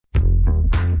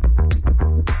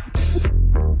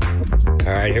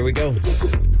All right, here we go.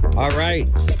 All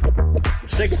right.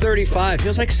 6:35.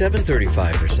 Feels like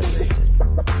 7:35 for some reason.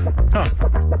 Huh.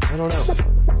 I don't know.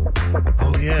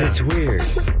 Oh, yeah. It's weird.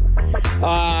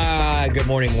 Good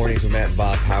morning. Mornings with Matt and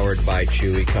Bob, powered by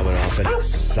Chewy, coming off an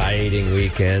exciting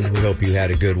weekend. We hope you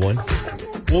had a good one.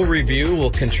 We'll review,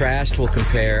 we'll contrast, we'll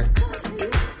compare.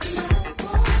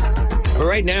 But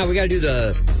right now, we got to do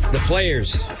the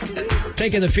players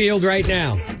taking the field right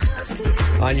now.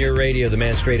 On your radio, the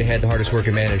man straight ahead, the hardest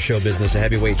working man in show business, a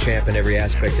heavyweight champ in every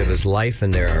aspect of his life,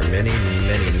 and there are many,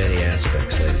 many, many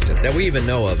aspects that we even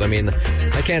know of. I mean,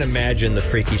 I can't imagine the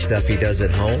freaky stuff he does at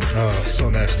home. Oh,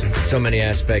 so nasty. So many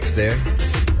aspects there.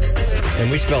 And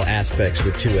we spell aspects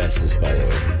with 2 S's, by the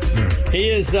way. He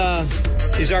is,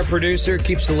 he's our producer,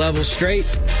 keeps the levels straight,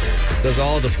 does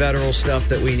all the federal stuff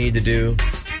that we need to do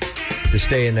to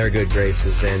stay in their good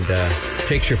graces, and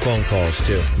takes your phone calls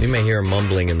too. You may hear him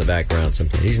mumbling in the background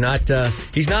sometimes. He's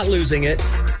not losing it.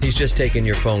 He's just taking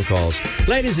your phone calls.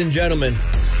 Ladies and gentlemen,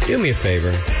 do me a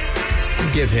favor.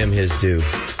 Give him his due.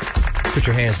 Put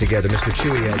your hands together, Mr.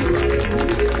 Chewy Eldorado.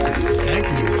 Thank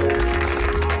you.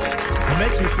 It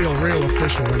makes me feel real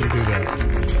official when you do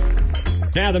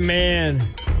that. Now the man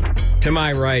to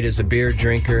my right is a beer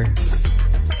drinker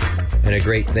and a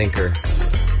great thinker.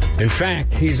 In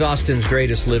fact, he's Austin's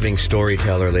greatest living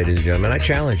storyteller, ladies and gentlemen. I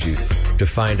challenge you to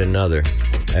find another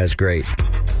as great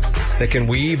that can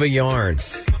weave a yarn.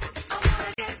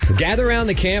 Gather around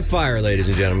the campfire, ladies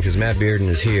and gentlemen, because Matt Bearden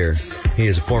is here. He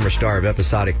is a former star of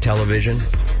episodic television.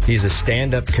 He's a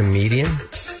stand-up comedian.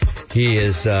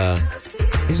 He's a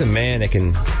man that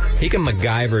can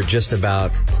MacGyver just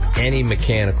about any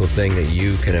mechanical thing that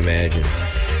you can imagine.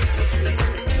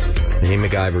 And he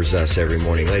MacGyvers us every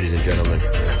morning, ladies and gentlemen.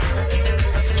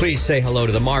 Please say hello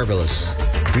to the marvelous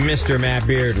Mr. Matt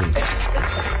Bearden.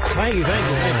 Thank you.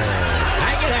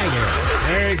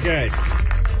 Very good.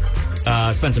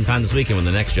 Spent some time this weekend with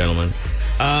the next gentleman.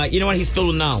 You know what? He's filled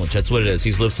with knowledge. That's what it is.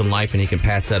 He's lived some life, and he can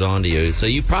pass that on to you. So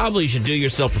you probably should do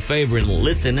yourself a favor and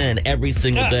listen in every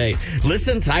single day.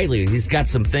 Listen tightly. He's got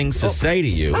some things to say to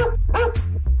you.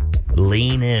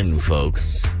 Lean in,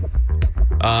 folks.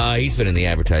 He's been in the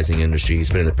advertising industry.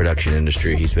 He's been in the production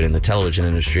industry. He's been in the television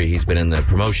industry. He's been in the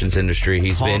promotions industry.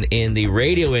 He's been in the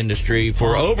radio industry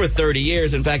for over 30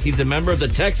 years. In fact, he's a member of the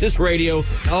Texas Radio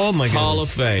Hall of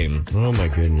Fame. Oh, my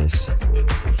goodness.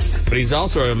 But he's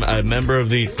also a member of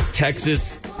the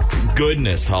Texas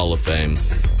Goodness Hall of Fame.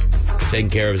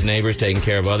 Taking care of his neighbors, taking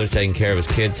care of others, taking care of his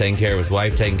kids, taking care of his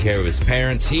wife, taking care of his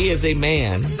parents. He is a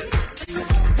man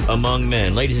among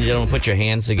men. Ladies and gentlemen, put your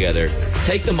hands together.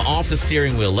 Take them off the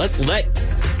steering wheel.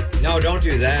 No, don't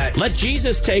do that. Let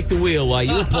Jesus take the wheel while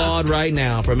you applaud right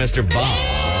now for Mr. Bob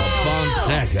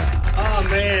Fonseca.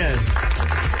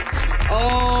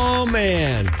 Oh,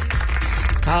 man.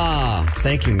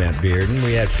 Thank you, Matt Bearden.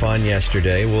 We had fun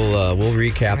yesterday. We'll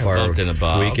recap our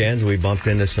weekends. We bumped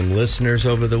into some listeners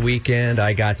over the weekend.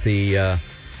 I got the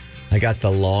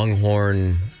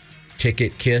Longhorn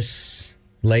ticket kiss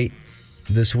late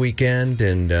this weekend,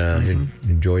 and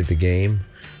enjoyed the game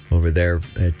over there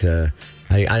at I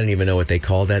don't even know what they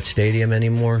call that stadium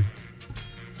anymore.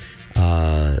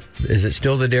 Is it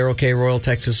still the Darrell K. Royal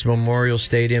Texas Memorial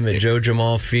Stadium at Joe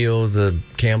Jamal Field, the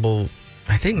Campbell?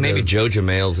 I think maybe Joe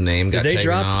Jamal's name got taken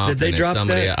off. Did they drop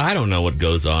that? I don't know what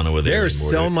goes on over there. There's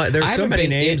so many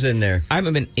names in there. I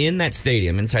haven't been in that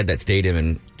stadium, inside that stadium,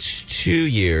 in 2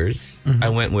 years. I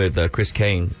went with Chris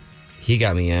Kane. He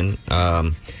got me in.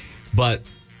 But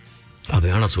I'll be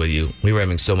honest with you, we were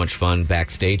having so much fun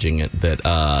backstaging it that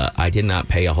I did not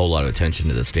pay a whole lot of attention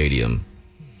to the stadium.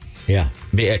 Yeah.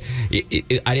 I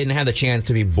didn't have the chance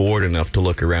to be bored enough to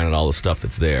look around at all the stuff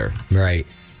that's there. Right.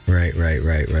 Right. And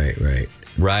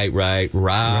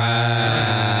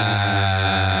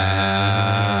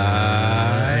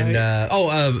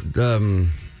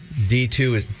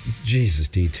D2 is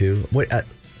D2. What?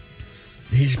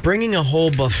 He's bringing a whole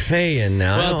buffet in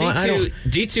now. Well,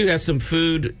 D2 has some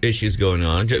food issues going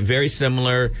on, very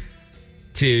similar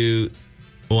to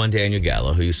one Daniel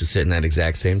Gallo, who used to sit in that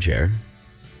exact same chair.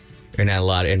 And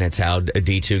that's how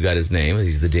D2 got his name.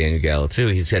 He's the Daniel Gallo too.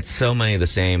 He's got so many of the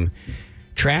same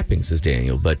trappings as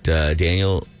Daniel, but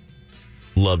Daniel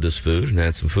loved his food and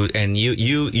had some food. And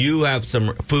you have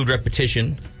some food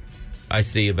repetition, I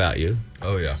see, about you.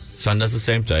 Oh yeah, son does the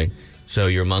same thing. So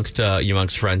you're amongst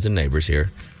friends and neighbors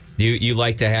here. You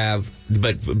like to have,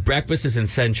 but breakfast is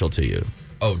essential to you.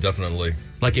 Oh, definitely.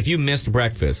 Like if you missed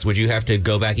breakfast, would you have to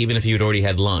go back, even if you'd already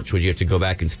had lunch, would you have to go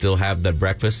back and still have that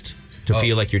breakfast to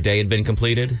feel like your day had been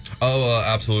completed? Oh,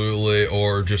 absolutely.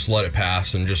 Or just let it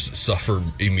pass and just suffer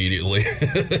immediately.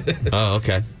 Oh,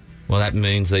 okay. Well, that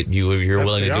means that you're That's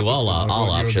willing the to do all opposite of what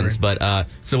you options. agree. But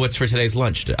so what's for today's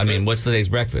lunch? I mean, what's today's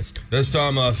breakfast? This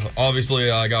time, obviously,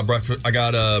 I got breakfast. I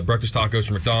got breakfast tacos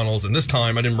from McDonald's, and this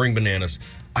time I didn't bring bananas.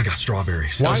 I got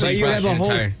strawberries. Why So is you have a whole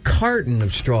entire- carton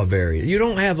of strawberries. You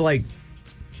don't have like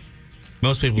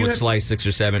Most people You would have- slice 6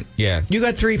 or 7. Yeah. you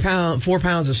got 4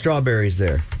 pounds of strawberries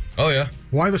there. Oh yeah.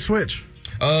 Why the switch?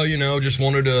 Just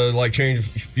wanted to like change a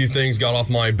few things. Got off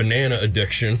my banana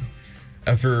addiction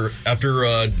after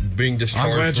being discharged.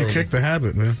 I'm glad you from- kicked the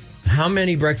habit, man. How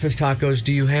many breakfast tacos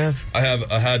do you have? I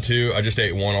had two. I just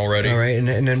ate one already. All right, and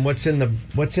then what's in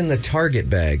the Target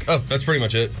bag? Oh, that's pretty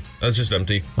much it. That's just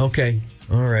empty. Okay,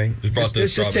 all right. Just brought the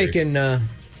just strawberries. taking. All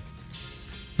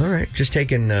right, just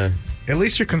taking. At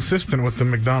least you're consistent with the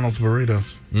McDonald's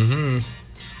burritos.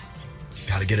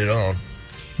 Gotta get it on.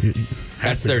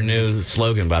 That's their new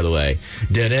slogan, by the way.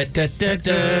 Da-da-da-da-da.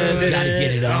 Gotta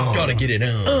get it on. Gotta get it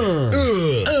on.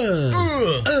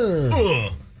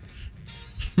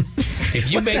 If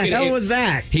you What make the it, hell was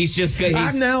that? He's just good.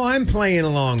 I'm playing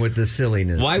along with the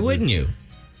silliness. Why wouldn't you?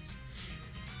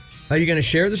 Are you going to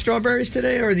share the strawberries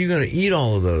today, or are you going to eat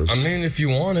all of those? I mean, if you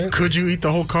want it. Could you eat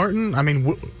the whole carton? I mean,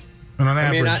 on an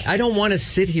I mean, average. I don't want to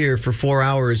sit here for 4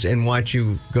 hours and watch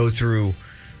you go through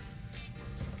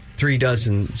 3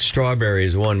 dozen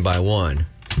strawberries one by one.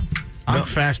 I'm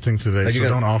fasting today, you so gonna-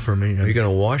 don't offer me. Are you going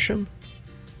to wash them?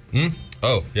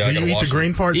 Oh, yeah. I Do gotta you eat wash the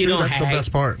green them. part You too? don't That's the have-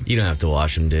 best part. You don't have to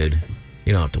wash them, dude.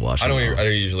 You don't have to wash I them. don't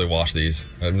usually wash these.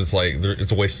 I'm just like,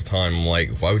 it's a waste of time. I'm like,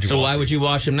 why would you? So wash why would these? you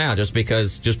wash them now? Just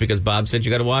because Bob said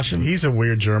you got to wash them? He's a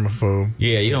weird germaphobe.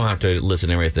 Yeah, you don't have to listen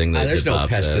to everything that, There's that no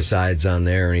Bob says. pesticides on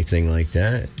there or anything like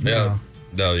that. Yeah.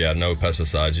 No, yeah, no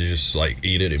pesticides. You just like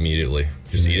eat it immediately.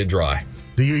 Just eat it dry.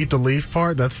 Do you eat the leaf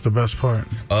part? That's the best part.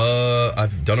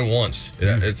 I've done it once.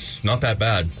 It's not that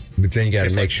bad. But then you got to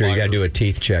Tastes make like sure you got to fiber. do a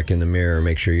teeth check in the mirror.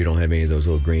 Make sure you don't have any of those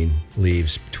little green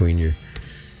leaves between your.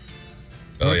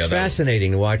 Oh It's yeah,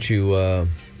 fascinating to watch you. I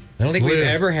don't think we've Live.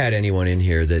 ever had anyone in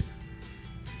here that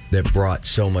brought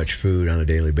so much food on a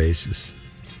daily basis.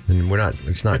 And we're not.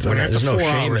 It's not. It's a- we're not it's a there's no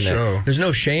 4-hour shame in show. that. There's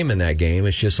no shame in that game.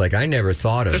 It's just like I never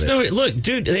thought of There's it. no look,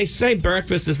 dude. They say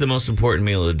breakfast is the most important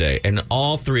meal of the day, and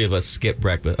all 3 of us skip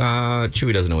breakfast.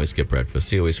 Chewy doesn't always skip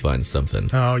breakfast. He always finds something.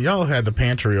 Oh, y'all had the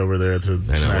pantry over there to I know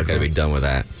we snack got to be on. done with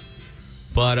that.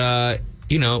 But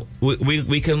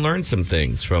we can learn some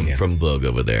things from Boog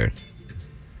over there.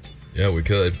 Yeah, we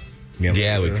could. Yeah,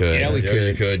 we could. Yeah, we Yeah, could.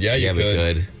 you could. Yeah, you Yeah, could. we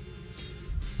could.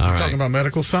 All right. Talking about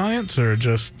medical science or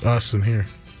just us in here?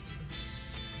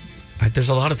 There's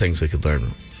a lot of things we could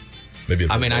learn. Maybe.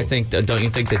 I mean, I think. Don't you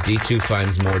think that D2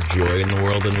 finds more joy in the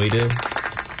world than we do?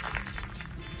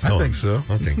 I think so.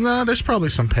 I think- Nah, there's probably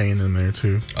some pain in there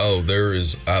too. Oh, there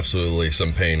is absolutely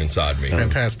some pain inside me.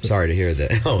 Fantastic. Sorry to hear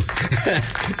that. Oh,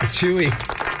 Chewy.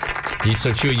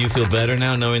 So Chewy, you feel better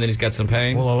now knowing that he's got some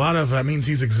pain? Well, a lot of that means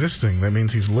he's existing. That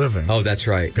means he's living. Oh, that's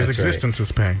right. His That's existence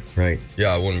is pain. Right. Yeah,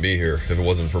 I wouldn't be here if it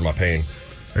wasn't for my pain.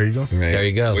 There you go. Right. There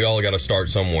you go. We all got to start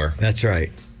somewhere. That's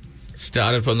right.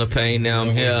 Started from the pain, now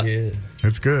I'm here.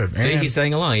 It's good. See, And he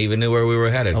sang along. He even knew where we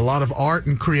were headed. a lot of art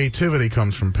and creativity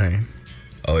comes from pain.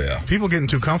 Oh yeah. People getting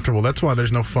too comfortable. That's why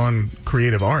there's no fun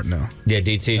creative art now. Yeah,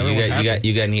 DT, Everyone's you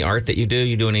happy. got any art that you do?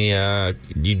 You do any?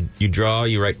 You draw?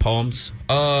 You write poems?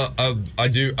 I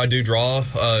do draw.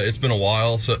 It's been a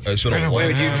while. So it's been a while.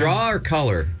 Wait, do you draw or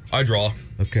color? I draw.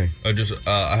 Okay.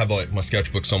 I have like my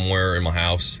sketchbook somewhere in my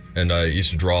house, and I used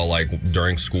to draw like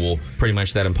during school. Pretty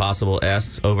much that impossible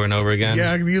S over and over again.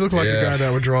 Yeah, you look like the Yeah. guy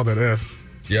that would draw that S.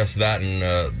 Yes, that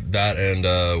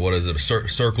and what is it?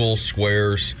 Circles,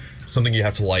 squares, something you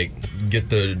have to like get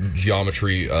the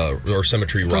geometry or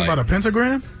symmetry Talking right. about a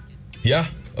pentagram? Yeah,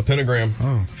 a pentagram.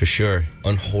 Oh. for sure.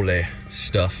 Unholy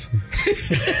stuff.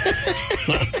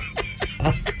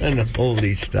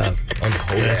 Unholy stuff.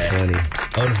 Unholy. That's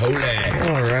funny. Unholy.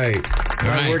 All right. All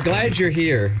right. We're glad you're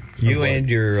here. You and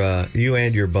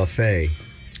your buffet.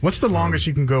 What's the longest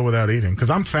you can go without eating? Because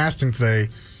I'm fasting today.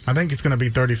 I think it's going to be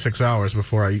 36 hours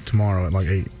before I eat tomorrow at like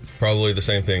 8. Probably the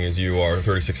same thing as you are.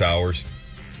 36 hours.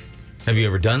 Have you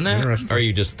ever done that? Interesting. Or are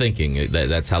you just thinking that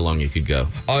that's how long you could go?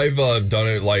 I've done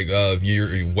it like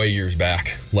way years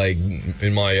back, like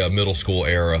in my middle school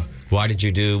era. Why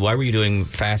were you doing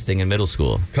fasting in middle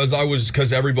school?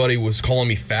 Because everybody was calling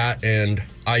me fat, and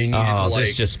I needed to like.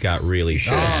 This just got really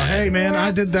shit. Oh, hey man,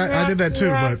 I did that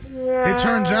too, but it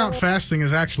turns out fasting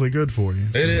is actually good for you.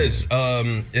 It is.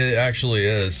 It actually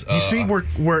is. You see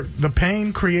where the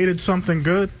pain created something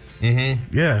good?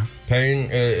 Mm-hmm. Yeah. Pain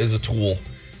is a tool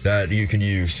that you can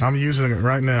use. I'm using it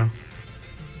right now.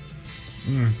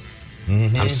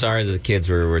 I'm sorry that the kids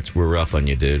were rough on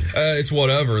you, dude. It's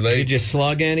whatever. Did you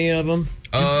slug any of them?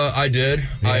 I did.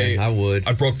 I would.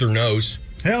 I broke their nose.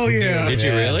 Hell yeah. Did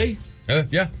you really?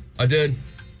 Yeah, I did.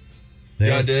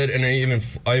 Yeah, I did, and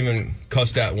I even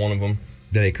cussed at one of them.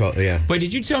 They call, yeah. Wait,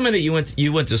 did you tell me that you went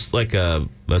to like a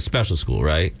special school,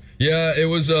 right? Yeah, it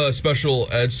was a special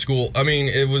ed school. I mean,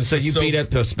 it was. So you beat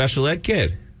up a special ed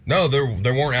kid? No, there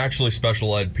weren't actually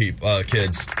special ed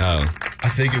kids. Oh, I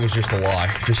think it was just a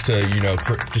lie, just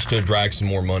to drag some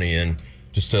more money in.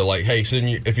 Just to like, hey,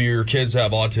 if your kids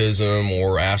have autism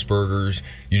or Asperger's,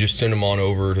 you just send them on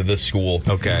over to this school.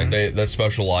 Okay. That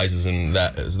specializes in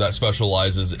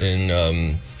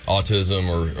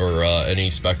autism or any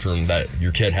spectrum that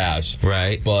your kid has.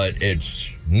 Right. But it's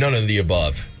none of the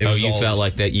above. You felt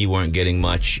like that you weren't getting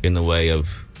much in the way of.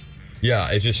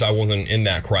 Yeah, it's just I wasn't in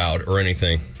that crowd or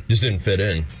anything. Just didn't fit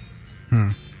in.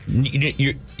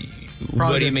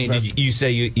 What do you mean? Did you say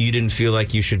you didn't feel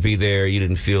like you should be there? You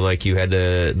didn't feel like you had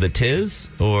the tiz,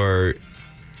 or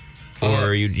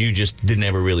you just didn't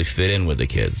ever really fit in with the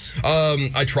kids?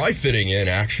 I tried fitting in.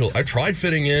 Actually, I tried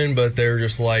fitting in, but they're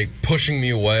just like pushing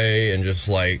me away and just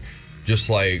like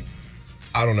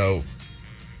I don't know,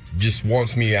 just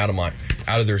wants me out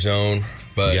of their zone.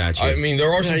 But Gotcha. I mean,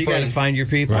 there are some You got to friends. find your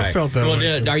people. I felt that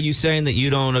way. Are you saying that you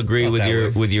don't agree Felt with that your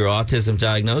way. autism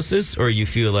diagnosis, or you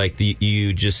feel like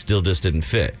you just didn't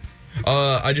fit?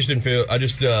 I just didn't feel. I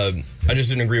just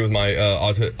didn't agree with my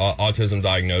autism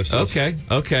diagnosis.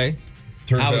 Okay.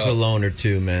 Turns I was out, a loner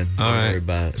too, man. All Don't right. worry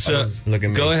about it. So Look at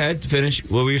me. go ahead, finish.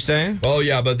 What were you saying? Oh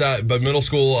yeah, but middle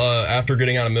school. After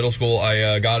getting out of middle school,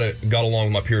 I got along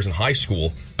with my peers in high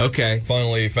school. Okay.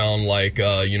 Finally found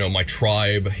my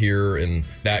tribe here in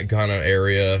that kind of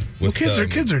area. With Kids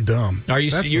are dumb. Are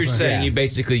you? That's the You're thing. saying Yeah. you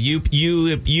basically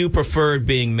you preferred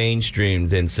being mainstream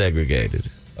than segregated?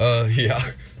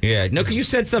 Yeah. Yeah. No, 'cause you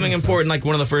said something important. Like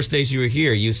one of the first days you were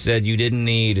here, you said you didn't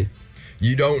need.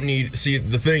 You don't need. See,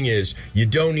 the thing is, you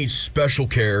don't need special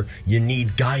care. You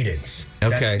need guidance.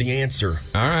 Okay. That's the answer.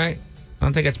 All right. I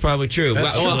don't think that's probably true.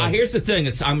 That's Well, true. here's the thing.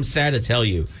 I'm sad to tell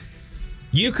you.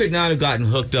 You could not have gotten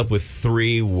hooked up with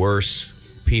 3 worse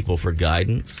people for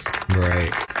guidance. Right.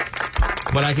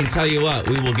 But I can tell you what,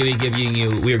 we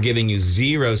are giving you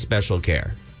 0 special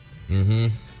care.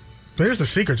 There's the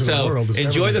secret to the So world. is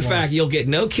enjoy the everyone's fact lost. you'll get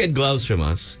no kid gloves from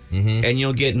us, and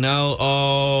you'll get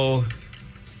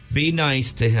be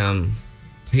nice to him.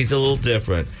 He's a little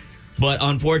different. But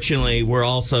unfortunately, we're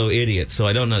also idiots, so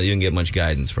I don't know that you can get much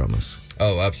guidance from us.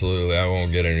 Oh, absolutely. I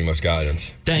won't get any much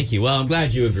guidance. Thank you. Well, I'm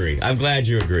glad you agree.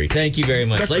 Thank you very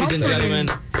much. The Ladies and comforting- gentlemen,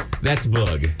 that's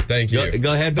Boog. Thank you.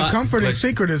 Go ahead, The Bob. comforting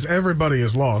secret is everybody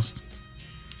is lost.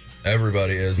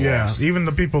 Everybody is Yeah, lost. even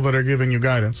the people that are giving you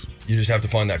guidance. You just have to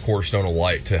find that cornerstone of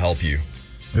light to help you.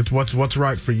 It's what's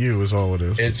right for you is all it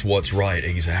is. It's what's right,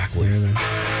 exactly.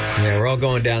 Yeah, we're all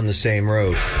going down the same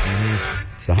road.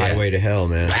 It's the highway to hell,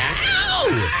 man.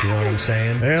 You know what I'm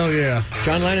saying? Hell yeah.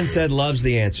 John Lennon said, "Love's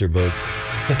the answer, Boog."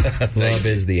 Love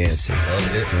is the answer.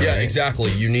 Yeah, exactly.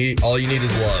 All you need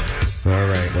is love. All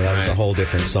right. Well, that was a whole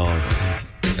different song.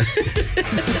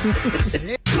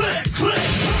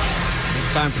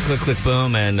 It's time for Click,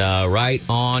 Boom, and right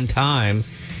on time.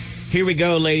 Here we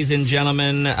go, ladies and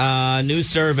gentlemen. New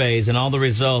surveys and all the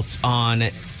results on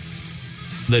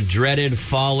the dreaded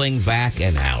falling back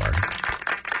an hour.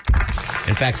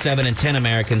 In fact, 7 in 10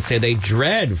 Americans say they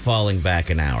dread falling back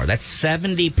an hour. That's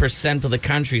 70% of the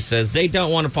country says they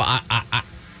don't want to fall.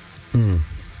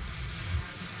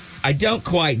 I don't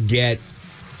quite get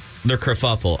their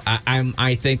kerfuffle.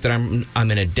 I think that I'm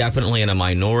definitely in a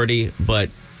minority, but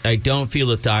I don't feel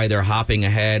that either hopping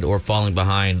ahead or falling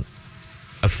behind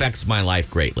affects my life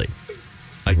greatly.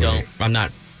 I'm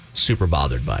not super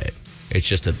bothered by it. It's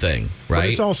just a thing, right? But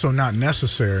it's also not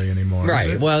necessary anymore. Right.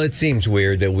 Is it? Well, it seems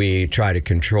weird that we try to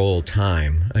control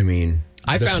time. I mean,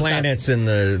 I the found planets and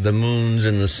the moons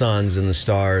and the suns and the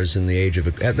stars and the age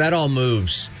of that all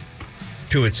moves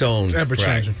to its own It's ever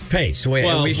changing. pace.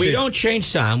 Well, we should- don't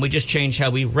change time. We just change how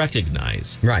we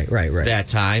recognize Right. that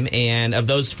time. And of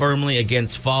those firmly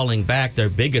against falling back, their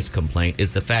biggest complaint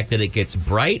is the fact that it gets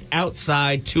bright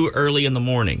outside too early in the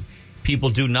morning. People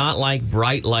do not like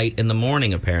bright light in the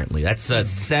morning, apparently. That's a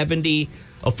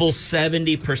full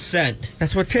 70%.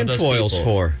 That's what of those tinfoil's people.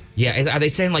 for. Yeah, are they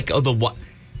saying like, oh, the what?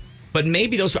 But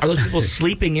maybe are those people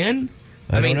sleeping in?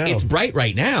 I mean, don't know. it's bright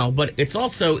right now, but it's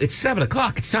 7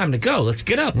 o'clock. It's time to go. Let's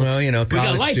get up. Well, we got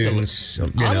college life to live. students,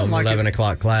 I don't like 11 it.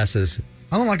 o'clock classes.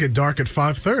 I don't like it dark at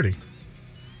 5:30.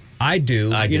 I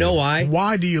do. I do. You know why?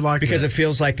 Why do you like Because that? it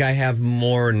feels like I have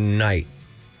more night.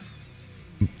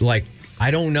 Like I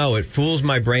don't know. It fools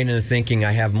my brain into thinking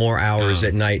I have more hours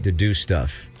at night to do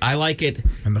stuff. I like it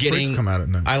And the freaks come out at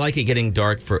night. I like it getting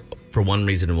dark for one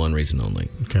reason and one reason only.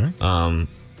 Okay.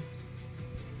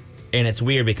 And it's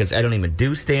weird because I don't even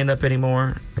do stand-up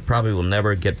anymore. I probably will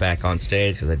never get back on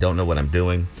stage because I don't know what I'm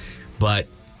doing. But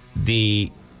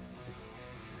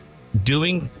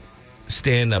doing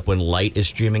stand-up when light is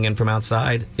streaming in from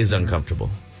outside is uncomfortable.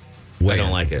 I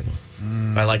don't like it.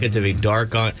 I like it to be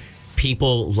dark on.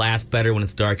 People laugh better when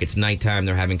it's dark. It's nighttime.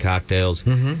 They're having cocktails.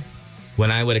 Mm-hmm.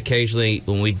 When I would occasionally,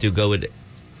 when we do go with...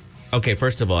 Okay,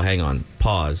 first of all, hang on.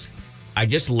 Pause. I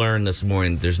just learned this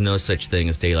morning there's no such thing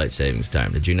as daylight savings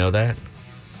time. Did you know that?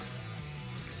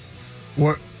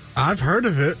 Well, I've heard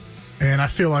of it, and I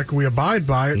feel like we abide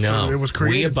by it. No. So it was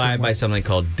created. We abide by something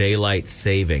called daylight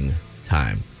saving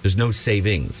time. There's no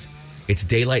savings. It's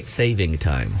daylight saving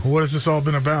time. What has this all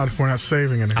been about if we're not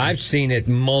saving anything? I've seen it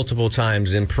multiple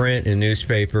times in print, in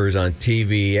newspapers, on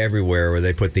TV, everywhere where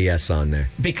they put the S on there.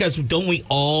 Because don't we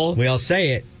all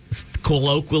say it.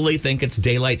 colloquially think it's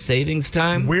daylight savings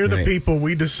time? We're the Right. people.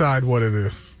 We decide what it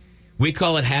is. We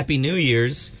call it Happy New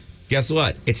Year's. Guess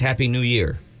what? It's Happy New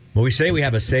Year. Well, we say we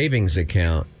have a savings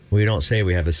account. We don't say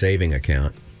we have a saving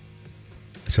account.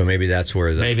 So maybe that's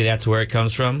where Maybe that's where it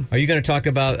comes from. Are you going to talk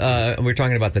about, we're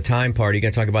talking about the time part. Are you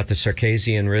going to talk about the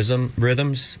circadian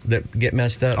rhythms that get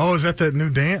messed up? Oh, is that new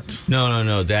dance?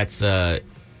 No. That's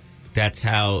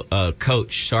how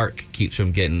Coach Shark keeps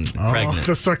from getting pregnant. Oh,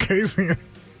 the circadian.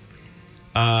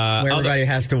 Where everybody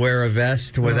has to wear a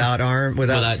vest without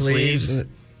sleeves.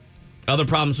 Other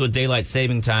problems with daylight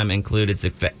saving time include its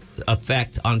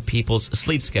effect on people's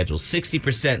sleep schedules.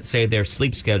 60% say their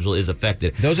sleep schedule is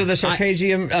affected. Those are the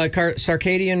circadian,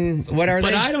 what are they?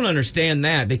 But I don't understand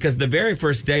that because the very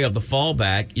first day of the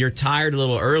fallback, you're tired a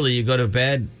little early, you go to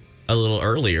bed a little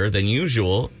earlier than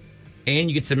usual, and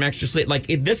you get some extra sleep.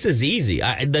 This is easy.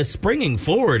 The springing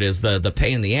forward is the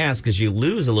pain in the ass because you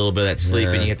lose a little bit of that sleep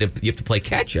and you have to play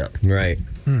catch up. Right.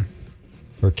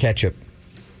 Or ketchup.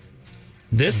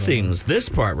 This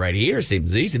part right here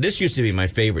seems easy. This used to be my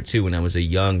favorite too when I was a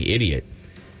young idiot.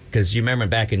 Because you remember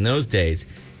back in those days,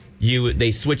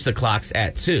 they switched the clocks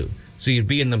at 2. So you'd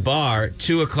be in the bar,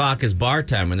 2 o'clock is bar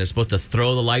time, and they're supposed to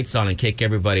throw the lights on and kick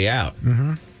everybody out.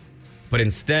 Mm-hmm. But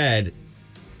instead,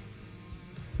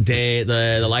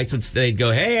 the lights they'd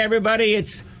go, hey everybody,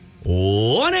 it's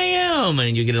 1 a.m.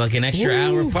 and you get an extra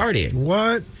hour partying.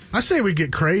 What? I say we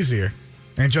get crazier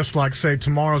and just say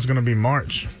tomorrow's going to be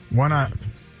March. Why not?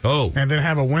 Oh. And then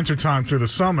have a winter time through the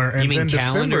summer. And you mean then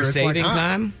calendar December, saving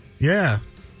time? Yeah.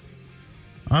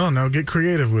 I don't know. Get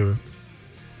creative with it.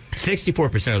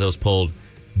 64% of those polled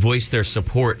voiced their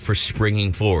support for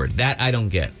springing forward. That I don't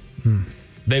get.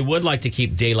 They would like to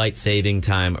keep daylight saving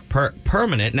time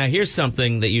permanent. Now, here's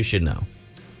something that you should know.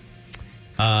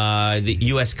 The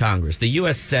U.S. Congress, the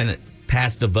U.S. Senate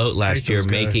passed a vote last year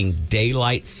making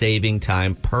daylight saving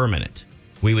time permanent.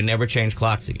 We would never change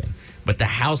clocks again. But the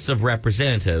House of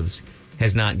Representatives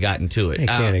has not gotten to it. They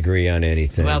can't agree on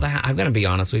anything. Well, I'm going to be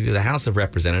honest with you. The House of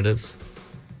Representatives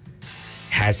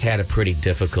has had a pretty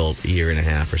difficult year and a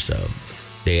half or so.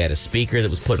 They had a speaker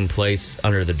that was put in place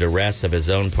under the duress of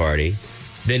his own party.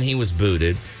 Then he was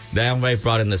booted. Then they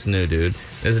brought in this new dude.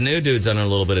 This new dude's under a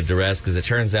little bit of duress because it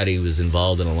turns out he was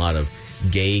involved in a lot of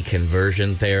gay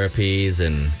conversion therapies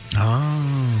and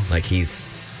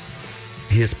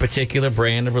his particular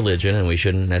brand of religion, and we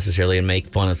shouldn't necessarily make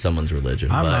fun of someone's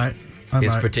religion. I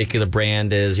His might. particular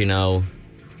brand is,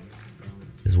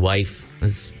 his wife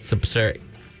is absurd.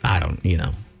 I don't,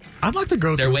 I'd like to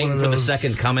go They're through waiting one of for the those,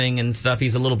 second coming and stuff.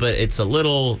 It's a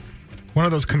little. one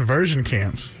of those conversion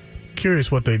camps.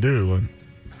 Curious what they do. And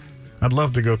I'd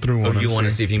love to go through one. You want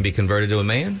to see if you can be converted to a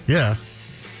man? Yeah.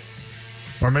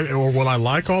 Or will I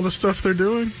like all the stuff they're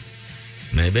doing?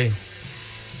 Maybe.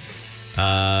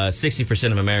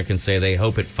 60% of Americans say they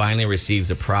hope it finally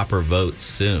receives a proper vote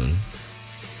soon.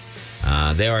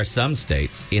 There are some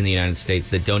states in the United States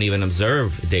that don't even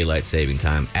observe daylight saving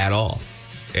time at all.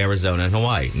 Arizona and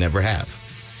Hawaii never have.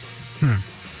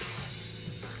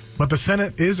 But the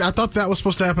Senate I thought that was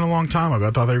supposed to happen a long time ago.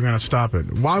 I thought they were going to stop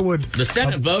it. Why would... The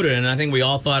Senate voted, and I think we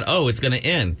all thought, it's going to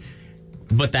end.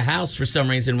 But the House, for some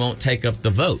reason, won't take up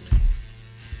the vote.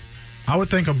 I would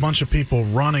think a bunch of people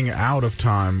running out of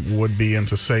time would be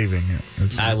into saving it.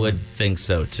 I would think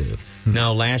so, too.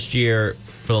 No, for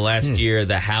the last year,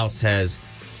 the House has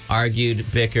argued,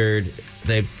 bickered.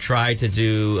 They've tried to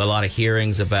do a lot of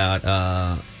hearings about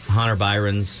Hunter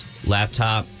Biden's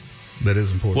laptop. That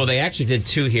is important. Well, they actually did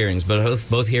 2 hearings, but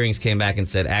both hearings came back and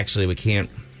said, actually, we can't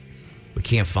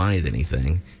find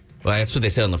anything. Well, that's what they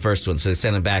said on the first one. So they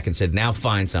sent it back and said, now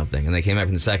find something. And they came back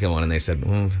from the second one and they said,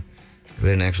 We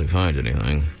didn't actually find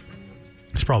anything.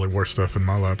 It's probably worse stuff in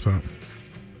my laptop.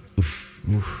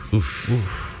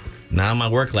 Not on my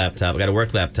work laptop. I got a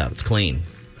work laptop. It's clean.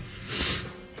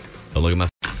 Don't look at my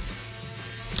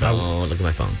Don't look at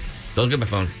my phone. Don't look at my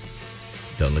phone.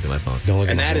 Don't look at my phone. Don't look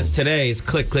at and my that phone. is today's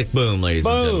Click, Click, Boom, ladies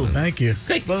and gentlemen. Thank you.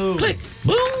 Click, boom. Click,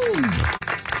 boom.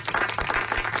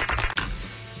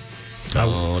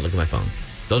 Don't look at my phone.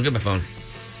 Don't look at my phone.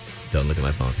 Don't look at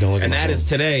my phone. Don't look at and my that phone. is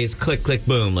today's Click, Click,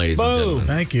 Boom, ladies and gentlemen.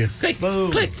 Thank you. Click,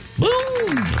 boom. Click, boom.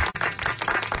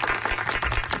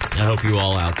 I hope you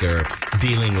all out there are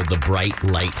dealing with the bright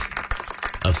light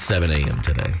of 7 a.m.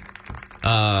 today.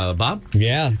 Bob?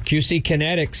 Yeah, QC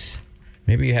Kinetics.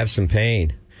 Maybe you have some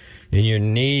pain in your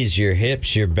knees, your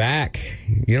hips, your back.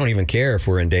 You don't even care if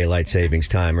we're in daylight savings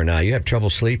time or not. You have trouble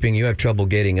sleeping. You have trouble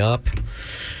getting up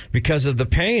because of the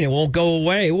pain. It won't go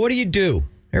away. What do?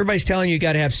 Everybody's telling you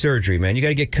got to have surgery, man. You got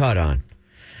to get cut on.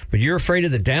 But you're afraid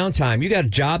of the downtime. You got a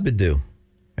job to do.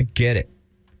 I get it.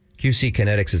 QC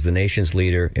Kinetics is the nation's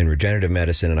leader in regenerative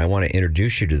medicine, and I want to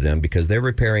introduce you to them because they're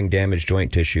repairing damaged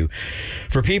joint tissue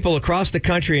for people across the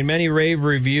country. In many rave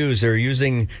reviews, they're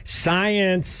using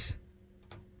science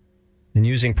and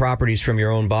using properties from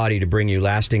your own body to bring you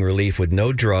lasting relief with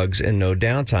no drugs and no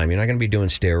downtime. You're not going to be doing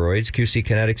steroids. QC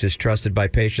Kinetics is trusted by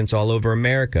patients all over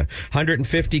America.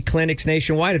 150 clinics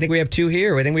nationwide. I think we have 2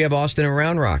 here. I think we have Austin and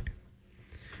Round Rock.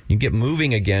 You can get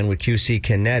moving again with QC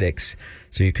Kinetics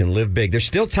so you can live big. There's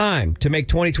still time to make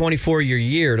 2024 your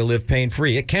year to live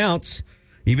pain-free. It counts,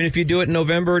 even if you do it in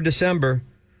November or December.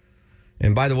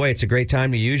 And by the way, it's a great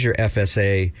time to use your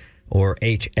FSA or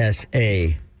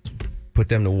HSA. Put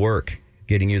them to work,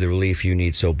 getting you the relief you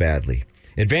need so badly.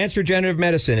 Advanced Regenerative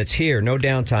Medicine, it's here. No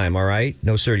downtime, all right?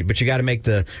 No surgery. But you got to make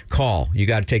the call. You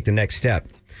got to take the next step.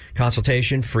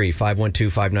 Consultation free,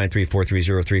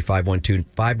 512-593-4303,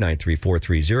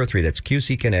 512-593-4303. That's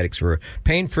QC Kinetics for a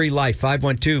pain-free life,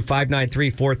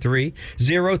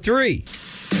 512-593-4303.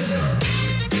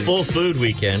 Full food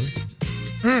weekend.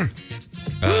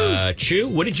 Chew,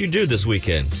 what did you do this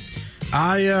weekend?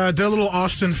 I did a little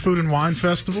Austin Food and Wine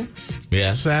Festival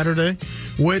Yeah. Saturday,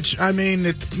 which, I mean,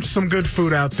 it's some good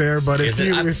food out there, but Is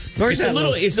it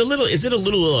a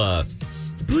little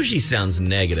bougie sounds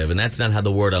negative, and that's not how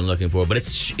the word I'm looking for, but it's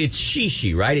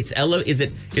shishi, right? Is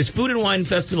Food and Wine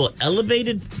Festival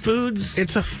elevated foods?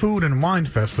 It's a food and wine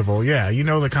festival, yeah. You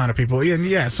know the kind of people. And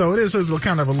yeah, so it is a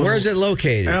kind of a little... Where is it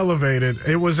located? Elevated.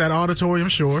 It was at Auditorium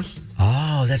Shores.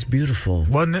 Oh, that's beautiful.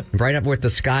 Wasn't it? Right up with the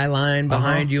skyline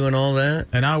behind you and all that.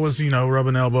 And I was,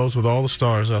 rubbing elbows with all the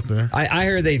stars up there. I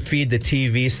heard they'd feed the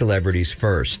TV celebrities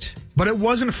first. But it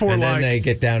wasn't for And then they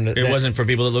get down to... It wasn't for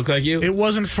people that look like you? It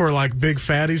wasn't for like big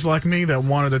fatties like me that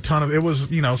wanted a ton of... It was,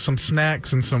 some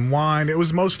snacks and some wine. It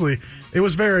was very...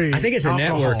 I think it's a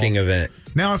alcohol. networking event.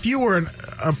 Now, if you were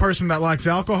a person that likes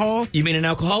alcohol... You mean an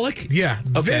alcoholic? Yeah.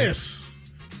 Okay. This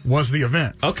was the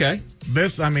event. Okay.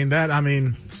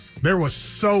 There was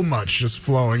so much just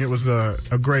flowing. It was a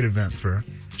great event for...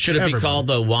 Should it be everybody. called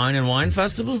the Wine and Wine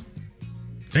Festival?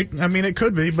 It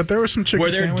could be, but there were some chicken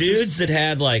Were there sandwiches. dudes that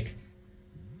had, like,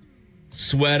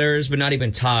 sweaters, but not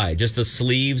even tied, just the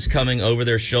sleeves coming over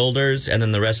their shoulders, and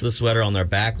then the rest of the sweater on their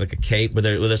back, like a cape? Were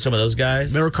there some of those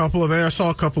guys? There were a couple of there. I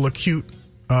saw a couple of cute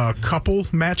couple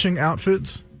matching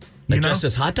outfits. Like dressed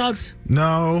as hot dogs?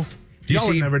 No. you Y'all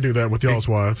would see- never do that with y'all's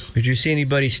wives. Did you see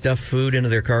anybody stuff food into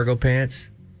their cargo pants?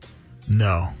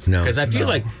 No. No. Because I feel No.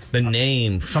 like the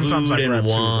name Sometimes Food I grab and two,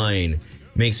 though. Wine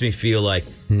makes me feel like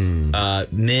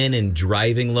men in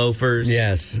driving loafers.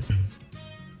 Yes.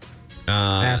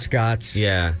 Ascots.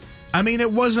 Yeah. I mean,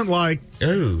 it wasn't like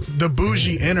Ooh. the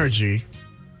bougie energy.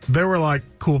 There were like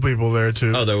cool people there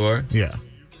too. Oh, there were? Yeah.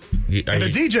 And the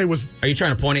DJ was... Are you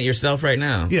trying to point at yourself right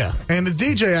now? Yeah. And the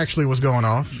DJ actually was going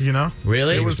off,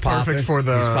 Really? It He was popping. perfect for He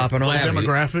was the popping off.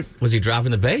 demographic. Was he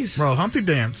dropping the bass? Bro, Humpty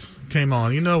Dance came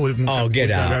on. Get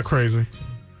that out. got crazy.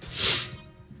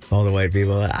 All the white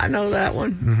people. I know that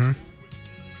one.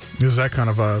 It was that kind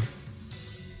of vibe.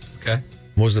 Okay.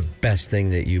 What was the best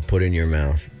thing that you put in your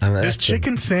mouth? This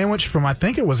chicken sandwich from, I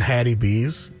think it was Hattie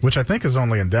B's, which I think is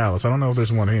only in Dallas. I don't know if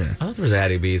there's one here. I thought there was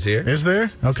Hattie B's here. Is there?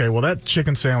 Okay, well, that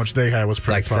chicken sandwich they had was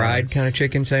pretty like fire. fried kind of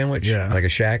chicken sandwich? Yeah. Like a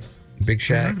shack? Big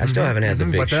shack? I still haven't had the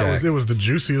big But that shack. it was the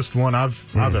juiciest one I've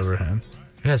ever had.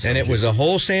 And it was a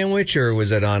whole sandwich, or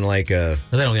was it on like a...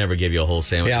 They don't ever give you a whole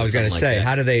sandwich. Yeah, I or was gonna something like say, that.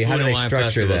 how do they Food and Wine structure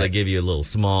Festival, that? They give you a little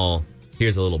small,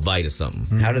 here's a little bite of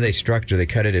something. How do they structure? They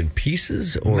cut it in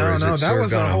pieces, or No, is no, it that served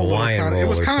was on a whole Hawaiian kind of, roll it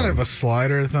was or kind of something? a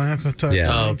slider thing. Yeah.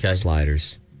 Oh, okay.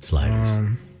 Sliders.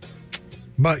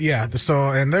 But yeah,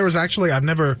 and there was actually, I've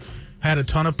never had a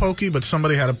ton of poke, but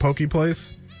somebody had a poke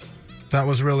place. That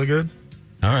was really good.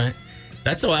 All right.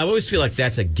 That's why I always feel like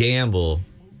that's a gamble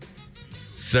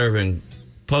serving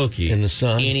pokey In the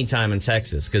sun? anytime in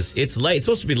Texas because it's late. It's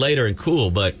supposed to be later and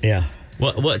cool, but Yeah.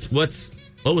 what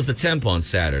was the temp on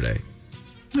Saturday?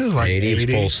 It was like 80,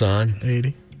 80. full sun.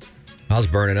 80. I was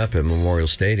burning up at Memorial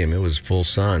Stadium. It was full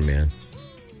sun, man.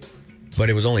 But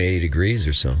it was only 80 degrees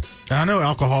or so. And I know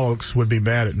alcoholics would be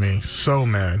mad at me, so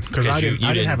mad, because I didn't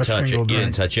have a touch single it. drink. You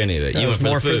didn't touch any of it. That You was went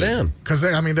more the for food. them. Because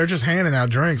they're just handing out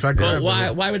drinks. I Well,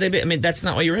 grabbed why would they be? I mean, that's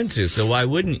not what you're into. So why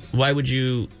would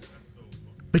you?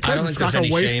 I don't because think it's there's like any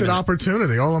a shame wasted in it.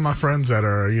 opportunity. All of my friends that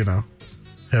are,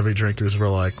 heavy drinkers were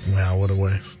like, wow, what a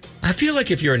waste. I feel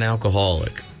like if you're an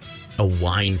alcoholic, a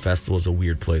wine festival is a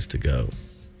weird place to go.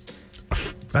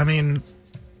 I mean,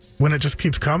 when it just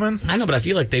keeps coming, I know, but I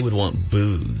feel like they would want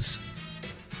booze.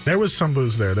 there was some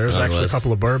booze there. There was Oh, actually a was?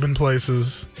 couple of bourbon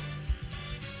places.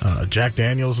 Jack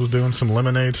Daniels was doing some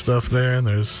lemonade stuff there.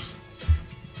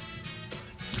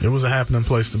 It was a happening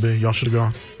place to be. Y'all should have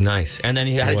gone. Nice. And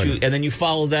then you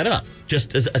followed that up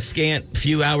just as a scant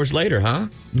few hours later, huh?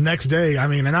 Next day,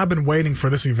 and I've been waiting for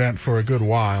this event for a good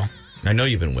while. I know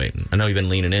you've been waiting. I know you've been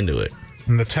leaning into it.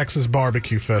 And the Texas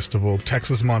Barbecue Festival,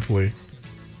 Texas Monthly,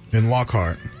 in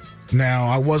Lockhart. Now,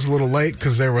 I was a little late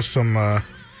because there was some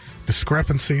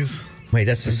discrepancies. Wait,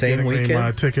 that's the same getting me weekend?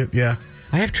 my ticket, yeah.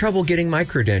 I have trouble getting my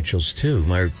credentials, too.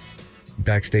 My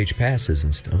backstage passes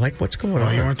and stuff. Like, what's going Well,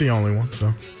 on? you weren't the only one,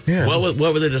 so. Yeah. What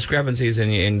were the discrepancies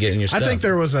in getting your stuff? I think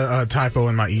there was a typo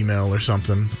in my email or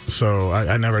something, so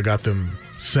I never got them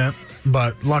sent.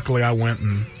 But luckily, I went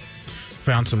and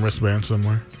found some wristbands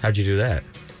somewhere. How'd you do that?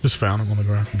 Just found them on the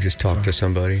ground. Just talk to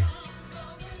somebody.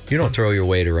 You don't throw your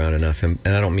weight around enough, and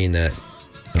I don't mean that.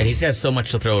 And he has so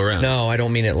much to throw around. No, I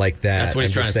don't mean it like that. That's what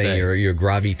he's I'm just trying to saying say. Your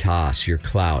gravitas, your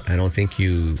clout. I think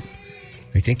you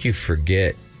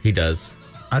forget. He does.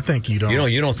 I think you don't.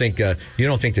 You don't think the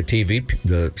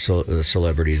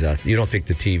celebrities out. You don't think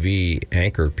the TV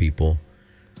anchor people.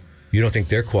 You don't think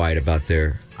they're quiet about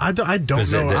their. I don't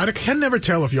know. I can never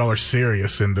tell if y'all are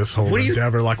serious in this whole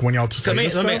endeavor. Like when y'all say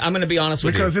this stuff. I'm going to be honest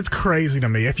with you. Because it's crazy to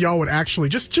me. If y'all would actually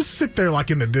just sit there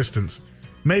like in the distance,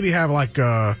 maybe have like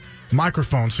a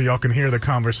microphone so y'all can hear the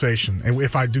conversation. And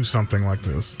if I do something like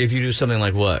this, If you do something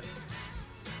like what?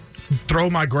 throw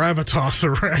my gravitas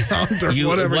around or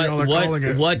whatever y'all are calling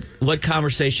it. What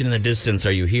conversation in the distance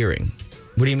are you hearing?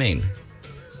 What do you mean?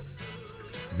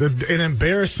 An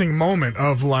embarrassing moment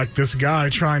of like this guy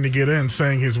trying to get in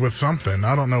saying he's with something.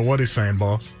 I don't know what he's saying,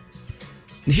 boss.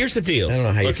 Here's the deal. I don't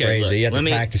know how you phrase it. You have to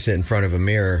practice it in front of a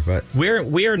mirror, but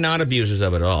we are not abusers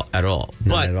of it at all.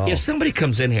 But at all. if somebody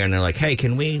comes in here and they're like, "Hey,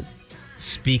 can we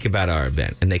speak about our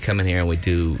event?" and they come in here and we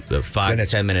do the 5 to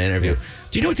 10 minute interview.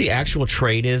 Do you know what the actual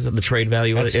trade is? The trade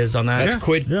value is on that? that's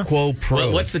quid quo pro.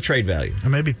 What's the trade value?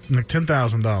 And maybe like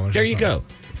 $10,000. There you go.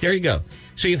 There you go.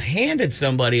 So you've handed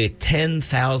somebody a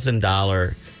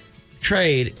 $10,000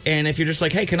 trade, and if you're just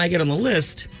like, "Hey, can I get on the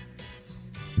list?"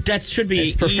 That should be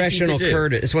It's professional easy to do.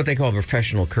 courtesy. It's what they call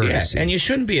professional courtesy. Yeah, and you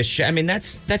shouldn't be ashamed. I mean,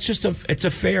 that's just it's a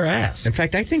fair ask. In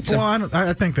fact, I think some. Well,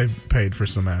 I think they paid for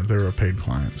some ads. They were a paid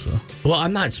client, so. Well,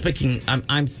 I'm not speaking. I'm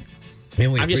we just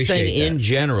saying appreciate in that.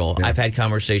 general. Yeah. I've had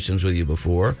conversations with you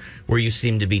before where you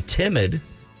seem to be timid,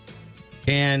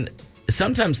 and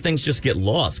sometimes things just get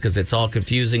lost because it's all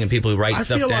confusing and people write I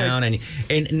stuff feel down,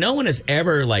 and no one has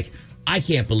ever like. I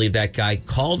can't believe that guy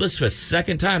called us for a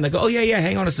second time. They go, "Oh yeah,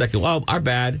 hang on a second. Well, our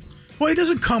bad." Well, he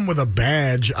doesn't come with a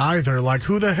badge either. Like,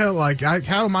 who the hell? Like,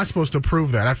 how am I supposed to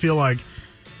prove that? I feel like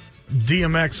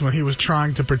DMX when he was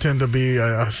trying to pretend to be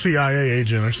a CIA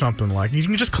agent or something. Like, you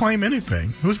can just claim anything.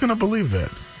 Who's going to believe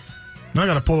that? Then I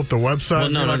got to pull up the website. Well,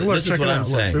 and no, be like, no, look, this is check what it I'm out.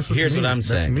 saying. Look, this is Here's me. what I'm That's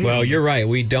saying. me. Well, you're right.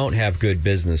 We don't have good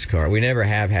business cards. We never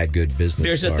have had good business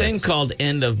There's cards. a thing called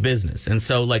end of business. And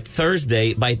so like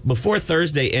before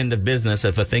Thursday end of business,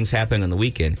 if a thing's happen on the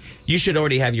weekend, you should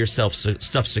already have yourself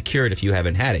stuff secured if you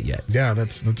haven't had it yet. Yeah,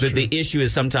 that's true. The issue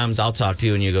is sometimes I'll talk to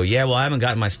you and you go, "Yeah, well, I haven't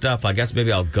gotten my stuff. I guess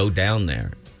maybe I'll go down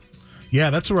there." Yeah,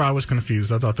 that's where I was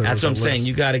confused. I thought there That's was what I'm saying.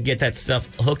 You got to get that stuff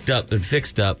hooked up and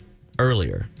fixed up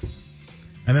earlier.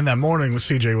 And then that morning,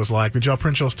 CJ was like, "Did y'all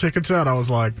print y'all's tickets out?" I was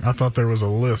like, "I thought there was a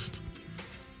list."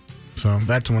 So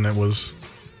that's when it was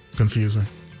confusing.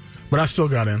 But I still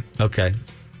got in Okay.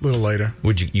 a little later.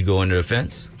 Would you go under the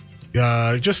fence? It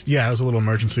was a little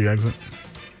emergency exit.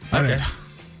 Okay.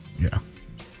 Yeah.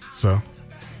 So,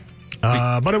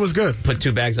 but it was good. Put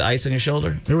 2 bags of ice on your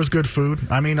shoulder? It was good food.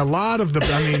 I mean,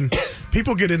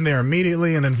 people get in there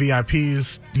immediately, and then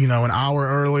VIPs, an hour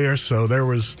earlier. So there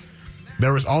was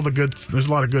all the good. There's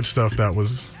a lot of good stuff that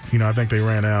was, I think they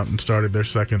ran out and started their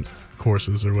second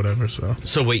courses or whatever. So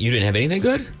So wait, you didn't have anything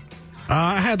good?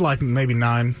 I had like maybe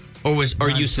 9 Or are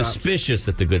you Non-stop. suspicious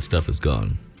that the good stuff is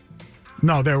gone?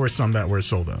 No, there were some that were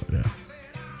sold out. Yeah.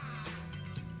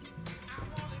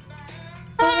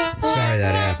 Sorry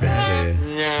that happened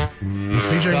to you.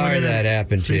 CJ Sorry went in that and-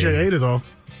 happened to CJ you. ate it all.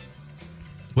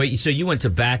 Wait, so you went to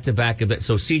back-to-back events.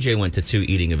 So CJ went to 2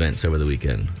 eating events over the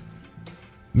weekend.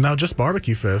 No, just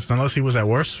Barbecue Fest, unless he was at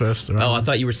Worst Fest. Oh, I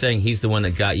thought you were saying he's the one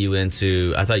that got you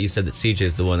into... I thought you said that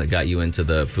CJ's the one that got you into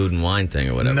the food and wine thing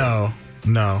or whatever.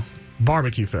 No.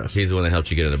 Barbecue Fest. He's the one that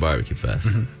helped you get into Barbecue Fest.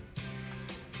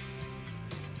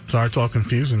 Sorry, it's all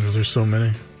confusing because there's so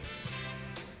many.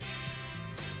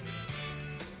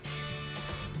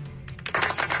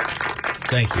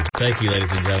 Thank you,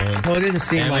 ladies and gentlemen. Well, it didn't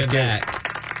seem And like with that.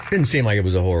 that, Didn't seem like it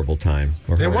was a horrible time.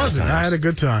 Or It horrible wasn't. times. I had a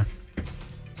good time.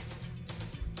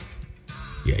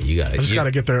 yeah, you got I it. just got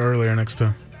to get there earlier next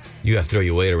time. You got to throw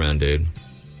your weight around, dude.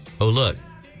 Oh, look.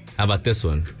 How about this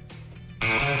one?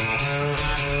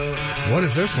 What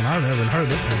is this one? I've never even heard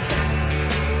this one.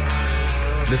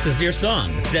 This is your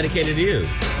song. It's dedicated to you.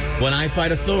 When I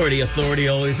fight authority, authority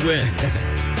always wins.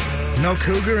 No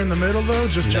Cougar in the middle, though?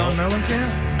 Just No. John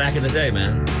Mellencamp? Back in the day,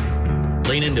 man.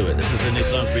 Lean into it. This is a new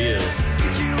song for you.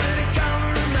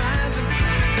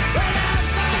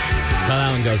 Well,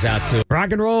 that one goes out to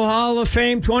Rock and Roll Hall of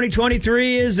Fame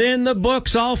 2023 is in the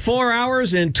books. All 4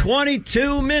 hours and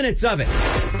 22 minutes of it.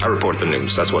 I report the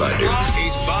news. That's what I do.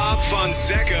 It's Bob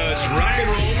Fonseca's Rock and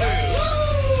Roll News.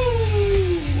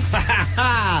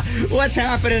 What's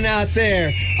happening out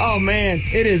there? Oh, man,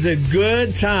 it is a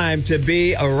good time to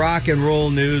be a rock and roll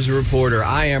news reporter.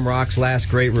 I am Rock's last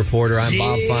great reporter. I'm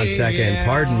Bob Fonseca, and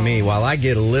pardon me while I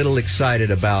get a little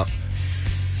excited about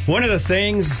one of the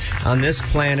things on this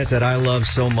planet that I love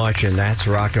so much, and that's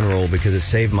rock and roll, because it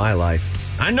saved my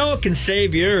life. I know it can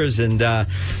save yours, and the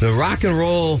Rock and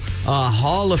Roll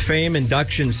Hall of Fame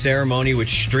induction ceremony,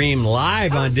 which streamed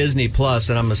live on Disney Plus,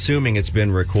 and I'm assuming it's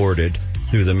been recorded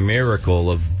through the miracle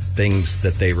of things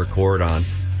that they record on.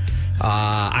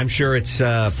 I'm sure it's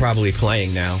probably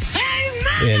playing now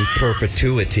in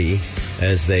perpetuity,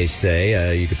 as they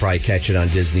say. You could probably catch it on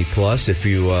Disney Plus if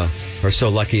you are so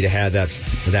lucky to have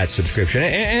that subscription.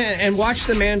 And watch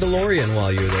The Mandalorian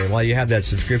while you're there, while you have that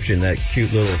subscription, that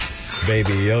cute little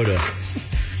baby Yoda.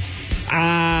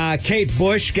 Kate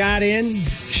Bush got in,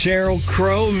 Sheryl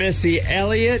Crow, Missy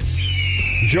Elliott,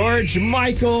 George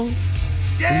Michael,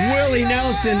 Willie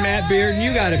Nelson, Matt Bearden.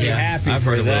 You got to be happy I've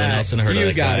for heard of Willie that. Nelson, heard of You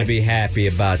that got to guy. be happy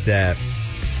about that.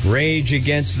 Rage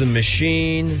Against the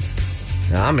Machine.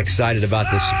 Now, I'm excited about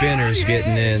the Spinners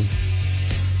getting in.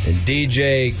 And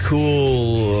DJ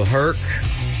Kool Herc.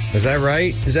 Is that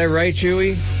right? Is that right,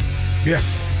 Chewy?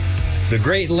 Yes. The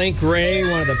great Link Ray,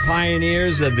 one of the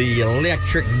pioneers of the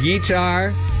electric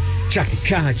guitar. Chaka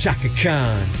Khan, Chaka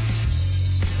Khan.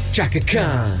 Chaka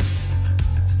Khan.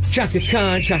 Chaka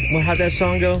Khan, Chaka... Well, how'd that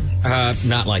song go?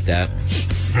 Not like that.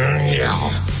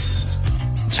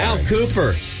 Al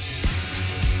Cooper.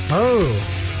 Oh.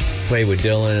 Played with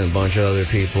Dylan and a bunch of other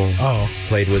people. Oh.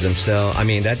 Played with himself. I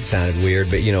mean, that sounded weird,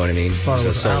 but you know what I mean. Thought it He's a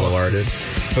was solo Alice.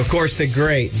 artist. Of course, the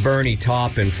great Bernie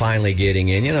Taupin finally getting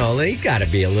in. You know, he got to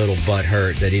be a little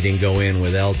butthurt that he didn't go in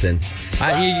with Elton.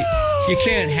 You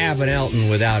can't have an Elton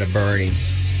without a Bernie.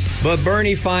 But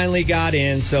Bernie finally got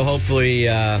in, so hopefully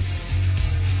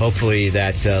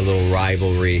that little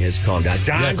rivalry has calmed down.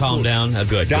 Yeah, calm down.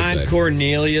 Good. Don good.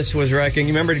 Cornelius was wrecking.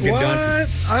 You remember Don?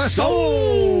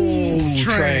 Soul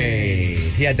Train.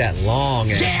 He had that long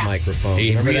ass microphone. He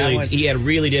Remember that really, one?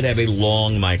 really did have a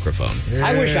long microphone.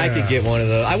 I wish I could get one of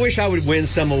those. I wish I would win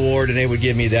some award and they would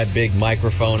give me that big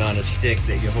microphone on a stick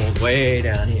that you hold way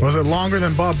down here. Was it longer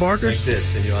than Bob Like Barker's?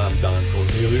 this, and I'm Don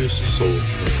Cornelius, Soul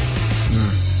Train.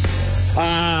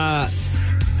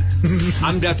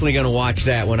 I'm definitely going to watch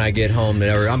that when I get home.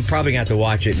 I'm probably going to have to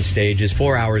watch it in stages.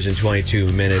 4 hours and 22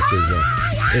 minutes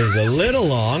is a little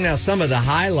long. Now, some of the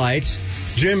highlights: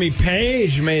 Jimmy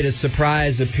Page made a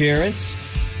surprise appearance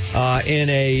in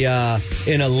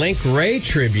a Link Ray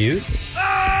tribute.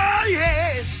 Oh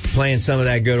yes, playing some of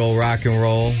that good old rock and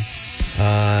roll.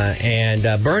 And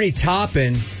Bernie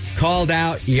Taupin called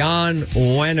out Jan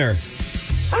Wenner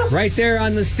right there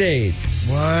on the stage.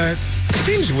 What? It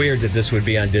seems weird that this would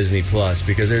be on Disney Plus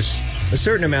because there's a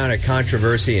certain amount of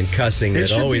controversy and cussing It that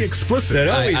should be always explicit. that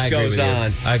I always agree goes with you.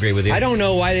 on. I agree with you. I don't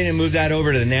know why they didn't move that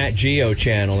over to the Nat Geo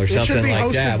channel or should something be like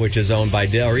hosted- that, which is owned by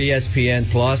Dell or ESPN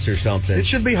Plus or something. It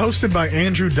should be hosted by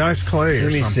Andrew Dice Clay or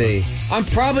Let me something. see. I'm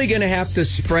probably going to have to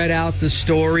spread out the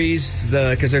stories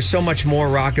because there's so much more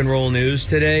rock and roll news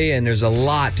today, and there's a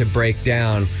lot to break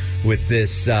down with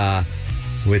this rock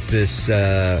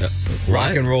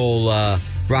and roll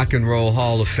Rock and Roll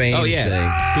Hall of Fame Oh, yeah.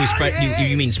 thing. Do we spread?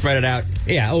 You mean spread it out?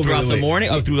 Yeah, over throughout the the week. morning?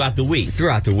 Oh, throughout the week.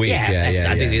 Throughout the week,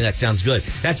 I think that sounds good.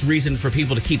 That's reason for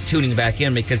people to keep tuning back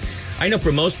in, because I know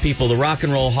for most people, the Rock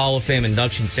and Roll Hall of Fame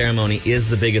induction ceremony is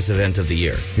the biggest event of the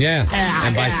year. Yeah.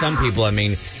 And by some people, I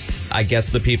mean, I guess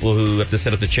the people who have to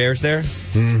set up the chairs there.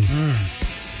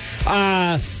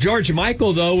 George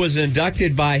Michael, though, was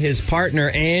inducted by his partner,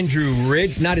 Andrew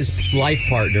Ridge. Not his life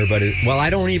partner, but, I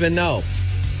don't even know.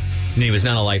 He was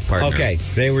not a life partner. Okay,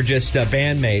 they were just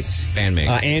bandmates.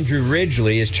 Bandmates. Andrew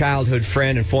Ridgeley, his childhood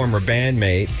friend and former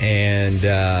bandmate, and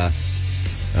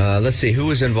let's see who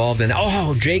was involved in.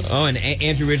 Oh, Jake. Oh, and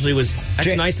Andrew Ridgeley was.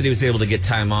 That's nice that he was able to get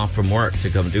time off from work to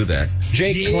come do that.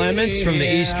 Jake Clements from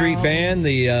the E Street Band,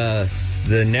 the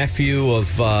nephew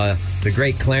of the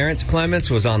great Clarence Clements,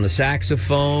 was on the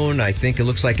saxophone. I think it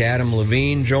looks like Adam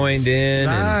Levine joined in.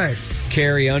 Nice. And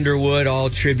Carrie Underwood all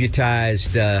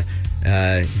tributized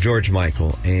George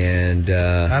Michael, and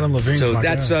Adam Levine's so my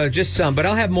that's guy. just some, but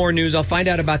I'll have more news. I'll find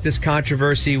out about this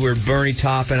controversy where Bernie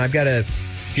Taupin. I've got to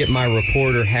get my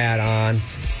reporter hat on,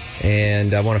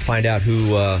 and I want to find out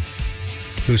who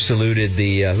saluted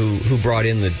the who brought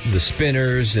in the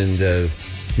Spinners and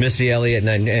Missy Elliott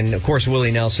and of course Willie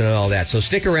Nelson and all that. So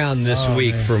stick around this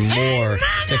week for more.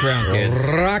 Stick around, kids.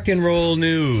 Rock and roll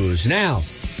news. Now,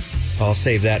 I'll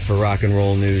save that for Rock and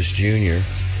Roll News Junior.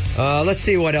 Let's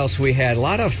see what else we had. A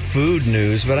lot of food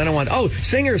news, but I don't want... Oh,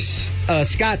 singer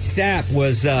Scott Stapp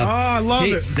was... I love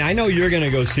it. I know you're going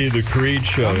to go see the Creed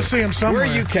show. I'm going to see him somewhere.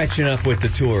 Where are you catching up with the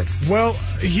tour? Well,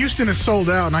 Houston is sold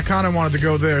out, and I kind of wanted to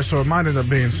go there, so it might end up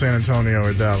being San Antonio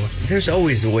or Dallas. There's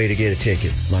always a way to get a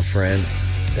ticket, my friend.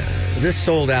 This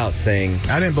sold-out thing.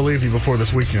 I didn't believe you before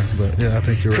this weekend, but yeah, I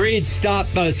think you're right. Creed Scott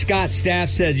Stapp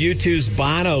said U2's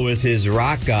Bono is his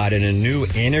rock god in a new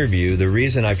interview. The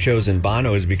reason I've chosen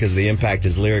Bono is because of the impact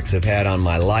his lyrics have had on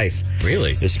my life.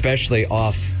 Really? Especially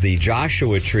off the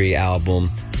Joshua Tree album,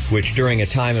 which during a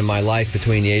time in my life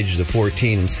between the ages of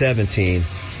 14 and 17,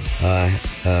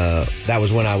 that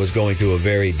was when I was going through a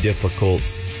very difficult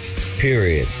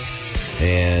period.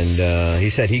 And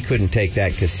he said he couldn't take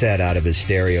that cassette out of his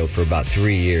stereo for about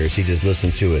 3 years. He just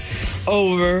listened to it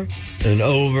over and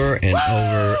over and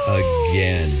over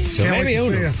again. So Can't wait to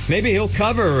see him. maybe he'll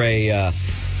cover a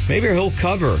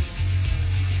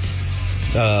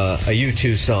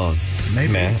U2 song.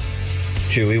 Maybe. Matt,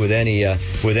 Chewy, with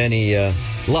any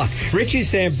luck. Richie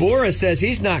Sambora says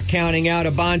he's not counting out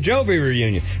a Bon Jovi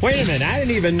reunion. Wait a minute, I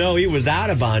didn't even know he was out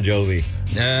of Bon Jovi.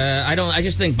 I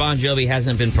just think Bon Jovi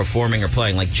hasn't been performing or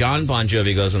playing. Like John Bon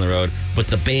Jovi goes on the road, but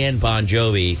the band Bon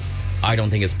Jovi, I don't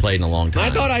think has played in a long time. I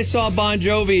thought I saw Bon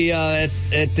Jovi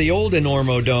at the old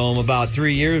Enormo Dome about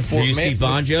 3 years before. Did you see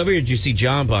Bon Jovi or did you see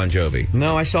John Bon Jovi?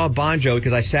 No, I saw Bon Jovi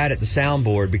because I sat at the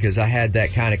soundboard because I had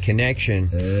that kind of connection.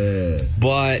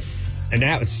 But, and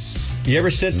that was, you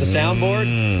ever sit at the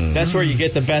soundboard? That's where you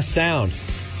get the best sound.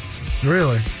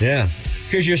 Really? Yeah.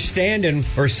 Because you're standing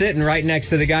or sitting right next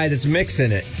to the guy that's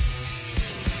mixing it.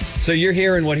 So you're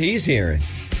hearing what he's hearing.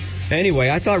 Anyway,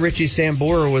 I thought Richie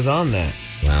Sambora was on that.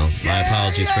 Well, my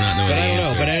apologies for not knowing But the I don't know.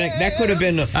 answer. But that could have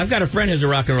been... I've got a friend who's a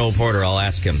rock and roll reporter. I'll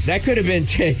ask him. That could have been...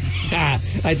 I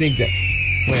think that...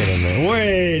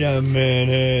 Wait a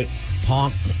minute.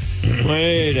 Honk.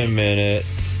 Wait a minute.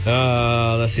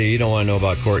 Let's see. You don't want to know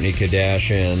about Kourtney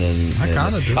Kardashian and... I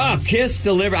kind of do. Oh, Kiss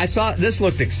delivered... I saw... This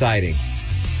looked exciting.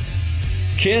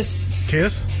 Kiss?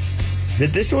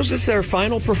 This was their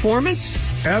final performance?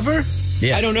 Ever?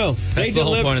 Yes. I don't know. That's the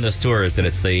whole point of this tour is that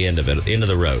it's the end of it, end of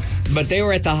the road. But they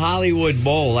were at the Hollywood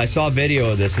Bowl. I saw a video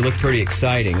of this. It looked pretty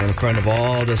exciting in front of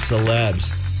all the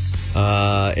celebs.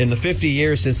 In the 50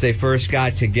 years since they first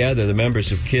got together, the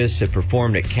members of Kiss have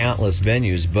performed at countless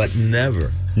venues, but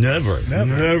never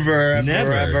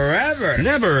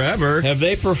have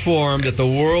they performed at the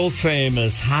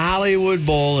world-famous Hollywood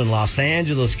Bowl in Los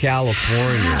Angeles,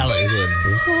 California.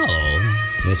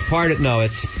 It's part of... No,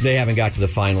 they haven't got to the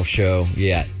final show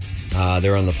yet.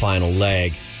 They're on the final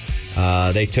leg.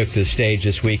 They took the stage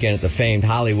this weekend at the famed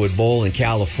Hollywood Bowl in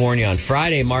California on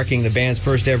Friday, marking the band's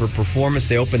first ever performance.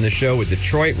 They opened the show with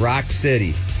Detroit Rock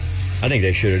City. I think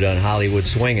they should have done Hollywood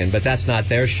Swingin', but that's not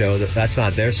their show. That's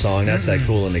not their song. That's that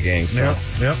Kool and the Gang song.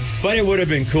 Yep. But it would have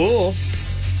been cool.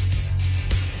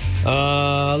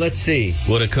 Let's see.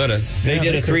 Woulda, coulda. They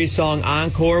did a 3-song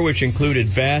encore, which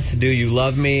included Beth, Do You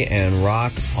Love Me, and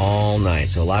Rock All Night.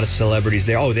 So a lot of celebrities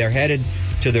there. Oh, they're headed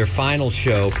to their final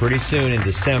show pretty soon in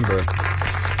December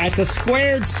at the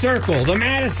Squared Circle, the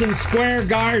Madison Square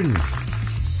Garden.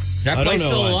 That place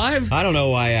still alive? I don't know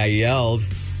why I yelled.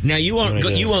 Now you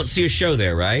won't see a show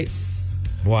there, right?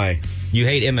 Why? You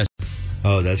hate MS.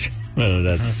 Oh, that's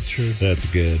true. That's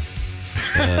good.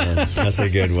 That's a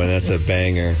good one. That's a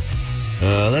banger.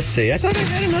 Let's see. I thought I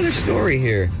had another story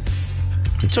here.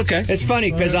 It's okay. It's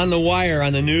funny because on the wire,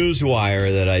 on the news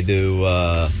wire that I do, we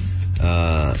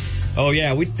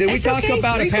talk okay.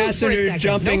 about a Recoup for a passenger second.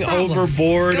 jumping No problem.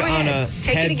 overboard Go on ahead. a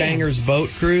Take it again. Headbangers boat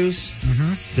cruise.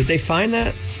 Mm-hmm. Did they find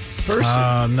that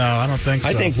person? No, I don't think so.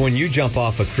 I think when you jump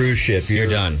off a cruise ship, You're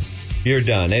done. You're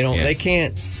done. They don't. Yeah. They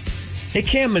can't. They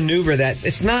can't maneuver that.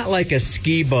 It's not like a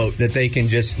ski boat that they can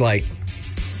just like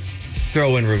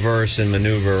throw in reverse and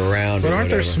maneuver around. But or aren't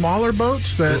there whatever. smaller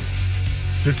boats that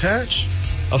detach?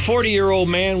 A 40-year-old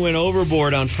man went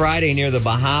overboard on Friday near the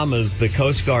Bahamas. The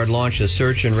Coast Guard launched a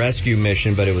search and rescue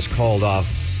mission, but it was called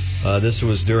off. This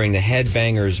was during the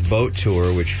Headbangers boat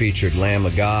tour, which featured Lamb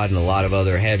of God and a lot of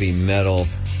other heavy metal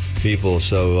people.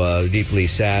 So deeply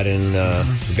saddened.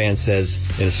 The band says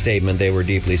in a statement they were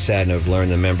deeply saddened to have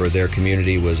learned a member of their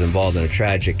community was involved in a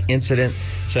tragic incident,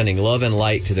 sending love and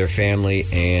light to their family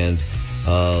and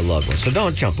loved ones. So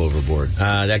don't jump overboard.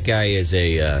 That guy is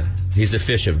he's a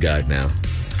fish of God now.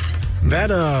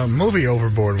 That movie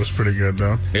Overboard was pretty good,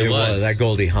 though. It was. That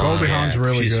Goldie Hawn. Goldie Hawn's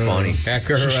really she's good. funny. Kurt She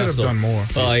should have Russell. done more.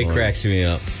 Oh, he cracks me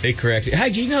up. He cracks.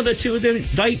 Hey, do you know the two of them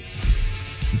died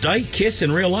kiss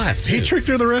in real life? Too? He tricked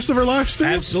her the rest of her life, Steve?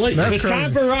 Absolutely. That's It's crazy.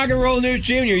 time for Rock and Roll News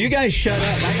Junior. You guys shut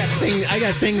up. I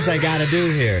got things I got to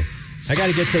do here. I got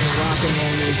to get to the Rock and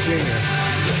Roll News Junior.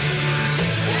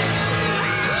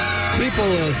 People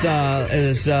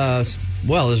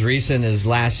as recent as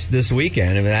this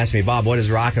weekend have asked me, Bob, what is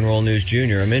Rock and Roll News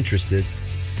Junior? I'm interested.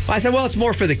 Well, I said, well, it's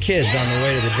more for the kids on the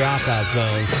way to the dropout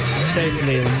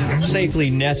zone, safely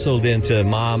nestled into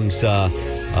Mom's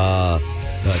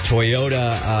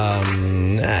Toyota.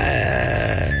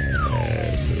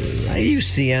 I use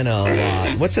Sienna a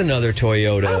lot. What's another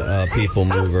Toyota people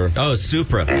mover? Oh,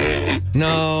 Supra.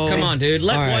 No. Come on, dude.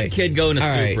 Let All one right. kid go in a All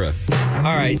right. Supra. All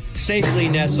right. Safely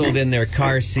nestled in their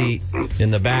car seat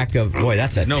in the back of... Boy,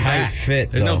 that's a No tight back.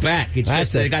 fit, There's though. no back. It's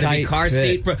That's just they a got to be tight car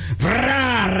fit. seat.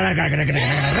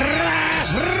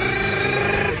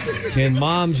 In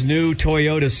Mom's new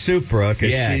Toyota Supra,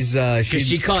 because Yeah.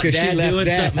 She caught Dad doing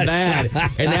something bad,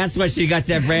 and that's why she got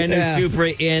that brand new Yeah.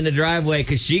 Supra in the driveway.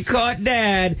 Because she caught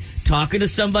Dad talking to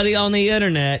somebody on the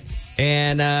internet,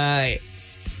 and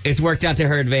it's worked out to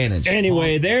her advantage.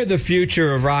 Anyway, they're the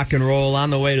future of rock and roll on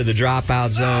the way to the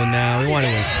dropout zone now. We want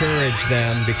to encourage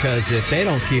them because if they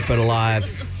don't keep it alive,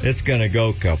 it's going to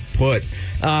go kaput.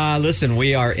 Listen,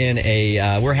 we are in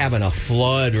we're having a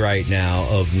flood right now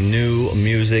of new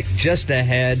music just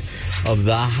ahead of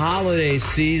the holiday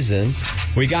season.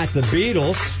 We got the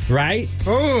Beatles, right?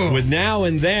 Oh. With Now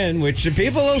and Then, which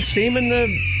people are seeming to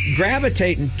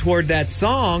gravitating toward that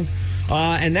song.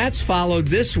 And that's followed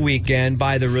this weekend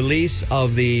by the release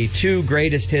of the two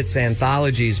greatest hits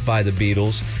anthologies by the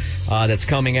Beatles. That's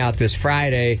coming out this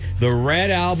Friday, the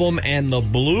Red Album and the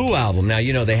Blue Album. Now,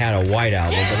 you know they had a white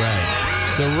album,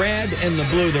 but the Red and the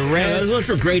Blue. The Red, those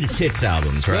were greatest hits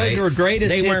albums, right? Those were greatest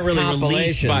They hits weren't really released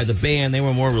compilations. by the band. They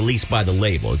were more released by the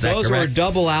label. Is that those were correct?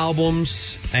 double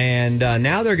albums, and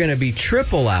now they're going to be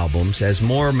triple albums as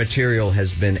more material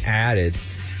has been added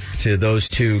to those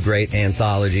two great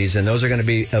anthologies, and those are going to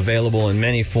be available in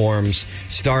many forms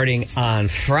starting on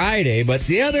Friday. But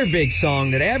the other big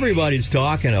song that everybody's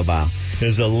talking about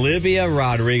is Olivia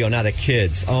Rodrigo. Now the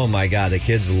kids, oh my God, the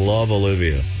kids love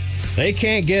Olivia. They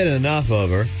can't get enough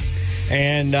of her.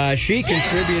 And she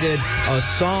contributed a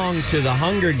song to the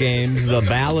Hunger Games, The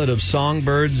Ballad of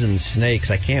Songbirds and Snakes.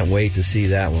 I can't wait to see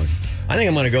that one. I think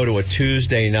I'm going to go to a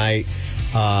Tuesday night.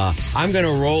 I'm going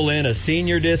to roll in a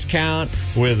senior discount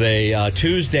with a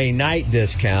Tuesday night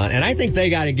discount. And I think they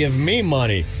got to give me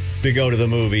money to go to the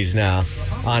movies now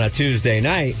on a Tuesday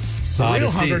night. The real to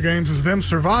see- Hunger Games is them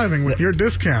surviving with your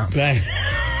discount.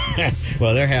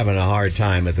 Well, they're having a hard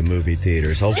time at the movie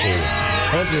theaters. Hopefully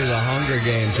the Hunger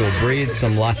Games will breathe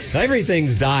some life.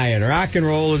 Everything's dying. Rock and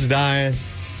roll is dying.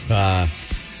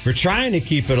 We're trying to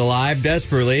keep it alive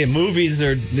desperately. Movies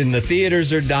are in the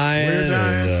theaters are dying. We're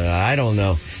dying. I don't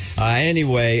know.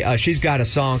 Anyway, she's got a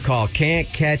song called "Can't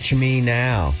Catch Me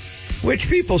Now," which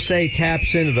people say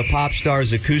taps into the pop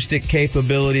star's acoustic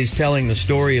capabilities, telling the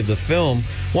story of the film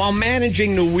while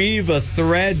managing to weave a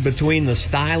thread between the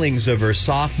stylings of her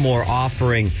sophomore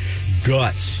offering,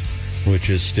 Guts,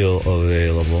 which is still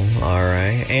available. All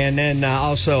right. And then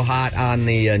also hot on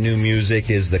the new music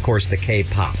is, of course, the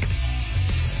K-pop.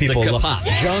 People love K-pop.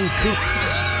 Jungkook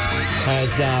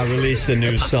has released a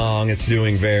new song. It's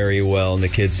doing very well, and the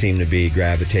kids seem to be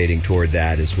gravitating toward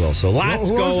that as well. So lots Who was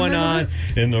the going name on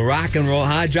of in the rock and roll.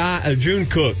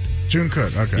 Jungkook. June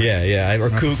Cook, okay. Yeah, or I'll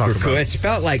have to Kook talk or about Kook. it. It's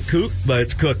spelled like Kook, but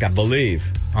it's Cook, I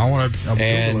believe. I want to.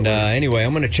 And anyway,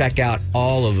 I'm going to check out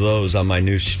all of those on my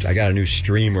new. I got a new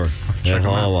streamer at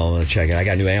home. I'm going to check it. I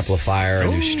got a new amplifier, a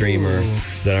new streamer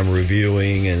that I'm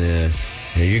reviewing, and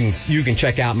you can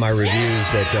check out my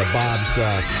reviews at Bob's.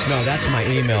 No, that's my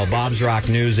email,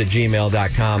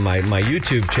 bobsrocknews@gmail.com. My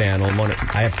YouTube channel.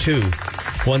 I have two.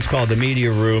 One's called The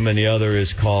Media Room, and the other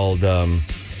is called.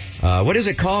 What is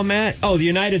it called, Matt? Oh, the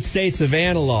United States of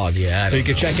Analog. Yeah. So you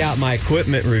can check out my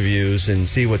equipment reviews and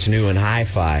see what's new in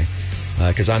hi-fi.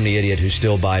 Because I'm the idiot who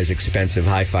still buys expensive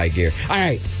hi-fi gear. All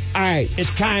right.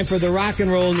 It's time for the Rock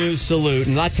and Roll News Salute.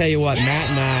 And I'll tell you what, Matt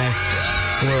and I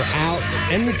were out,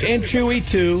 and Chewy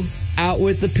too, out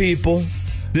with the people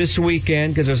this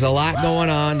weekend because there's a lot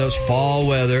going on, those fall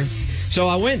weather. So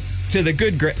I went to the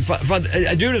due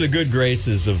to the good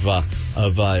graces of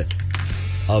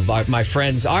my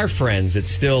friends, our friends at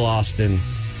Still Austin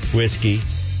Whiskey.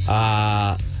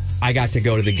 I got to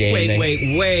go to the game. Wait.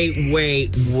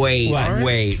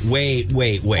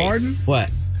 Pardon?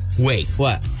 What? Wait.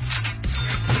 What?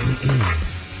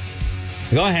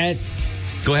 Go ahead.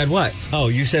 Go ahead, what? Oh,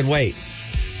 you said wait.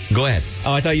 Go ahead.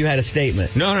 Oh, I thought you had a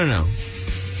statement. No.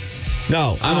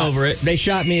 No, I'm over it. They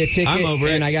shot me a ticket, I'm over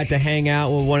it. and I got to hang out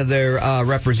with one of their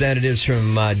representatives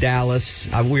from Dallas.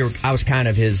 I was kind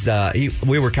of his.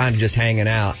 We were kind of just hanging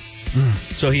out,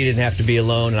 so he didn't have to be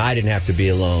alone, and I didn't have to be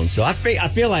alone. So I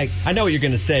feel like I know what you're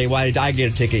going to say. Why did I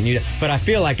get a ticket? And you? But I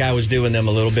feel like I was doing them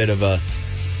a little bit of a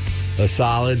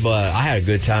solid. But I had a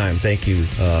good time. Thank you.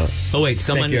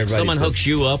 Someone hooks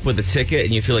you up with a ticket,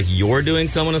 and you feel like you're doing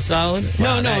someone a solid? No,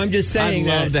 I'm just saying.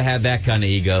 I'd love to have that kind of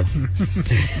ego.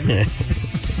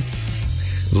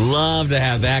 Love to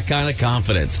have that kind of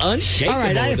confidence. Unshakable. All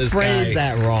right, I phrased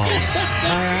that wrong. All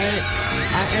right.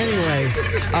 Anyway,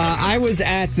 I was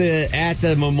at the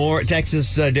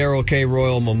Texas Darrell K.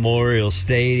 Royal Memorial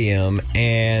Stadium,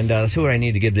 and that's who I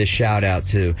need to give this shout out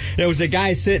to. There was a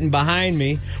guy sitting behind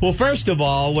me. Well, first of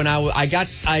all, when I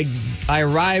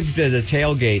arrived at the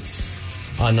tailgates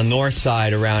on the north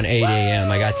side around 8 a.m.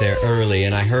 I got there early,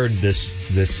 and I heard this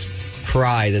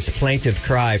plaintive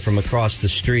cry from across the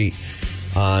street.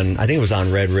 I think it was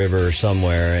on Red River or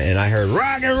somewhere, and I heard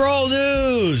Rock and Roll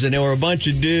News, and there were a bunch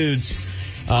of dudes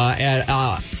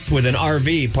with an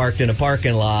RV parked in a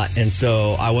parking lot, and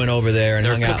so I went over there and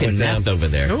hung out with them. They're cooking meth over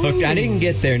there. Look, I didn't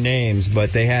get their names,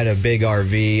 but they had a big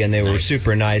RV, and they were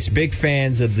super nice, big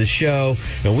fans of the show,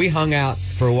 and we hung out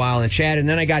for a while and chatted, and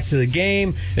then I got to the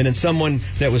game, and then someone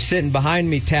that was sitting behind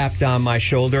me tapped on my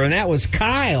shoulder, and that was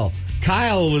Kyle.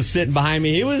 Kyle was sitting behind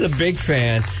me. He was a big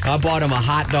fan. I bought him a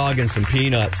hot dog and some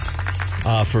peanuts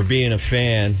for being a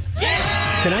fan.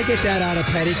 Can I get that out of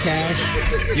petty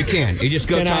cash? You can. You just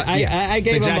go talk. I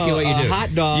gave exactly him what you do.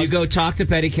 Hot dog. You go talk to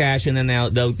petty cash, and then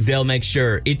they'll make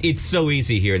sure. It's so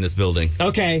easy here in this building.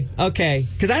 Okay.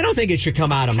 Because I don't think it should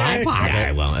come out of my pocket. Yeah,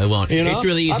 it won't. You know? It's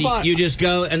really easy. You just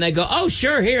go, and they go, oh,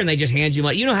 sure, here, and they just hand you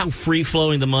money. You know how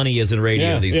free-flowing the money is in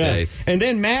radio these days. And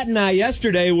then Matt and I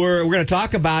yesterday we're going to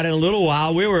talk about it in a little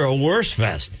while. We were at Worst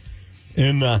Fest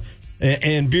in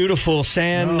beautiful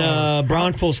San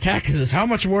Braunfels, Texas. How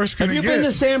much worse can it get? Have you been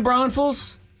to San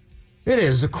Braunfels? It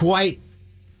is quite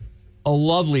a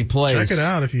lovely place. Check it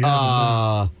out if you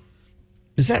haven't.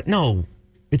 Is that no?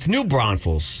 It's New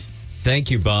Braunfels.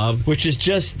 Thank you, Bob. Which is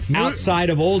just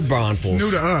outside of Old Braunfels. New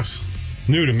to us.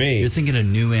 New to me. You're thinking of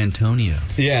New Antonio.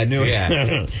 Yeah, new.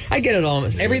 Yeah. I get it all.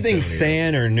 Everything's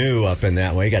San or New up in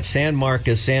that way. You got San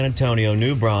Marcos, San Antonio,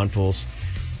 New Braunfels,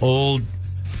 Old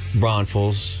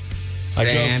Braunfels. I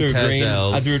drove through Green.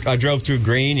 I drove through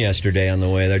Green yesterday on the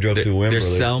way. I drove through Wimberley.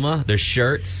 There's Selma. There's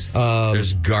Shirts.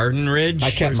 There's Garden Ridge.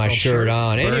 I kept my shirt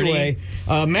on. Anyway,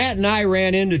 Matt and I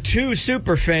ran into two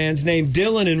super fans named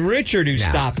Dylan and Richard who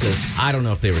stopped us. I don't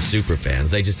know if they were super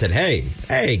fans. They just said,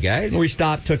 hey, guys. We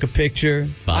stopped, took a picture.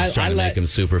 Bob's trying to make them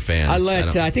super fans.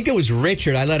 I think it was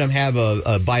Richard. I let him have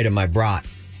a bite of my brat.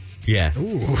 Yeah.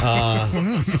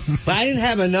 But I didn't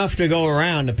have enough to go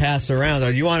around to pass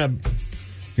around. You want to...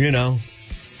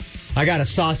 I got a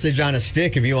sausage on a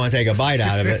stick if you want to take a bite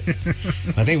out of it.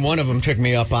 I think one of them took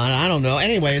me up on it. I don't know.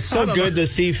 Anyway, it's so good to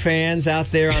see fans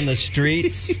out there on the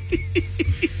streets.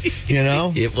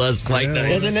 It was quite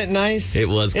nice. Isn't it nice? It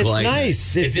was quite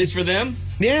nice. Is this for them?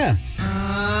 Yeah.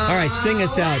 All right, sing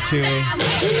us out, Chewy.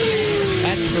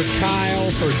 That's for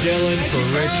Kyle, for Dylan, for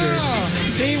Richard.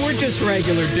 See, we're just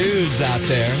regular dudes out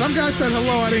there. Some guy said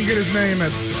hello. I didn't get his name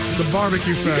at the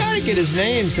barbecue fest. You gotta get his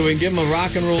name so we can give him a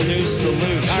Rock and Roll News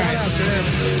salute. Shout out to him.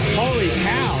 Holy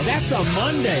cow, that's a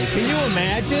Monday. Can you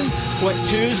imagine what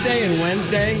Tuesday and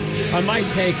Wednesday? I might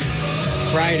take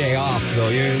Friday off, though.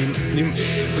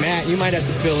 Matt, you might have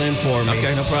to fill in for me.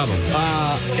 Okay, no problem.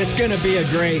 It's going to be a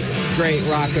great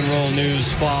rock and roll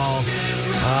news fall.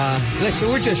 Listen,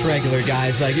 we're just regular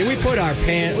guys. Like we put our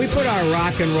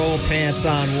rock and roll pants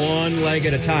on one leg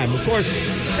at a time. Of course,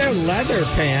 they're leather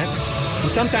pants,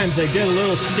 and sometimes they get a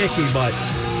little sticky. But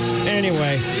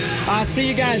anyway, I'll see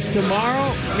you guys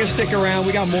tomorrow. You're gonna stick around.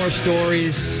 We got more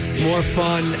stories, more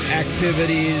fun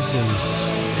activities, and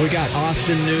we got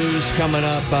Austin news coming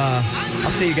up.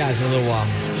 I'll see you guys in a little while.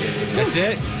 That's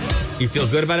it? You feel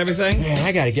good about everything? Man,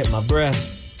 I got to get my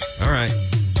breath. All right.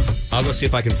 I'll go see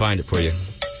if I can find it for you.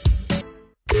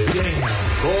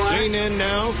 Lean in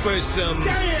now for some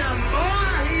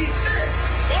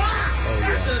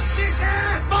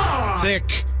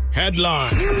thick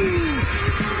headline.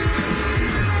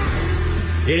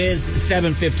 It is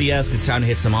 7:50-esque. It's time to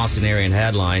hit some Austin area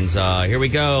headlines. Here we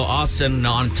go. Austin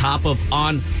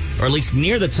or at least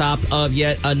near the top of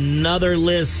yet another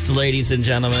list, ladies and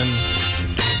gentlemen.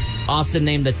 Austin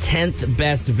named the 10th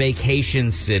best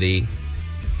vacation city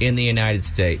in the United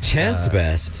States. 10th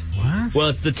best. What? Well,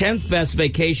 it's the 10th best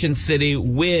vacation city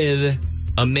with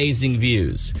amazing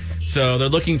views. So they're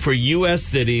looking for U.S.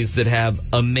 cities that have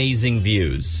amazing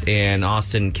views. And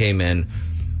Austin came in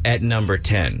at number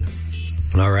 10.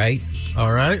 All right.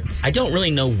 All right. I don't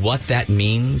really know what that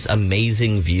means,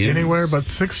 amazing views. Anywhere but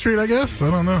 6th Street, I guess?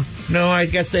 I don't know. No, I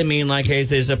guess they mean like, hey,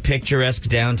 there's a picturesque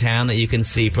downtown that you can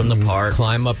see from the park.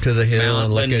 Climb up to the hill Mount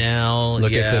and look Linnell, at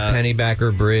the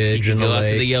Pennybacker Bridge You and can the go out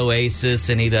to lake. the Oasis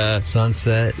and eat a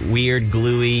Sunset. weird,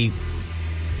 gluey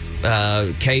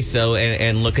queso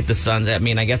and look at the sun. I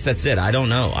mean, I guess that's it. I don't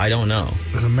know.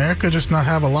 Does America just not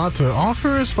have a lot to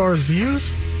offer as far as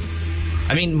views?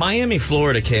 I mean, Miami,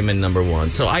 Florida came in number 1,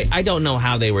 so I don't know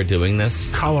how they were doing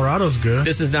this. Colorado's good.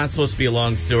 This is not supposed to be a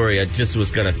long story. I just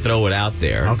was going to throw it out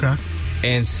there. Okay.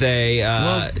 And say,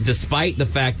 despite the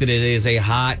fact that it is a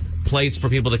hot place for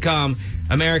people to come,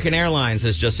 American Airlines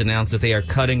has just announced that they are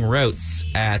cutting routes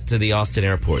at the Austin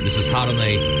airport. This is hot on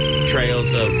the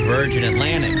trails of Virgin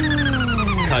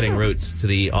Atlantic, cutting routes to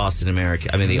the Austin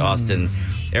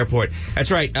airport.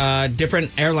 That's right.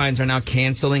 Different airlines are now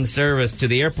canceling service to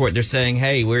the airport. They're saying,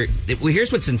 hey,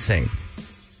 here's what's insane.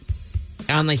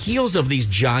 On the heels of these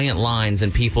giant lines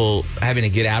and people having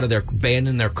to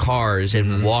abandon their cars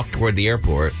and walk toward the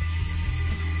airport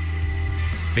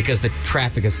because the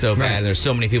traffic is so bad and there's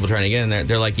so many people trying to get in there,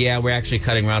 they're like, yeah, we're actually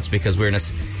cutting routes because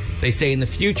they say in the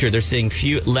future they're seeing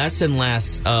less and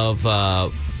less of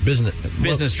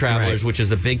business travelers, which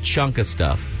is a big chunk of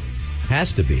stuff.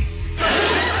 Has to be.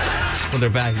 Well, they're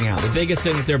backing out. The biggest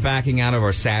thing that they're backing out of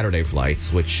are Saturday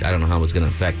flights, which I don't know how it's going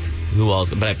to affect who else.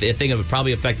 But I think it would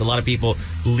probably affect a lot of people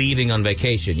leaving on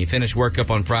vacation. You finish work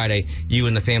up on Friday, you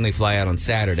and the family fly out on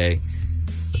Saturday.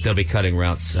 But they'll be cutting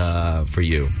routes for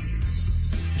you.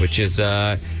 Which is,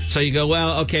 so you go,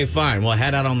 well, okay, fine. We'll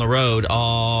head out on the road.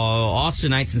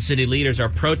 Austinites and city leaders are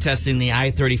protesting the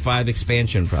I-35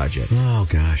 expansion project. Oh,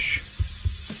 gosh.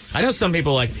 I know some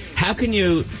people are like, how can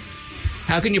you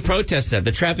protest that?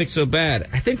 The traffic's so bad.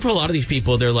 I think for a lot of these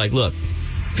people, they're like, look,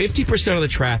 50% of the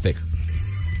traffic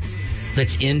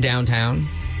that's in downtown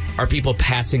are people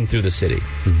passing through the city.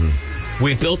 Mm-hmm.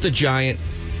 We built a giant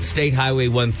State Highway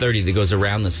 130 that goes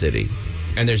around the city,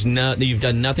 and you've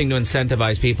done nothing to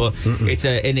incentivize people. Mm-mm. It's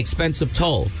an expensive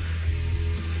toll.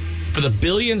 For the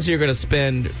billions you're going to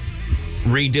spend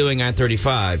redoing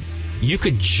I-35, you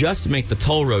could just make the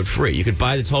toll road free. You could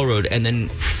buy the toll road and then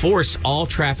force all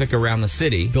traffic around the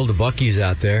city. Build a Buc-ee's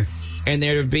out there. And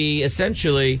there would be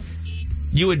essentially,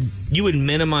 you would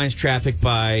minimize traffic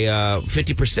by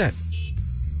 50%.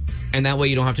 And that way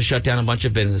you don't have to shut down a bunch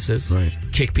of businesses, right,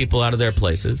 kick people out of their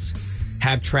places,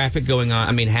 have traffic going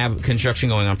on, have construction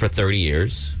going on for 30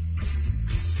 years.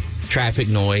 Traffic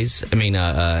noise, and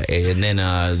then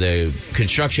the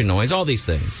construction noise, all these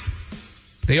things.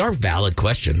 They are valid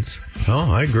questions.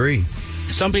 Oh, I agree.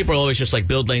 Some people are always just like,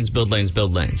 build lanes, build lanes,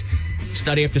 build lanes.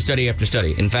 Study after study after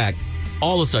study. In fact,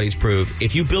 all the studies prove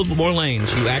if you build more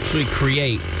lanes, you actually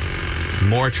create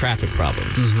more traffic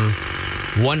problems.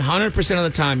 Mm-hmm. 100% of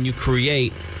the time, you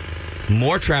create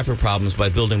more traffic problems by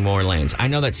building more lanes. I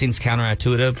know that seems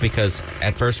counterintuitive because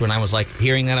at first when I was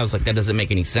hearing that, I was like, that doesn't make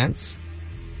any sense.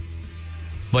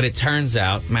 But it turns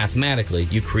out, mathematically,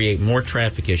 you create more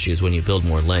traffic issues when you build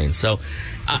more lanes. So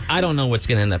I don't know what's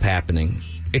going to end up happening.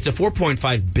 It's a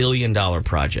 $4.5 billion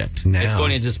project. Now. It's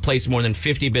going to displace more than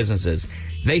 50 businesses.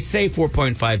 They say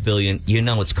 $4.5 billion. You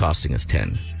know it's costing us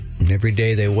 10. And every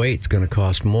day they wait, it's going to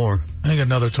cost more. I think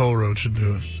another toll road should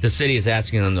do it. The city is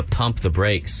asking them to pump the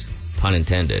brakes, pun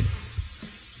intended.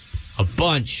 a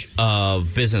bunch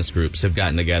of business groups have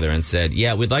gotten together and said,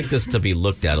 yeah, we'd like this to be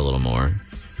looked at a little more.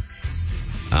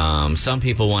 Some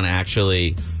people want to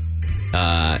actually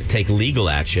take legal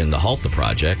action to halt the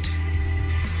project.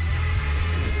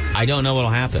 I don't know what will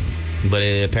happen, but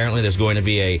apparently there's going to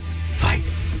be a fight.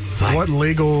 What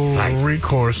legal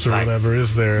recourse or whatever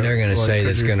is there? They're going to say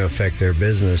that's going to affect their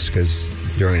business because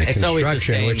during the It's always the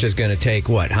construction, same. which is going to take,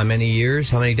 what, how many years?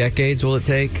 How many decades will it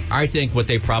take? I think what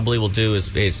they probably will do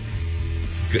is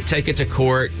take it to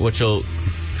court, which will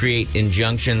create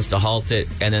injunctions to halt it,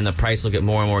 and then the price will get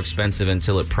more and more expensive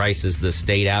until it prices the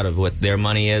state out of what their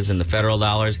money is and the federal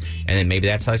dollars, and then maybe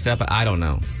that's how they step it. I don't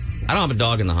know. I don't have a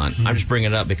dog in the hunt. I'm just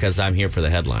bringing it up because I'm here for the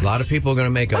headlines. A lot of people are going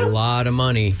to make a lot of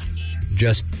money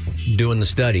just doing the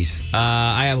studies.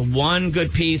 I have one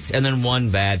good piece and then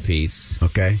one bad piece.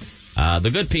 Okay.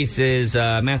 The good piece is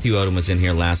Matthew Odom was in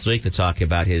here last week to talk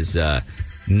about his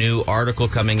new article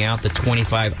coming out, the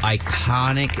 25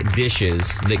 iconic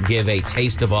dishes that give a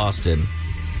taste of Austin.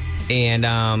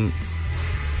 And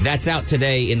that's out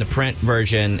today in the print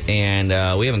version,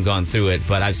 and we haven't gone through it,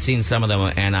 but I've seen some of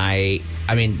them, and I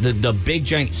mean, the big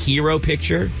giant hero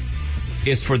picture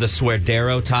is for the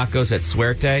Suerdero tacos at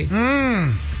Suerte.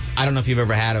 I don't know if you've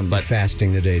ever had them, but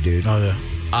Fasting today, dude. Oh, yeah.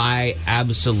 I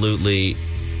absolutely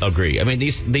agree. I mean,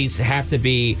 these have to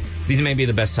be, these may be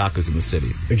the best tacos in the city.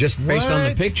 Just based on the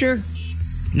What? picture?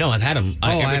 No, I've had them.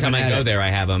 I Every haven't time I had go it. there, I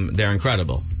have them. They're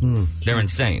incredible. They're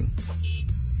insane.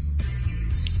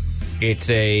 It's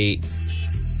a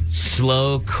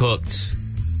slow-cooked,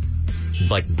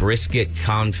 like, brisket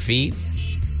confit.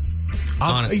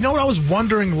 Honest. You know what? I was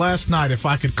wondering last night if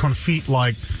I could confit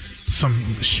like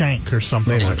some shank or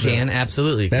something You like can,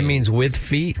 absolutely. That can. means with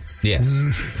feet? Yes.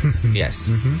 Yes.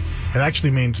 that. It actually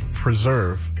means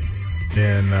preserve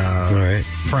in All right.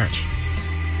 French.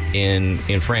 In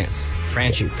France.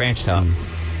 French top.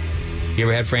 You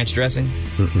ever had French dressing?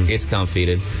 It's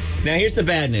confited. Now, here's the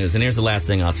bad news, and here's the last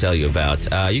thing I'll tell you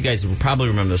about. You guys probably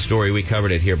remember the story. We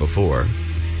covered it here before.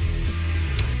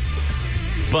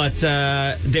 But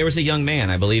there was a young man.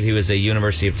 I believe he was a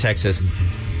University of Texas,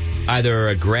 either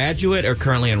a graduate or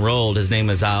currently enrolled. His name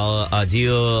is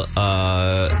Adil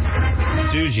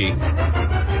Duji.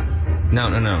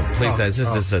 No. Please, this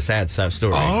is a sad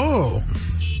story. Oh.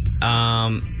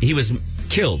 He was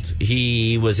killed.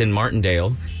 He was in Martindale.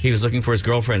 He was looking for his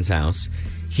girlfriend's house.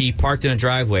 He parked in a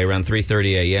driveway around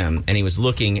 3:30 a.m., and he was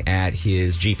looking at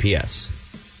his GPS.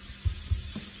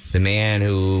 The man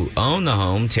who owned the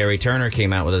home, Terry Turner,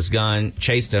 came out with his gun,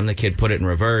 chased him. The kid put it in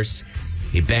reverse.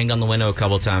 He banged on the window a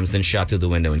couple times, then shot through the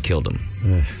window and killed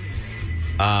him.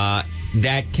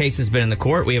 That case has been in the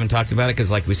court. We haven't talked about it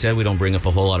because, like we said, we don't bring up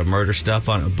a whole lot of murder stuff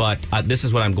on it. But this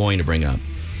is what I'm going to bring up.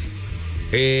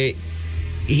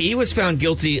 He was found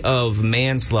guilty of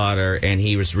manslaughter, and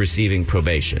he was receiving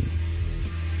probation.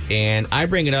 And I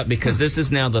bring it up because this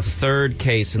is now the third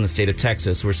case in the state of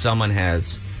Texas where someone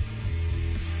has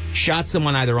shot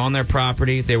someone either on their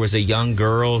property. There was a young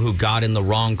girl who got in the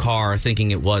wrong car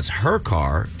thinking it was her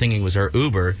car, thinking it was her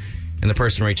Uber, and the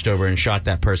person reached over and shot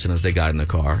that person as they got in the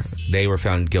car. They were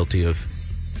found guilty of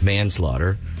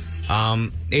manslaughter.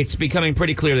 It's becoming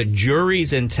pretty clear that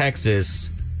juries in Texas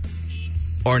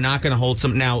are not going to hold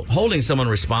some. Now, holding someone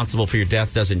responsible for your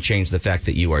death doesn't change the fact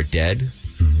that you are dead.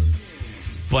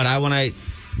 But I want to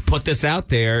put this out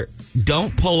there.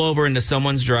 Don't pull over into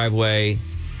someone's driveway.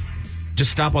 Just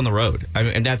stop on the road. I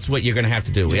mean, and that's what you're going to have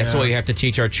to do. That's what you have to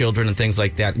teach our children and things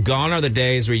like that. Gone are the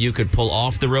days where you could pull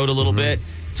off the road a little bit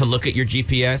to look at your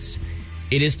GPS.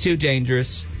 It is too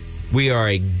dangerous. We are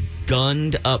a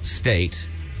gunned up state.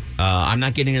 I'm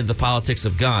not getting into the politics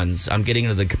of guns. I'm getting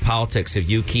into the politics of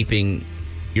you keeping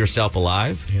yourself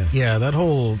alive. Yeah, that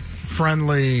whole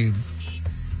friendly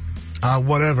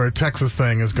whatever Texas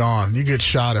thing is gone. You get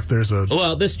shot if there's a...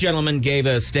 Well, this gentleman gave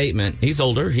a statement. He's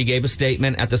older. He gave a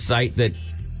statement at the site that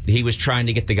he was trying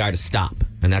to get the guy to stop,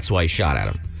 and that's why he shot at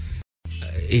him.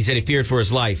 He said he feared for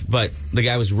his life, but the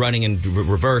guy was running in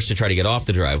reverse to try to get off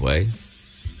the driveway,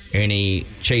 and he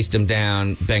chased him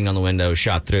down, banged on the window,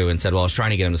 shot through, and said, well, I was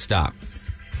trying to get him to stop.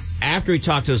 After he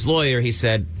talked to his lawyer, he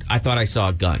said, I thought I saw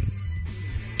a gun.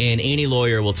 And any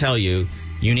lawyer will tell you,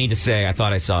 you need to say, I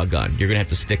thought I saw a gun. You're going to have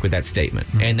to stick with that statement.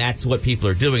 And that's what people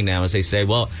are doing now is they say,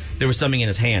 well, there was something in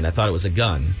his hand. I thought it was a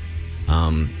gun.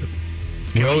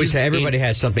 Everybody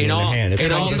has something in their hand. It's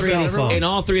called a cell phone. In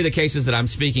all three of the cases that I'm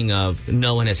speaking of,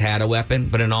 no one has had a weapon.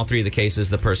 But in all three of the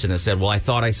cases, the person has said, well, I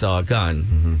thought I saw a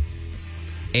gun.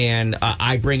 And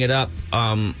I bring it up.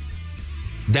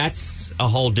 That's a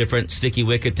whole different sticky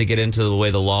wicket to get into the way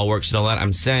the law works and all that.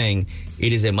 I'm saying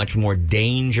it is a much more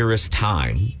dangerous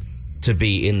time to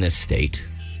be in this state.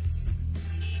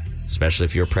 especially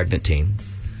if you're a pregnant teen.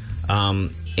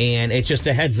 And it's just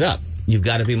a heads up. You've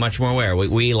got to be much more aware.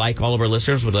 We, like all of our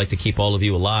listeners, would like to keep all of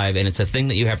you alive. And it's a thing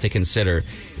that you have to consider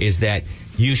is that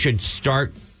you should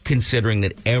start considering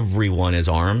that everyone is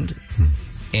armed.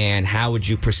 And how would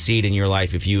you proceed in your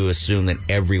life if you assume that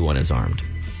everyone is armed?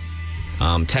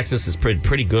 Texas is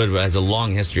pretty good, has a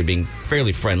long history of being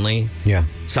fairly friendly. Yeah.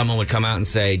 Someone would come out and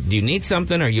say, do you need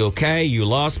something? Are you okay? You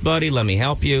lost, buddy? Let me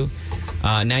help you.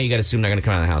 Now you got to assume they're going to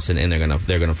come out of the house and they're going to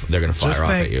fire Just off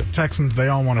think, at you. Texans, they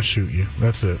all want to shoot you.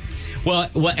 That's it. Well,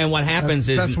 what happens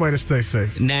is that's the way to stay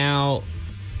safe. now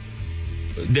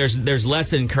there's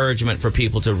less encouragement for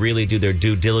people to really do their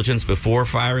due diligence before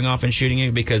firing off and shooting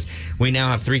you, because we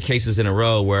now have 3 cases in a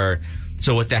row where.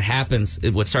 So what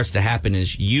starts to happen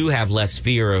is you have less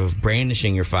fear of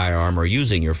brandishing your firearm or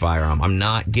using your firearm. I'm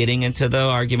not getting into the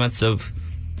arguments of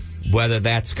whether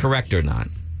that's correct or not.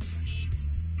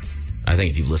 I think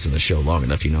if you've listened to the show long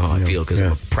enough, you know how I feel because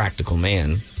I'm a practical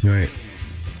man. Right.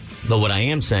 But what I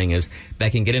am saying is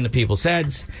that can get into people's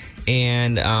heads,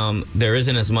 and there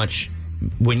isn't as much.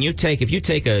 In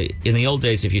the old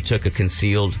days, if you took a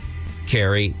concealed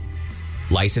carry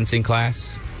licensing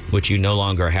class, which you no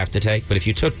longer have to take, but if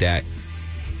you took that,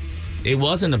 it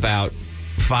wasn't about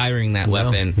firing that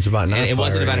weapon. It's about not and it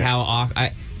wasn't firing about how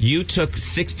you took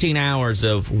 16 hours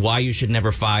of why you should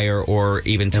never fire or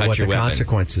even touch your weapon. And what the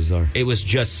consequences are. It was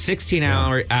just 16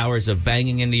 hours of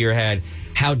banging into your head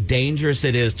how dangerous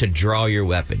it is to draw your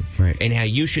weapon. Right. And how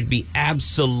you should be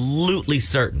absolutely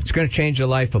certain. It's going to change the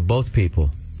life of both people.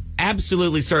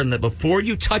 Absolutely certain that before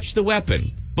you touch the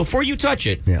weapon, before you touch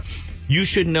it, Yeah. you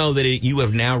should know that you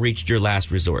have now reached your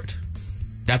last resort.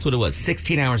 That's what it was.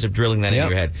 16 hours of drilling that in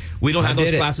your head. We don't have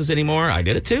those classes anymore. I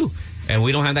did it too. And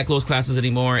we don't have those classes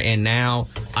anymore. And now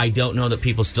I don't know that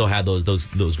people still have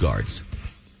those guards.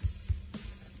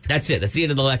 That's it. That's the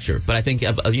end of the lecture. But I think,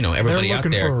 everybody out there. They're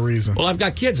looking for a reason. Well, I've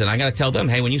got kids, and I got to tell them,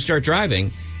 hey, when you start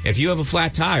driving, if you have a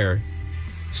flat tire,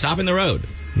 stop in the road.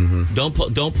 Mm-hmm.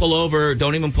 Don't pull over.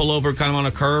 Don't even pull over kind of on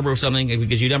a curb or something,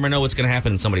 because you never know what's going to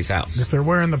happen in somebody's house. If they're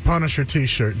wearing the Punisher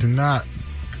T-shirt, do not.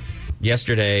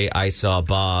 Yesterday, I saw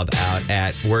Bob out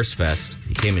at Worst Fest.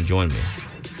 He came and joined me.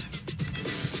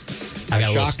 I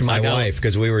shocked my wife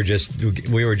because we were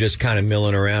just kind of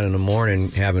milling around in the morning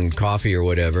having coffee or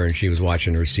whatever, and she was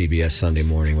watching her CBS Sunday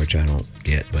Morning, which I don't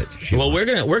get. But we're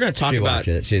gonna talk about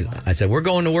it. I said we're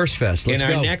going to Worst Fest. Let's go.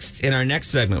 In our next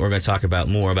segment, we're going to talk about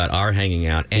more about our hanging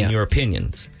out and your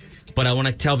opinions. But I want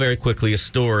to tell very quickly a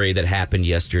story that happened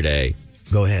yesterday.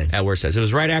 Go ahead. At Worst Fest. It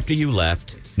was right after you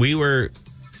left. We were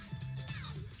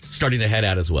starting to head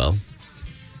out as well,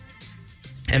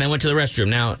 and I went to the restroom.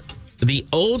 Now, the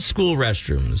old school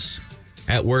restrooms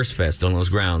at Worst Fest on those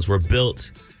grounds were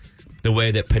built the way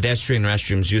that pedestrian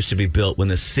restrooms used to be built when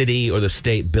the city or the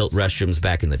state built restrooms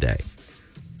back in the day.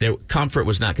 Their comfort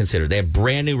was not considered. They have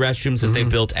brand new restrooms that they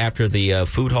built after the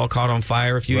food hall caught on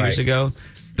fire a few years ago.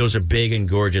 Those are big and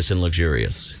gorgeous and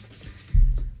luxurious.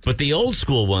 But the old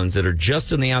school ones that are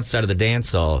just on the outside of the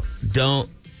dance hall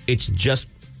it's just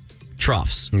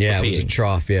troughs. Yeah, it was a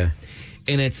trough, yeah.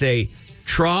 And it's a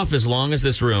trough as long as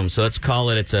this room, so let's call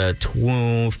it's a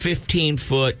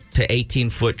 15-foot to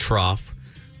 18-foot trough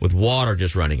with water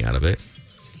just running out of it.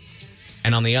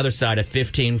 And on the other side, a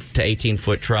 15 to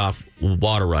 18-foot trough with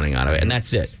water running out of it. And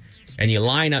that's it. And you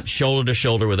line up shoulder to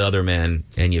shoulder with other men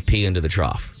and you pee into the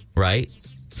trough, right?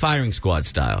 Firing squad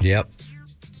style. Yep.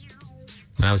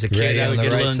 When I was a kid, I would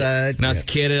get a little. Side. When I was a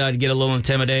kid, I'd get a little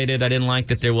intimidated. I didn't like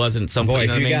that there wasn't something. Boy,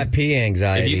 if you got pee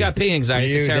anxiety,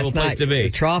 it's a terrible place to be.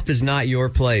 The trough is not your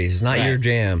place. It's not your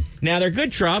jam. Now they're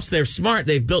good troughs. They're smart.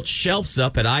 They've built shelves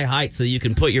up at eye height so you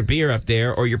can put your beer up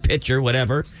there or your pitcher,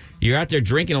 whatever. You're out there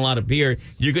drinking a lot of beer.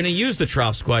 You're going to use the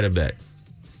troughs quite a bit.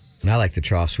 And I like the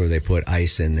troughs where they put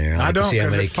ice in there. I don't,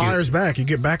 because it fires back. You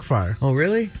get backfire. Oh,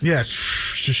 really? Yeah, it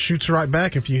just shoots right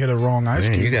back if you hit a wrong ice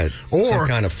cube. You got some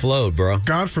kind of float, bro.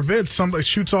 God forbid, somebody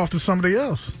shoots off to somebody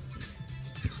else.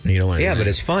 You don't want but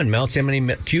it's fun. Melt how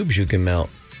many cubes you can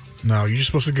melt. No, you're just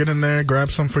supposed to get in there,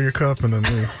 grab some for your cup, and then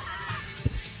leave.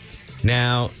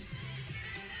 Now,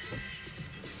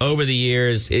 over the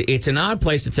years, it's an odd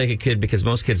place to take a kid because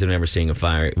most kids have never seen a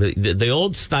fire. The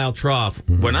old style trough,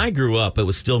 when I grew up, it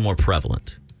was still more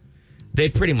prevalent.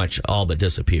 They've pretty much all but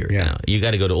disappeared now. You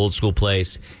got to go to old school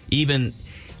place. Even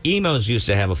emos used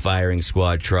to have a firing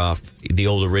squad trough, the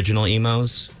old original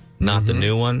emos, not the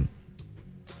new one,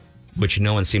 which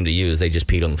no one seemed to use. They just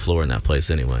peed on the floor in that place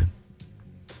anyway.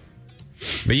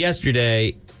 But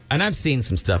yesterday, and I've seen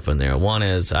some stuff in there. One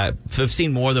is, I've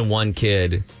seen more than one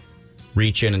kid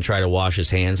reach in and try to wash his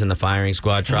hands in the firing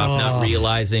squad trough, not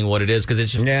realizing what it is. Because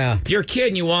it's just, if you're a kid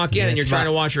and you walk in and you're trying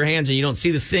to wash your hands and you don't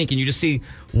see the sink and you just see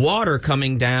water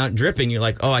coming down, dripping, you're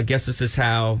like, oh, I guess this is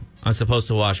how I'm supposed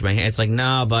to wash my hands. It's like,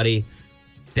 nah, buddy,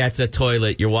 that's a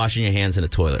toilet. You're washing your hands in a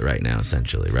toilet right now,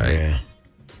 essentially, right? Yeah.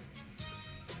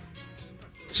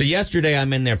 So yesterday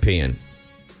I'm in there peeing.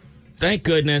 Thank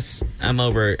goodness I'm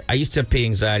over. I used to have pee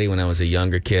anxiety when I was a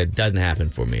younger kid. Doesn't happen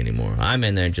for me anymore. I'm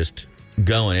in there just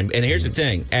going. And here's the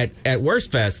thing. At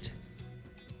Wurstfest,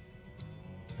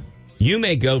 you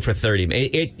may go for 30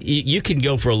 minutes. You can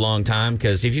go for a long time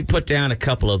because if you put down a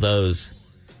couple of those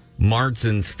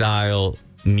Marzen-style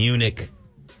Munich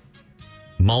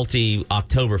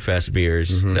multi-Oktoberfest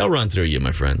beers, they'll run through you,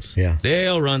 my friends. Yeah.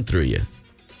 They'll run through you.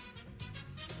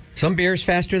 Some beers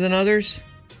faster than others?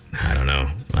 I don't know.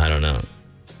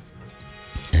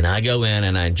 And I go in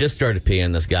and I just started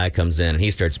peeing. This guy comes in and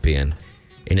he starts peeing.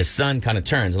 And his son kind of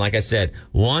turns. And like I said,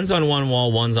 one's on one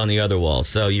wall, one's on the other wall.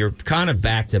 So you're kind of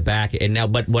back to back. And now,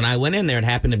 but when I went in there, it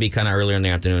happened to be kind of earlier in the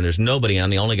afternoon. There's nobody. I'm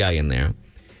the only guy in there.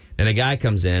 And a guy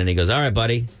comes in and he goes, all right,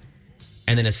 buddy.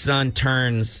 And then his son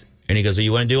turns and he goes, oh,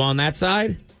 you want to do on that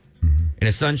side? And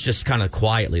his son's just kind of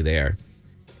quietly there.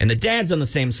 And the dad's on the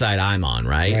same side I'm on,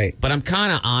 right? But I'm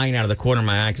kind of eyeing out of the corner of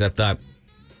my eye because I thought,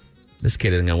 this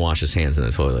kid isn't going to wash his hands in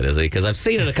the toilet, is he? Because I've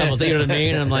seen it a couple times, you know what I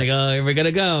mean? And I'm like, oh, here we're going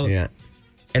to go. Yeah.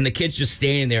 And the kid's just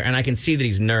standing there, and I can see that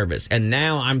he's nervous. And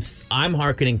now I'm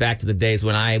hearkening back to the days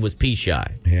when I was pee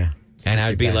shy. Yeah. And I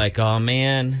would be like, oh,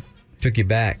 man. Took you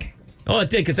back. Oh,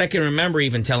 it did, because I can remember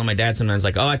even telling my dad sometimes,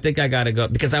 like, oh, I think I got to go.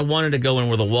 Because I wanted to go in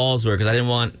where the walls were, because I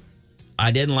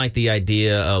didn't like the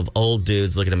idea of old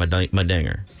dudes looking at my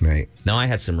dinger. Right. Now, I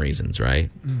had some reasons,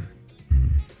 right?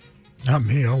 Not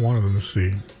me. I wanted them to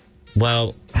see.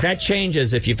 Well, that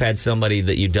changes if you've had somebody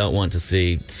that you don't want to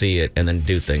see it and then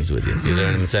do things with you. You know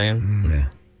what I'm saying? Yeah.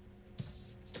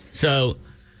 So,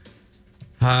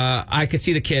 I could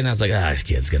see the kid, and I was like, this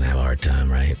kid's going to have a hard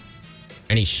time, right?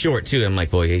 And he's short, too. I'm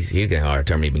like, boy, he's going to have a hard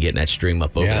time even getting that stream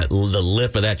up over the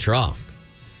lip of that trough.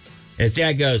 And his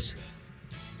dad goes,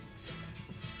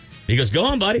 go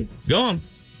on, buddy, go on.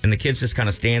 And the kid's just kind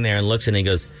of standing there and looks, and he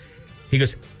goes,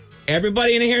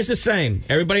 everybody in here is the same.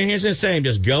 Everybody in here is the same.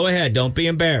 Just go ahead. Don't be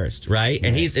embarrassed, right?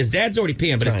 And his dad's already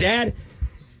peeing, but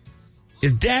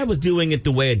his dad was doing it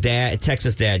the way a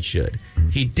Texas dad should.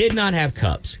 He did not have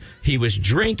cups. He was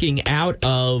drinking out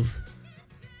of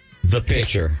the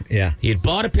pitcher. Yeah. He had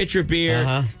bought a pitcher of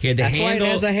beer. He had the That's handle. why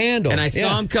it has a handle. And I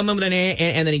saw him come in with an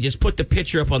and then he just put the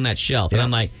pitcher up on that shelf. And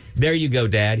I'm like, there you go,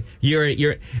 Dad.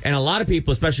 You're and a lot of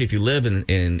people, especially if you live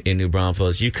in New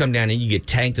Braunfels, you come down and you get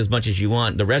tanked as much as you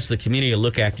want. The rest of the community will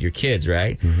look after your kids,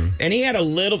 right? And he had a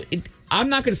little. I'm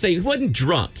not going to say he wasn't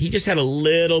drunk. He just had a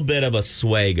little bit of a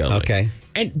sway going. Okay.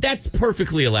 And that's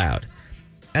perfectly allowed.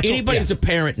 Anybody who's a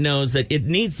parent knows that it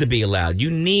needs to be allowed.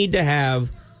 You need to have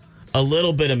a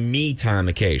little bit of me time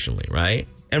occasionally, right?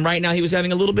 And right now he was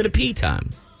having a little bit of pee time.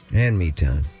 And me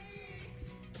time.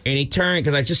 And he turned,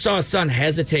 because I just saw his son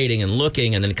hesitating and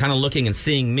looking, and then kind of looking and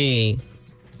seeing me.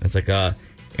 It's like, and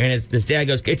his dad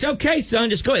goes, it's okay, son,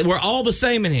 just go ahead. We're all the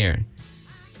same in here.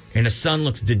 And his son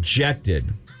looks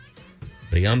dejected.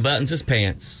 But he unbuttons his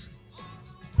pants.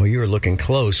 Well, you were looking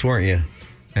close, weren't you?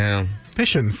 They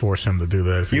shouldn't force him to do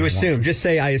that. If you assume. Just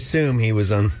say, I assume he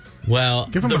was on. Well,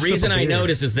 the reason I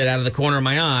noticed is that out of the corner of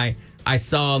my eye, I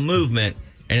saw a movement.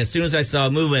 And as soon as I saw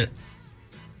a movement,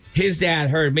 his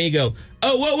dad heard me go,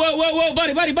 oh, whoa,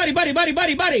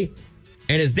 buddy.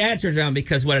 And his dad turned around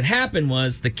because what had happened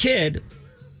was the kid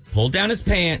pulled down his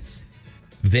pants,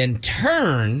 then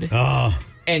turned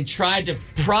and tried to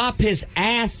prop his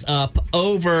ass up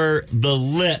over the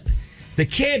lip. The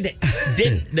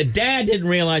dad didn't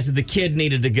realize that the kid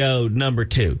needed to go number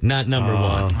 2, not number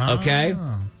 1. Okay?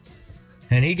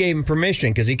 And he gave him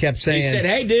permission because he kept saying, he said,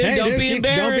 hey, dude, don't be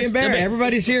embarrassed. Don't be embarrassed.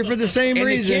 Everybody's here for the same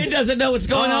reason. The kid doesn't know what's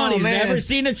going on. He's never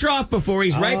seen a trough before.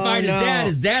 He's right by his dad.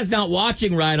 His dad's not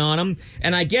watching right on him.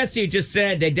 And I guess he just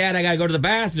said, hey, Dad, I got to go to the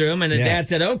bathroom. And the dad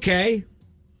said, okay.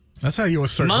 That's how you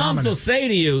assert Moms dominance. will say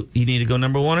to you, you need to go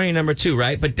number 1 or you number 2,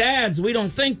 right? But dads, we don't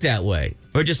think that way.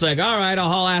 We're just like, all right, I'll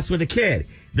haul ass with the kid.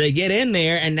 They get in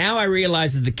there, and now I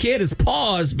realize that the kid is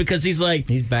paused because he's like,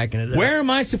 he's backing it up. Where am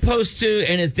I supposed to?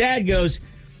 And his dad goes,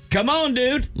 come on,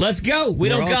 dude, let's go. We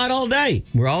don't got all day.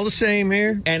 We're all the same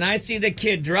here. And I see the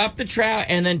kid drop the trout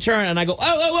and then turn, and I go,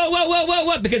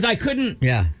 whoa, because I couldn't.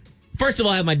 Yeah. First of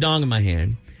all, I have my dong in my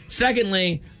hand.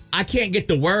 Secondly, I can't get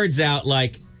the words out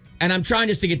and I'm trying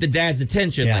just to get the dad's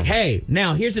attention. Yeah. Like, hey,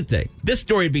 now here's the thing. This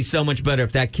story would be so much better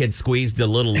if that kid squeezed a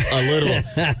little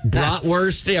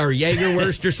bratwurst or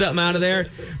Jagerwurst or something out of there.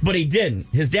 But he didn't.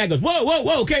 His dad goes,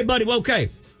 whoa, okay, buddy, okay.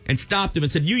 and stopped him and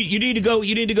said, you need to go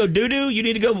doo-doo? You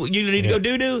need to go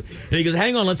doo-doo? And he goes,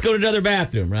 hang on, let's go to another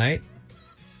bathroom, right?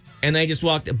 And they just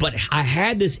walked. But I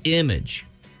had this image.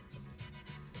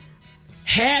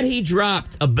 Had he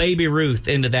dropped a Baby Ruth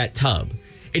into that tub,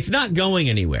 it's not going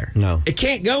anywhere. No. It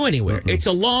can't go anywhere. It's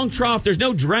a long trough. There's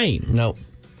no drain. No.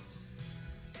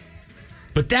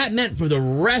 But that meant for the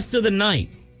rest of the night,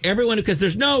 everyone, because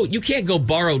you can't go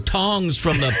borrow tongs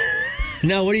from the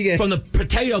No, what do you get? from the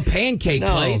potato pancake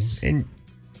place. And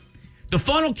The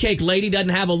funnel cake lady doesn't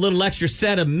have a little extra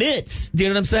set of mitts. Do you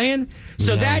know what I'm saying?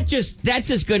 So that's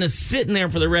just going to sit in there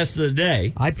for the rest of the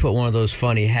day. I'd put one of those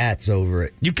funny hats over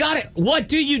it. You got it. What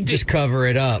do you do? Just cover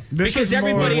it up. Because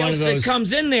everybody else that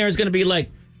comes in there is going to be like,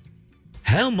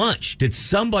 how much did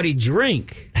somebody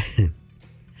drink?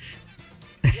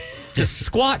 Just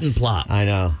squat and plop. I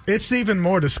know. It's even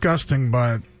more disgusting,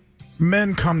 but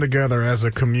men come together as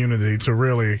a community to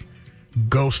really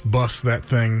ghost bust that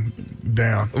thing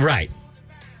down. Right.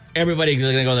 Everybody's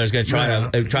going to go there is going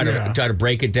to try to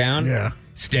break it down. Yeah.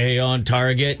 Stay on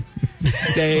target.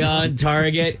 Stay on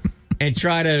target. And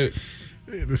try to...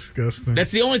 Disgusting.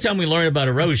 That's the only time we learn about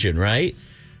erosion, right?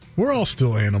 We're all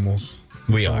still animals.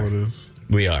 We That's are. all it is.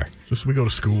 We are. Just we go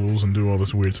to schools and do all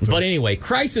this weird stuff. But anyway,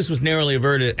 crisis was narrowly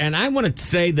averted. And I want to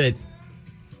say that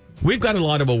we've got a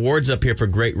lot of awards up here for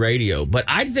great radio. But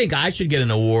I think I should get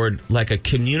an award, like a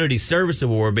community service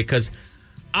award, because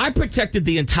I protected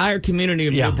the entire community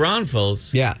of New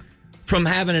Braunfels from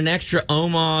having an extra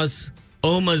Oma's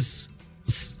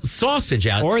sausage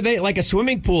out. Or they like a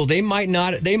swimming pool. They might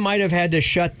have had to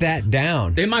shut that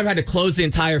down. They might have had to close the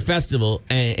entire festival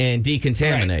and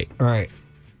decontaminate. Right.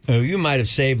 Oh, you might have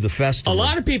saved the festival. A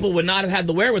lot of people would not have had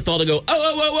the wherewithal to go,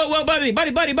 whoa, buddy,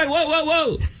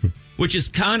 whoa. Which is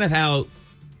kind of how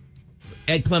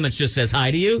Ed Clements just says hi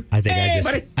to you. I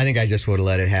think I just would have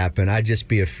let it happen. I'd just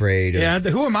be afraid.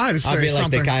 Who am I to say I'd be like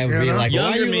something? the guy would be like,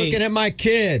 why are you looking at my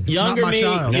kid? Younger me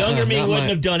wouldn't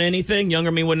have done anything.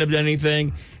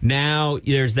 anything. Now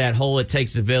there's that whole it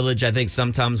takes a village. I think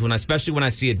sometimes especially when I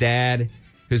see a dad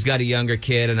who's got a younger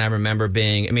kid, and I remember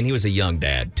he was a young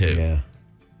dad too. Yeah.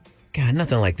 God,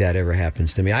 nothing like that ever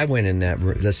happens to me. I went in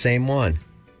the same one.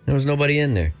 There was nobody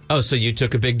in there. Oh, so you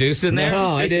took a big deuce in there?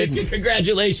 No, I didn't.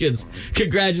 Congratulations.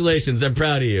 I'm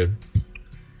proud of you.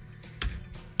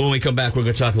 When we come back, we're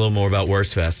going to talk a little more about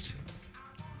Worst Fest.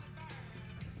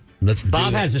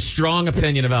 Bob has a strong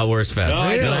opinion about Worst Fest. No,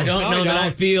 I don't. I don't know that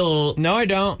I feel... No, I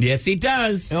don't. Yes, he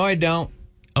does. No, I don't.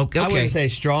 Okay. I wouldn't say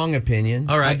strong opinion.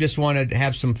 All right. I just want to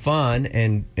have some fun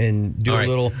and do a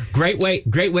little... Great way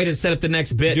to set up the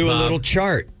next bit, Do Bob. a little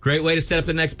chart. Great way to set up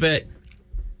the next bit.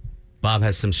 Bob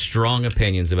has some strong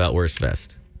opinions about Worst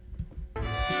Fest.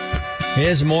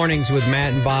 His Mornings with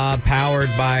Matt and Bob, powered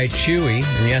by Chewy.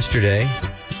 And yesterday,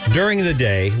 during the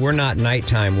day, we're not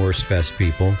nighttime Worst Fest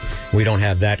people. We don't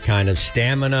have that kind of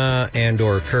stamina and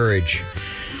or courage.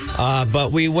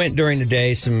 But we went during the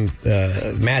day. Some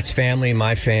Matt's family,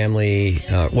 my family,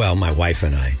 my wife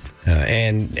and I,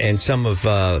 and some of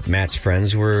Matt's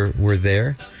friends were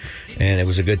there. And it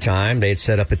was a good time. They had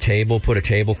set up a table, put a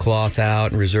tablecloth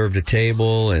out and reserved a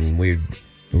table. And we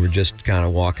were just kind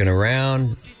of walking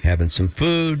around, having some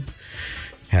food,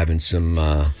 having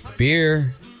some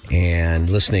beer, and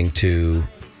listening to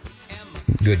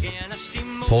good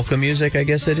polka music, I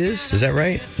guess it is. Is that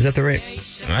right? Is that the right?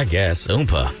 I guess.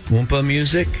 Oompa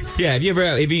music? Yeah,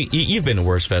 you've been to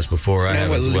Worst Fest before, I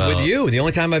have as well. With you. The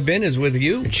only time I've been is with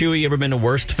you. Chewy, you ever been to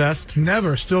Worst Fest?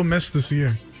 Never. Still missed this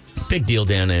year. Big deal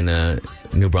down in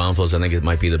New Braunfels. I think it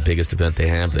might be the biggest event they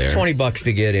have there. It's $20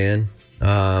 to get in.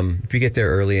 If you get there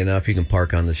early enough, you can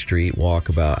park on the street, walk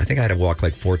about. I think I had to walk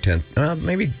like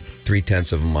maybe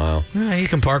 0.3 of a mile. You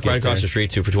can park right across the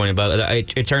street too for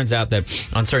 $20. It turns out that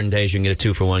on certain days you can get a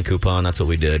 2-for-1 coupon. That's what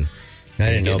we did. I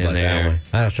didn't know about that one.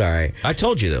 That's all right. I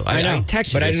told you though. I know, I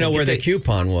texted but you. I didn't know where the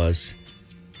coupon was.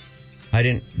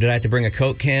 Did I have to bring a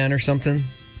Coke can or something?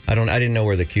 I didn't know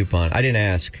where the coupon. I didn't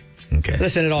ask. Okay.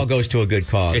 Listen, it all goes to a good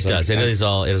cause. It does. It is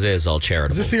all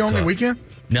charitable. Is this the only weekend?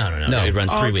 No. It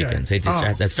runs 3 weekends. It just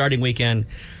starts that starting weekend,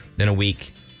 then a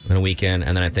week, then a weekend,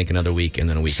 and then I think another week, and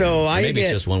then a weekend. So maybe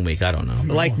it's just 1 week. I don't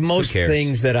know. Like most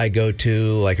things that I go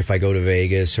to, like if I go to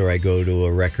Vegas or I go to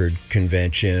a record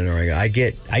convention, or I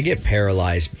get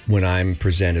paralyzed when I'm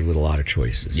presented with a lot of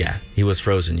choices. Yeah, he was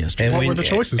frozen yesterday. What were the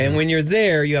choices? And when you're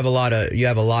there, you have a lot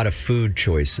of food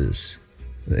choices.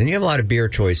 And you have a lot of beer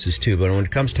choices, too. But when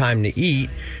it comes time to eat,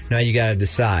 now you got to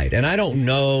decide. And I don't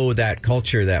know that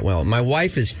culture that well. My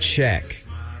wife is Czech.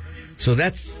 So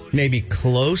that's maybe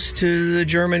close to the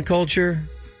German culture.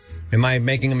 Am I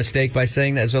making a mistake by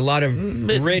saying that? There's a lot of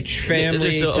rich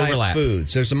family type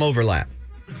foods. There's some overlap.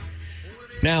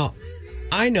 Now,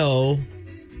 I know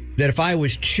that if I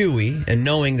was Chewy, and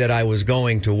knowing that I was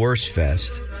going to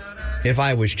Wurstfest, if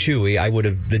I was Chewy, I would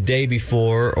have, the day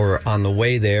before or on the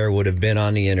way there, would have been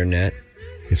on the internet,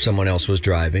 if someone else was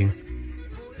driving,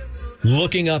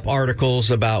 looking up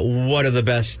articles about what are the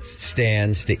best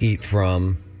stands to eat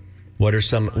from, what are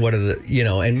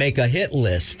the, and make a hit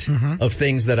list of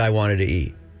things that I wanted to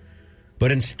eat.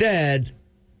 But instead,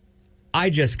 I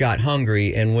just got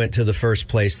hungry and went to the first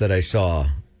place that I saw,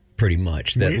 pretty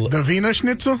much. The Wiener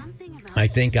Schnitzel? I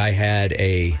think I had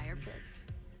a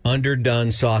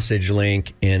underdone sausage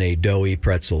link in a doughy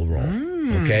pretzel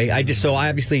roll. Okay? I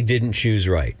obviously didn't choose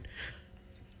right.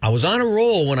 I was on a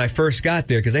roll when I first got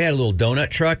there because they had a little donut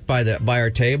truck by our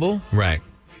table. Right.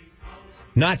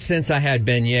 Not since I had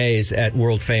beignets at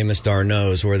world famous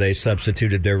Darno's, where they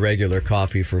substituted their regular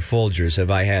coffee for Folgers,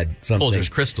 have I had something Folgers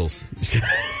Crystals.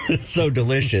 so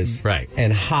delicious, Right.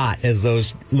 and hot as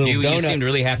those little You seemed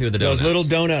really happy with the donuts. Those little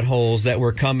donut holes that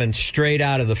were coming straight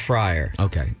out of the fryer.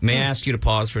 Okay. May I ask you to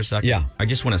pause for a second? Yeah. I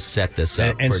just want to set this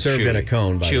up And for served Chewy. in a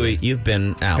cone, by the Chewy, way. you've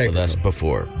been out Paper with us cone.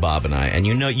 before, Bob and I, and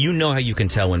you know how you can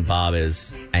tell when Bob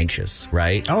is anxious,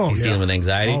 right? Oh, He's yeah. dealing with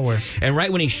anxiety. Always. And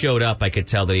right when he showed up, I could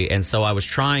tell that and so I was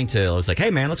like,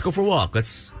 hey man, let's go for a walk.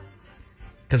 Because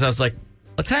I was like,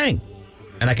 let's hang.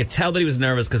 And I could tell that he was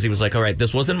nervous because he was like, all right,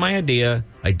 this wasn't my idea.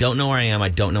 I don't know where I am. I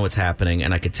don't know what's happening.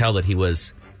 And I could tell that he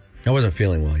was I wasn't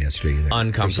feeling well yesterday either.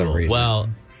 uncomfortable. For some reason. Well,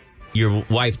 your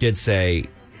wife did say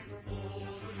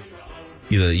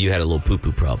you had a little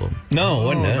poo-poo problem. No,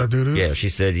 wasn't the it? doo-doo? Yeah, she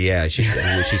said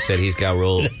he's got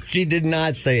real. She did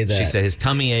not say that. She said his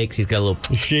tummy aches. He's got a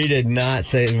little. She did not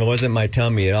say it wasn't my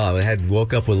tummy at all. I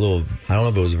woke up with a little, I don't know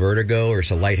if it was vertigo or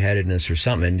some lightheadedness or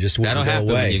something, and just wouldn't That'll go happen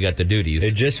away. when you got the duties.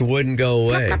 It just wouldn't go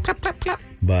away.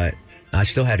 But I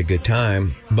still had a good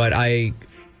time. But I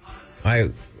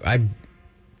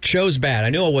chose bad. I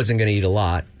knew I wasn't going to eat a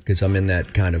lot because I'm in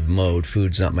that kind of mode.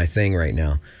 Food's not my thing right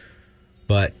now.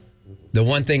 But the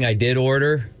one thing I did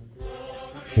order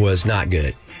was not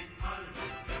good.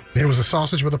 It was a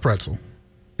sausage with a pretzel.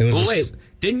 It was Well, wait,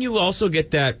 didn't you also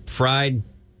get that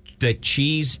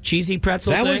cheesy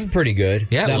pretzel? that thing? was pretty good.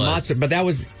 Yeah, it that was. But that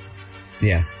was,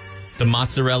 yeah. The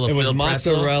mozzarella. It was filled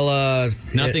pretzel? mozzarella.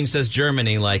 Nothing says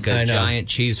Germany like I a know. giant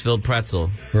cheese-filled pretzel.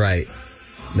 Right.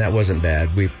 That wasn't bad.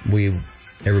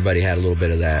 Everybody had a little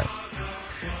bit of that.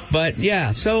 But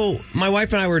yeah, so my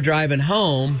wife and I were driving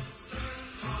home,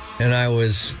 and I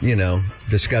was,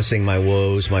 discussing my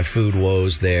woes, my food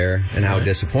woes there, and how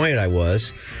disappointed I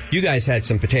was. You guys had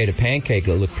some potato pancake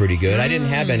that looked pretty good. I didn't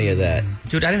have any of that.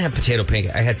 Dude, I didn't have potato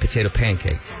pancake. I had potato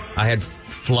pancake. I had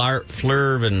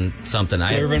flurv and something.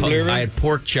 Flurvin? I had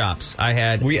pork chops. I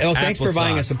had Thanks for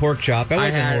buying us a pork chop. That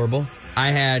wasn't horrible.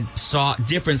 I had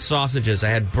different sausages. I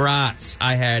had brats.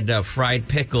 I had fried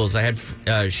pickles. I had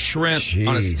shrimp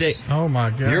on a Jeez. stick. Oh, my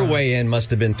God. Your weigh-in must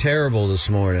have been terrible this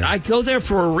morning. I go there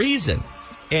for a reason.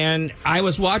 And I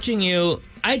was watching you.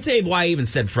 I'd say why I even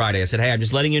said Friday. I said, hey, I'm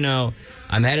just letting you know.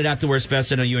 I'm headed out to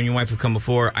Wurstfest. I know you and your wife have come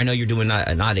before. I know you're doing not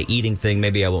an eating thing.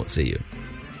 Maybe I won't see you.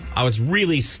 I was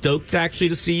really stoked, actually,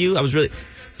 to see you.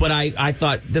 But I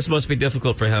thought this must be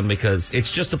difficult for him because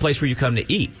it's just a place where you come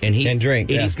to eat. And drink,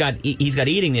 yeah. He's got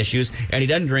eating issues, and he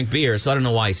doesn't drink beer, so I don't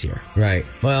know why he's here. Right.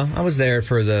 Well, I was there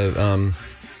for the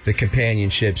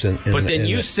companionships and But then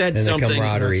you said something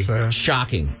camaraderie. That's,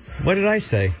 shocking. What did I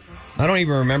say? I don't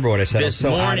even remember what I said. I was This so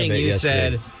out of morning it you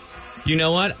yesterday. said, you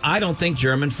know what? I don't think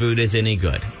German food is any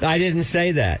good. I didn't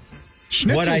say that.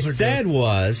 Schnitzels What I are said good.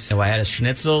 was So I had a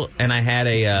schnitzel and I had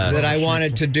a... that I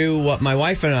wanted to do what my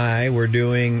wife and I were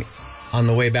doing on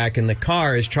the way back in the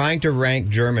car, is trying to rank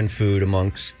German food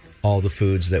amongst all the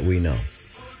foods that we know.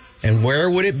 And where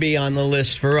would it be on the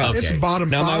list for us? It's bottom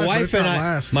now, five, my but wife it's and not I,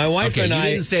 last. my wife Okay, and you I,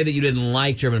 didn't say that you didn't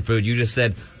like German food. You just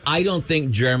said, I don't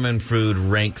think German food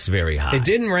ranks very high. it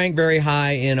didn't rank very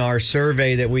high in our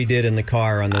survey that we did in the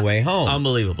car on the way home.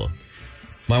 Unbelievable.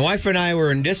 My wife and I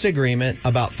were in disagreement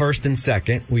about first and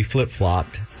second. We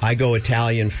flip-flopped. I go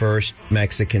Italian first,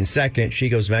 Mexican second. She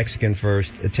goes Mexican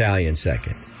first, Italian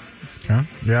second. Okay.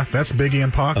 Yeah, that's Biggie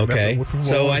and Pac. Okay. That's what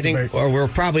So was I think debate. or we're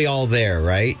probably all there,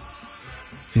 right?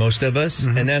 Most of us.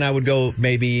 And then I would go,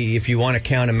 maybe if you want to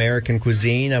count American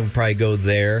cuisine, I would probably go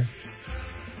there.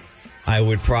 I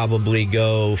would probably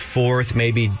go fourth,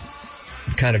 maybe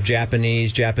kind of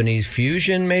Japanese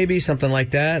fusion, maybe something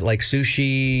like that, like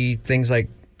sushi, things like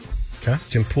Okay.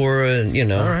 tempura,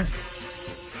 and All right.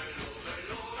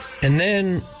 And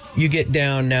then you get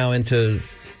down now into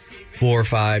 4,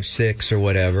 5, 6 or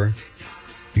whatever.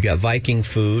 You got Viking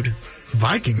food.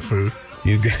 Viking food.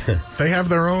 You got They have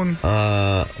their own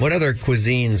what other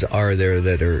cuisines are there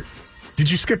that are Did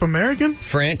you skip American?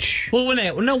 French. Well,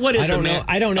 what is I don't know.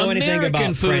 I don't know anything American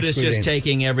about food French is cuisine. just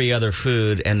taking every other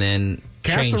food and then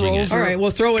changing Casseroles. it. All right, well,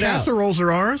 throw it out. Casseroles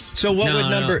are ours. So what would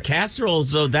number?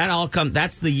 casseroles? So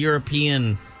that's the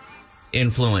European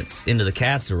influence into the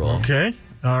casserole. Okay.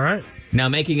 All right. Now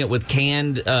making it with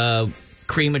canned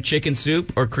cream of chicken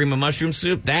soup or cream of mushroom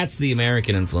soup, that's the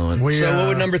American influence. So what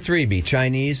would number 3 be?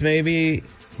 Chinese, maybe?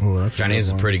 Oh, that's a Chinese good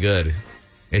is one. pretty good.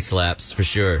 It slaps for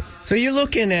sure. So you're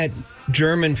looking at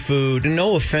German food.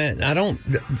 No offense.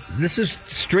 This is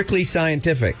strictly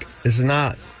scientific. This is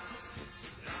not.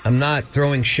 I'm not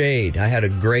throwing shade. I had a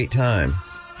great time.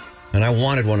 And I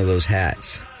wanted one of those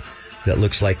hats that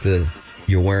looks like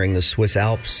you're wearing the Swiss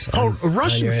Alps. Oh, on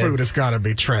Russian your head. food has got to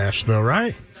be trash, though,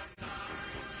 right?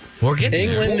 We're getting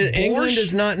England there.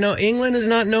 England is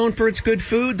not known for its good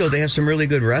food, though they have some really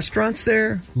good restaurants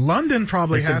there. London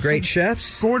probably With some has great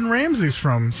chefs. Gordon Ramsay's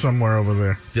from somewhere over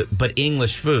there. But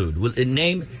English food.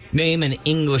 Name an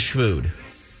English food.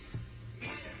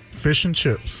 Fish and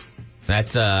chips.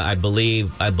 That's I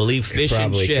believe fish and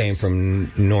Probably came chips.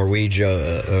 from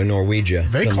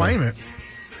Norwegia. They somewhere. claim it.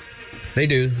 They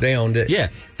do. They owned it. Yeah,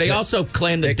 they also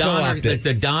claim the They doner, co-opted.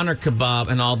 the doner kebab,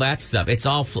 and all that stuff. It's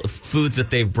all foods that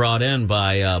they've brought in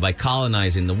by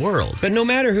colonizing the world. But no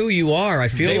matter who you are, I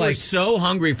feel They were like so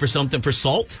hungry for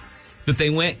salt that they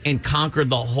went and conquered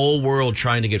the whole world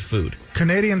trying to get food.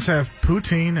 Canadians have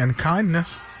poutine and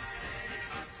kindness.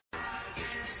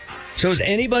 So is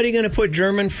anybody going to put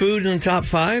German food in the top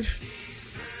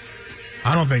 5?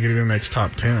 I don't think it even makes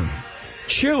top 10.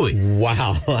 Chewy,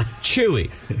 Wow.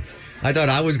 chewy. I thought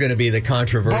I was going to be the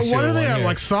controversial But what are they one at? here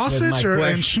Like with sausage my and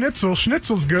question. schnitzel?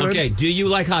 Schnitzel's good. Okay, do you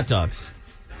like hot dogs?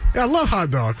 Yeah, I love hot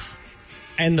dogs.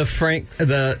 And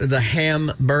the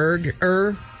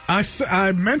hamburger.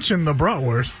 I mentioned the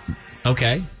bratwurst,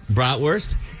 Okay,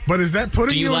 bratwurst. but is that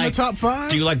putting Do you you in like the top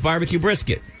 5? Do you like barbecue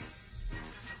brisket?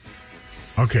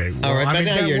 Okay, well, All right, I but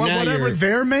mean, now whatever you're-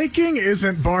 they're making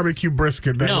isn't barbecue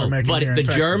brisket that No, we're making but here in the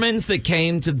Texas. Germans that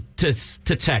came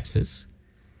to Texas,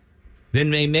 then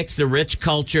they mixed the rich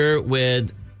culture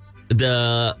with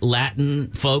the Latin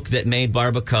folk that made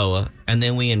barbacoa, and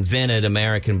then we invented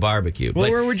American barbecue. Well,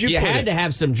 But where would you put had it? to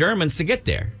have some Germans to get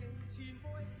there.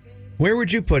 Where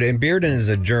would you put it? And Bearden is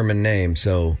a German name,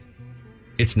 so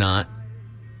It's not.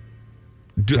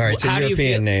 all right, it's a how do you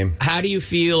European feel- name. How do you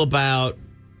feel about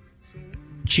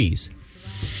cheese?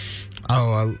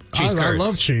 Oh, Cheese I curds.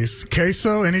 love cheese.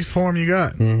 Queso, any form you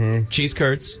got. Cheese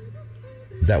curds.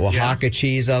 That Oaxaca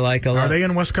cheese I like a lot. Are they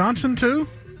in Wisconsin too?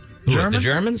 Who, Germans? The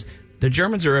Germans? The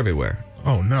Germans are everywhere.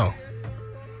 Oh no.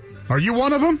 Are you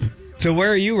one of them? So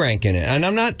where are you ranking it? And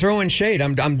I'm not throwing shade.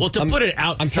 Well, to put it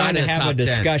outside I'm trying to of the have top a 10,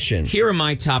 discussion. here are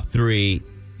my top 3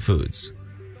 foods.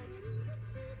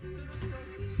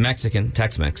 Mexican,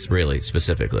 Tex-Mex, really,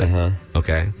 specifically. Uh-huh.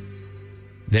 Okay.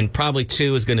 Then probably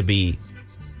 2 is going to be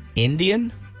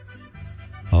Indian.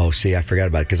 Oh, see, I forgot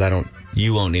about it because I don't.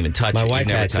 You won't even touch it. My You've wife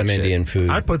never had some touched it. Indian food.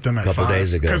 I put them at a couple 5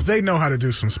 days ago because they know how to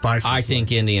do some spices. I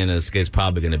think Indian is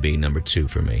probably going to be number 2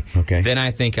 for me. Okay. Then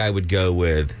I think I would go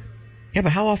with Yeah,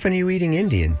 but how often are you eating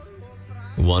Indian?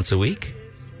 once a week.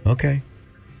 Okay.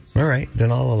 All right,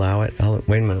 then I'll allow it.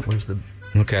 Wait a minute. Where's the?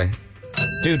 Okay.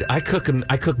 Dude, I cook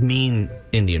mean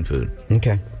Indian food.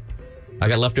 Okay. I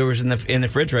got leftovers in the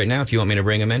fridge right now if you want me to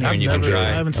bring them in here and you can try.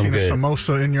 I haven't seen I'm a good.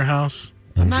 samosa in your house.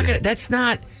 I'm not gonna. That's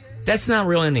not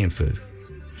real Indian food.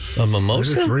 A This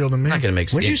mimosa? is real to me. I'm not gonna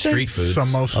make What'd you say? street foods.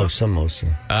 Samosa. Oh,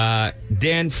 samosa.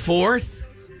 Then 4th,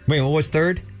 Wait, what was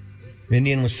third?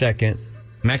 Indian was second.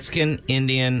 Mexican,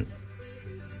 Indian,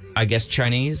 I guess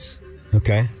Chinese.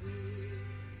 Okay.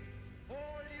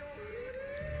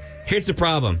 Here's the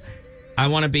problem. I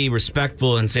want to be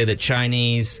respectful and say that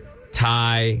Chinese,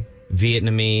 Thai,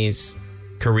 Vietnamese,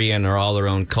 Korean are all their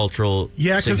own cultural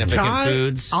Yeah, because significant Thai,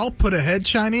 foods. I'll put ahead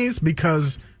Chinese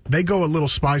because they go a little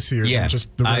spicier Yeah, than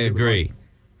just the I regular agree. one.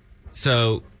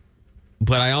 So,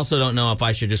 but I also don't know if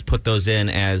I should just put those in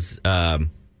as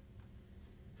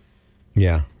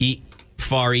Yeah.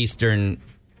 Far Eastern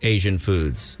Asian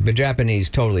foods. The Japanese,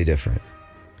 totally different.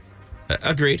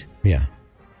 Agreed. Yeah.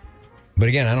 But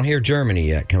again, I don't hear Germany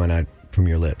yet coming out from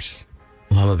your lips.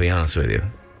 Well, I'm gonna be honest with you.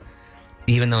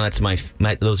 Even though that's my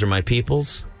those are my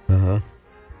peoples, Uh-huh.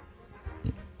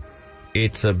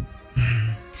 it's a.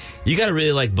 You gotta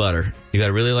really like butter. You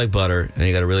gotta really like butter, and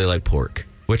you gotta really like pork,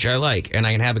 which I like, and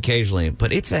I can have occasionally.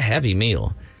 But it's a heavy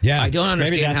meal. Yeah, I don't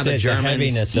maybe understand that's how the it, the Germans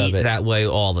heaviness of eat it. that way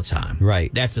all the time.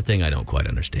 Right. That's the thing I don't quite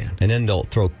understand. And then they'll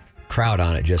throw kraut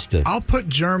on it just to... I'll put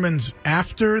Germans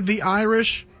after the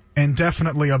Irish and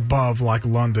definitely above like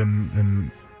London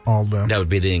and all them. That would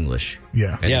be the English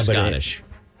Yeah. and Yeah, the but Scottish.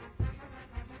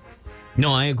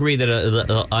 No, I agree that,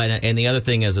 and the other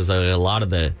thing is a lot of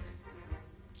the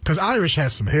Because Irish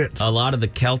has some hits.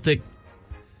 Celtic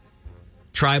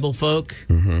tribal folk.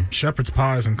 Shepherd's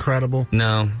pie is incredible.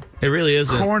 No, it really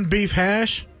isn't. Corned beef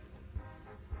hash.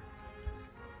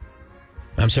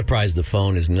 I'm surprised the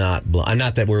phone is not blowing.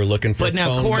 Not that we're looking for But now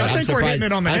phones. corn- I think we're hitting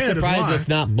it on the I'm head is surprised why. it's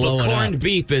not But blowing corned up.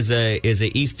 beef is a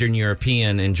Eastern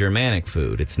European and Germanic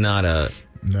food. It's not a.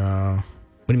 No.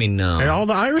 What do you mean no? Hey, all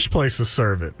the Irish places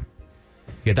serve it.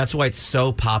 Yeah, that's why it's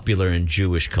so popular in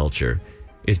Jewish culture,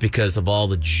 is because of all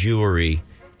the Jewry.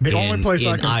 The in, only place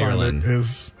I in can Ireland. find it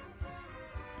is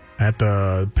at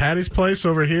the Patty's place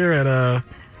over here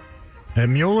at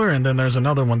Mueller, and then there's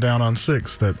another one down on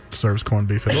 6th that serves corned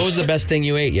beef. What was the best thing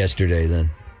you ate yesterday then?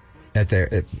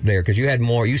 There, because you had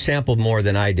more. You sampled more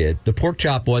than I did. The pork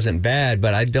chop wasn't bad,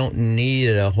 but I don't need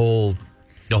the whole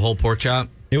pork chop.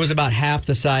 It was about half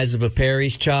the size of a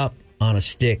Perry's chop on a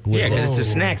stick. With Yeah, because it's a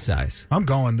Whoa. snack size. I'm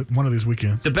going one of these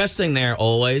weekends. The best thing there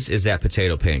always is that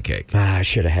potato pancake. I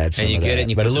should have had some. And you of get that. it, and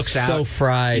you but put it the looks sour, so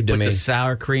fried you to put me. the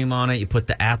sour cream on it. You put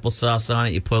the applesauce on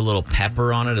it. You put a little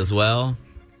pepper on it as well.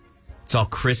 It's all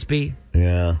crispy.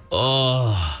 Yeah,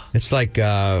 Oh, it's like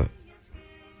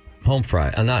home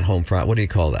fry. Not home fry. What do you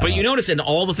call that? but you notice in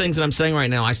all the things that I'm saying right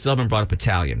now, I still haven't brought up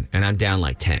Italian, and I'm down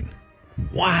like 10.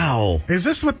 Wow. Is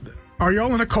this what? Are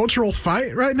y'all in a cultural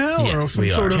fight right now? Yes, some we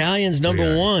are. sort of, Italian's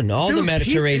number one. All the Dude,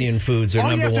 Mediterranean foods are all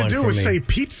number you have one to do for is me. say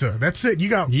pizza. That's it. You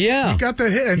got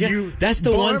that hit, and Yeah, you that's the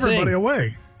blow one everybody thing.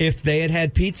 away. If they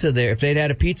had pizza there, if they'd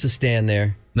had a pizza stand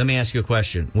there, Let me ask you a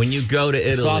question. When you go to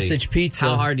Italy, Sausage pizza.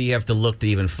 how hard do you have to look to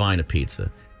even find a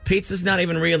pizza? Pizza's not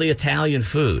even really Italian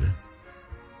food.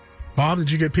 Bob,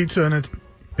 did you get pizza in in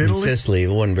Italy? Sicily, it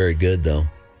wasn't very good though.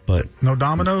 But No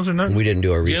Domino's or nothing? we didn't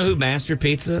do our You know who research. mastered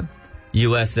pizza?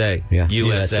 USA. Yeah.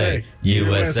 USA.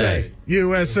 USA.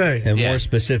 USA. And Yeah. more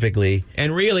specifically,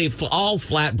 And really, all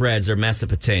flatbreads are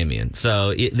Mesopotamian.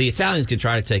 So the Italians can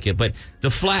try to take it, but the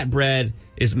flatbread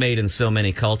is made in so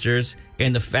many cultures.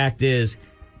 And the fact is,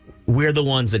 we're the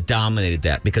ones that dominated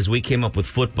that because we came up with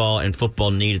football and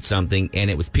football needed something, and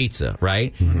it was pizza,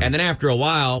 right? Mm-hmm. And then after a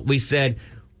while, we said,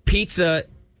 pizza,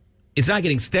 it's not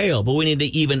getting stale, but we need to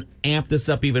even amp this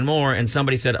up even more. And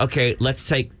somebody said, okay, let's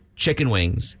take chicken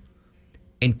wings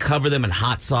and cover them in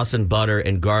hot sauce and butter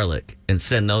and garlic and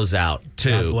send those out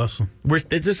too. God bless 'em.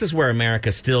 This is where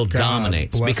America still God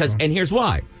dominates bless because, 'em. and here's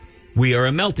why: we are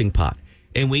a melting pot,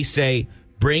 and we say,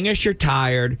 bring us your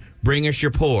tired, bring us your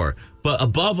poor, but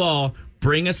above all,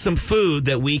 bring us some food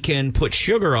that we can put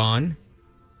sugar on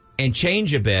and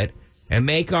change a bit and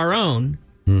make our own.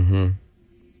 Mm-hmm.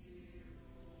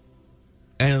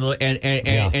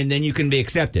 And then you can be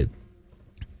accepted.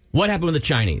 What happened with the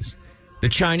Chinese? The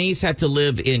Chinese had to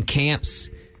live in camps.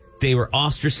 They were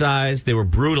ostracized. They were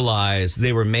brutalized.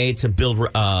 They were made to build,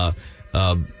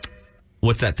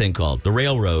 what's that thing called? The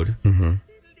railroad. Mm-hmm.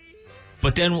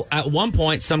 But then at one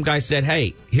point, some guy said,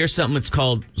 hey, here's something that's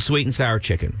called sweet and sour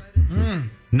chicken. Mm-hmm.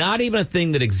 Not even a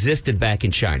thing that existed back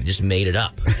in China. Just made it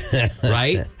up.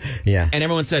 Right? yeah. And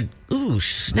everyone said, ooh,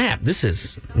 snap, this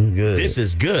is Good. This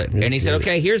is good. And he said,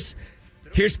 okay, here's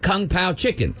Kung Pao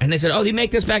chicken. And they said, oh, they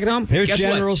make this back at home? Here's Guess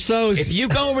General what? Tso's. If you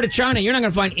go over to China, you're not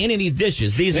going to find any of these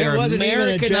dishes. These There are wasn't even a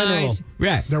Americanized.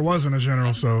 Right. There wasn't a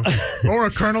General So or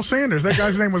a Colonel Sanders. That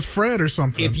guy's name was Fred or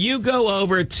something. If you go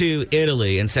over to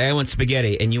Italy and say, I want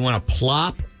spaghetti, and you want a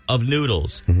plop of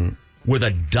noodles with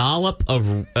a dollop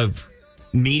of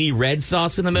meaty red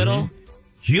sauce in the middle,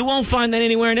 you won't find that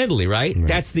anywhere in Italy, right?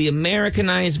 That's the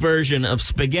Americanized version of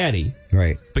spaghetti.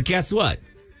 Right. But guess what?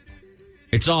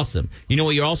 It's awesome. You know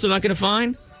what you're also not going to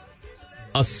find?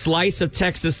 A slice of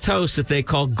Texas toast that they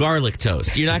call garlic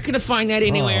toast. You're not going to find that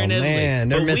anywhere Oh, in Italy. man,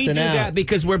 they're but we missing do out. that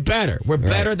because we're better. We're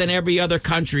better than every other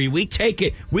country. We take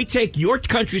it. We take your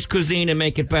country's cuisine and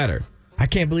make it better. I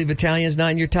can't believe Italian's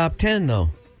not in your top 10, though.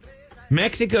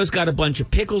 Mexico's got a bunch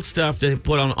of pickled stuff to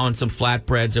put on some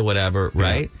flatbreads or whatever,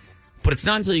 right? But it's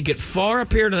not until you get far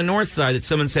up here to the north side that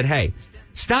someone said, hey,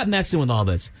 stop messing with all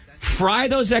this. Fry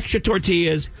those extra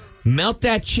tortillas. Melt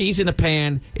that cheese in a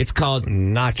pan. It's called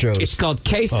Nachos. It's called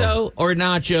queso or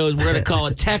nachos. We're going to call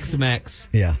it Tex-Mex.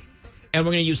 Yeah. And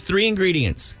we're going to use 3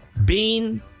 ingredients.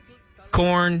 Bean,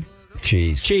 corn,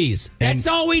 Cheese. cheese. That's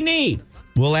all we need.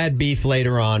 We'll add beef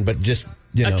later on, but just,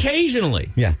 Occasionally.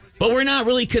 Yeah. But we're not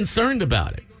really concerned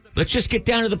about it. Let's just get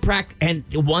down to the practice. And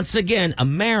once again,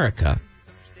 America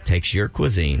takes your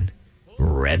cuisine,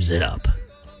 revs it up.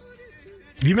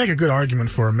 You make a good argument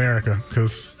for America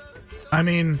because, I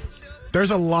mean, there's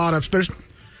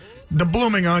the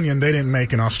blooming onion they didn't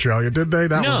make in Australia, did they?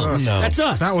 That was us. No. That's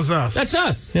us. That was us. That's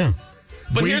us. Yeah.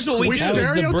 But here's what we do. That was the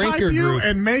stereotype Brinker you group.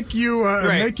 and make you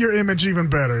Right. make your image even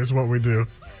better is what we do.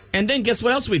 And then guess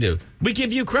what else we do? We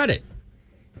give you credit.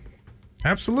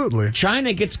 Absolutely.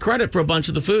 China gets credit for a bunch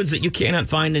of the foods that you cannot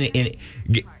find in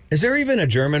Is there even a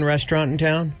German restaurant in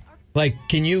town? Like,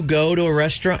 can you go to a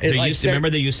restaurant? there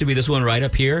used to be this one right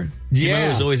up here? Do you remember Yeah. it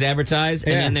was always advertised?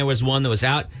 And Yeah. then there was one that was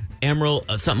out, Emerald,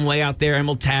 something way out there,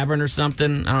 Emerald Tavern or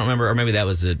something. I don't remember. Or maybe that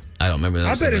was it. I don't remember. That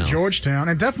I was bet in something else. Georgetown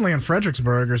and definitely in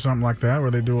Fredericksburg or something like that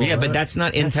where they do all Yeah, but that. that's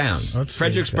not in town. that's-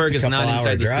 Fredericksburg that's is a not couple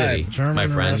inside the hour city, drive. German my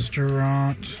friend.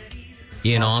 restaurant.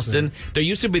 In Austin. There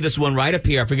used to be this one right up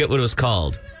here. I forget what it was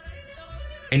called.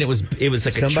 And it was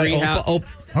like a tree house.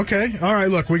 Okay. All right.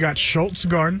 Look, we got Schultz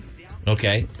Garden.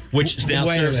 Okay. Which now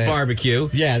Wait a serves minute. barbecue.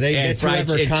 Yeah, and it's fried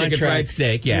whoever and chicken fried contracts-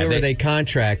 steak. Yeah, whoever they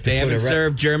contract. They to put haven't a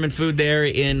served German food there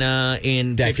in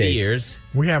 50 Decades. years.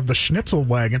 We have the Schnitzel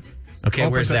Wagon. Okay,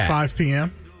 Opens where's at that? 5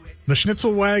 p.m. The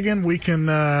Schnitzel Wagon, we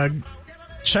can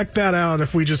check that out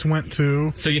if we just went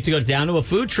to. So you have to go down to a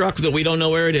food truck that we don't know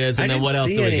where it is, and then what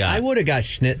else do we got? I would have got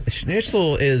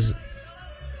Schnitzel is.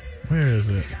 Where is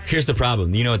it? Here's the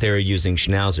problem. You know what they were using?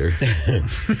 Schnauzer.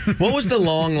 What was the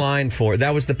long line for?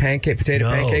 That was the potato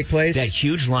pancake place? That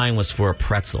huge line was for a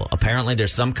pretzel. Apparently,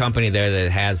 there's some company there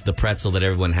that has the pretzel that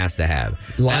everyone has to have.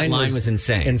 That line was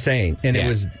insane. Insane. And Yeah. it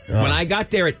was. When I got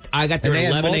there, I got there and they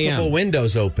at had 11 multiple a.m.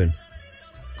 windows open.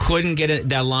 Couldn't get it.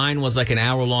 That line was like an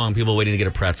hour long. People waiting to get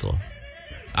a pretzel.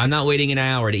 I'm not waiting an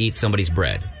hour to eat somebody's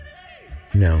bread.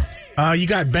 No. You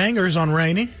got Bangers on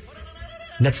Rainy.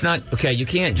 That's not okay. You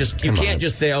can't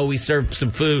just say, "Oh, we serve some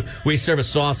food. We serve a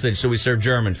sausage, so we serve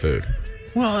German food."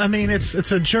 Well, I mean, it's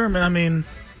a German. I mean,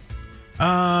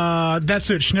 that's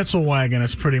it. Schnitzel Wagon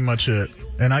is pretty much it,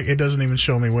 and it doesn't even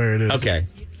show me where it is. Okay.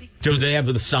 So do they have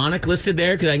the Sonic listed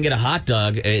there? Because I can get a hot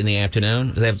dog in the afternoon.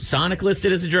 Do they have Sonic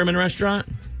listed as a German restaurant?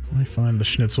 Let me find the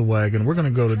Schnitzel Wagon. We're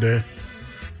gonna go today.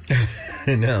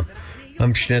 No.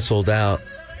 I'm schnitzeled out.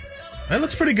 That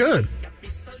looks pretty good.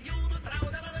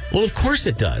 Well, of course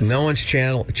it does. No one's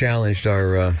challenged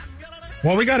our.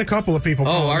 Well, we got a couple of people.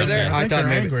 calling are in. there? I I think thought they're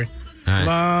maybe- angry. All right.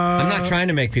 I'm not trying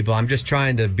to make people. I'm just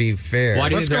trying to be fair. Why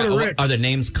do you Let's think go to they're- Rick. Are their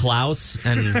names Klaus?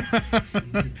 And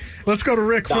Let's go to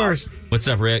Rick first. what's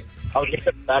up, Rick? I was going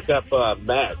to back up.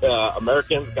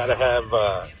 Americans got to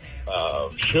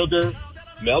have sugar,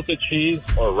 melted cheese,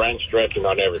 or ranch dressing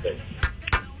on everything.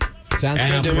 Sounds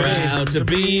I'm good to me. proud to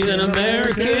be an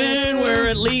American, where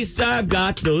at least I've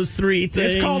got those three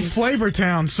things. It's called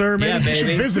Flavortown, sir. Maybe Yeah, you should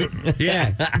baby. visit.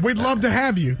 Yeah. We'd love to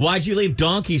have you. Why'd you leave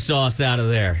donkey sauce out of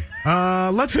there?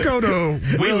 Let's go to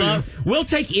William. We'll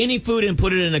take any food and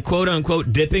put it in a quote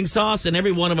unquote dipping sauce, and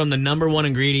every one of them, the number one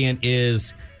ingredient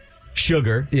is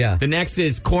sugar. Yeah. The next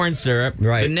is corn syrup.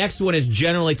 Right. The next one is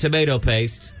generally tomato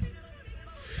paste.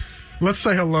 Let's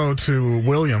say hello to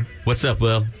William. What's up,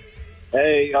 Will?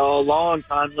 Hey, y'all,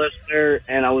 long-time listener,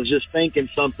 and I was just thinking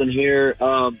something here.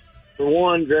 For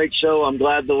one, great show. I'm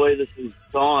glad the way this has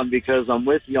gone because I'm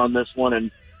with you on this one.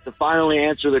 And to finally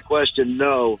answer the question,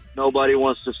 no, nobody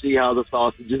wants to see how the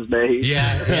sausage is made.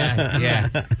 Yeah.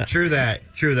 True that.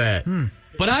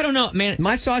 But I don't know, man.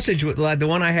 My sausage, the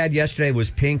one I had yesterday, was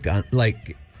pink.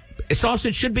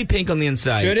 Sausage should be pink on the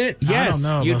inside. Should it? Yes. I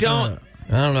don't know You about don't.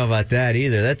 that. I don't know about that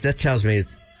either. That tells me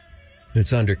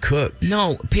it's undercooked.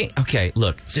 No, pink. Okay,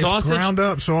 look, It's sausage. ground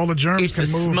up, so all the germs It's can a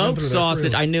move. smoked into the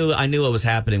sausage. fridge. I knew what was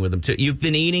happening with them too. You've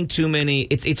been eating too many.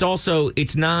 It's also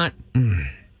not.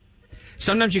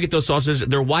 Sometimes you get those sausages.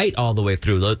 They're white all the way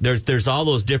through. There's all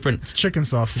those different It's chicken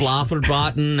sausage.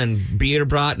 Flafelbraten and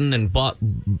Bierbraten and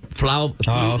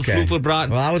Flufelbraten.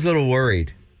 Well, I was a little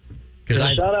worried.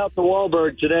 Shout out to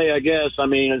Wahlberg today, I guess. I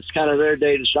mean, it's kind of their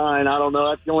day to shine. I don't know.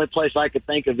 That's the only place I could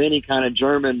think of any kind of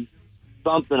German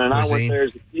something, and I Cuisine. went there as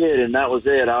a kid, and that was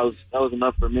it. That was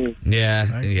enough for me.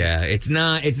 Yeah. It's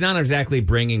not exactly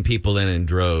bringing people in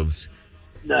droves.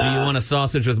 Do you want a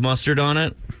sausage with mustard on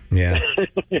it? Yeah.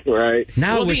 Right.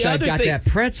 Now Well, I wish the I other got thing- that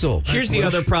pretzel. Here's the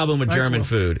other problem with German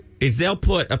food is they'll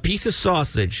put a piece of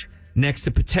sausage next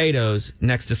to potatoes,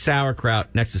 next to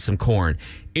sauerkraut, next to some corn.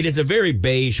 It is a very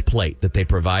beige plate that they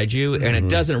provide you, and it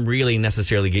doesn't really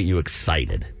necessarily get you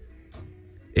excited.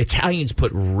 Italians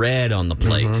put red on the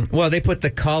plate. Well, they put the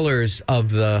colors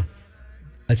of the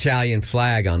Italian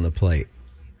flag on the plate,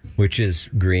 which is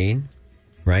green,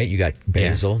 right? You got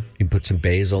basil. You can put some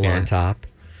basil Yeah. on top.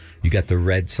 You got the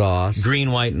red sauce.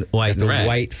 Green, white, and The red.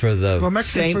 white for the Well,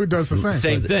 Mexican food does the same.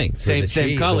 Same thing. for Same the cheese,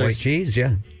 the colors. white cheese,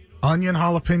 yeah. Onion,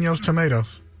 jalapenos,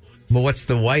 tomatoes. But what's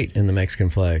the white in the Mexican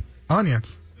flag?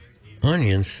 Onions.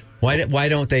 Onions. Why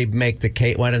don't they make the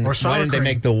cake? Why Or didn't sour they cream.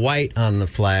 make the white on the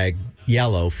flag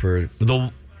yellow for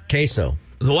The queso?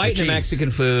 The white in cheese. the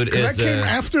Mexican food is That came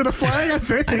after the flag, I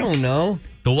think. I don't know.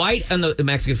 the white in the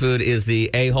Mexican food is the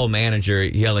a-hole manager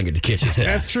yelling at the kitchen staff.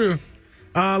 That's true.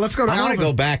 Let's go to I want Alvin. to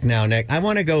go back now, Nick. I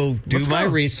want to go do Let's my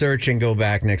go. research and go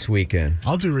back next weekend.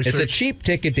 I'll do research. It's a cheap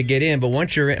ticket to get in, but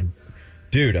once you're in,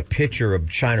 dude, a pitcher of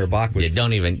Shiner Bock was Yeah,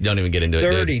 don't even get into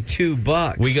it. dude.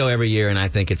 $32. We go every year, and I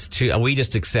think it's we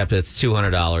just accept it's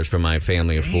 $200 for my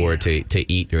family of four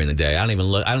to eat during the day. I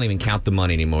don't even count the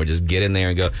money anymore. Just get in there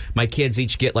and go. My kids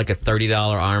each get like a $30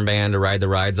 armband to ride the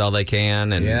rides all they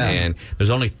can, and there's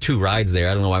only 2 rides there.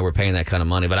 I don't know why we're paying that kind of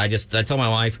money, but I tell my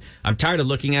wife I'm tired of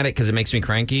looking at it because it makes me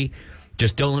cranky.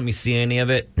 Just don't let me see any of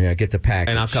it. Yeah, get the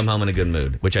package. And I'll come home in a good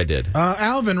mood, which I did.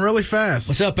 Alvin, really fast.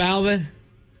 What's up, Alvin?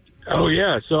 Oh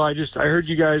yeah, so I heard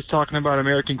you guys talking about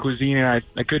American cuisine, and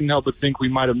I couldn't help but think we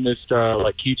might have missed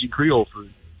like Cajun Creole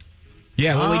food.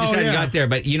 Yeah, well, we just hadn't yeah. got there,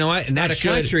 but you know what? It's not a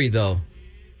country, though.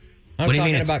 I'm What do you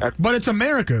mean talking about? But it's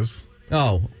America's.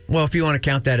 Oh, well, if you want to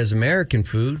count that as American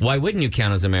food. Why wouldn't you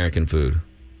count as American food?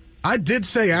 I did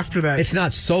say after that. It's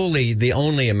not solely the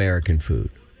only American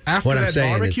food. After what I'm that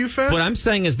saying barbecue fest. What I'm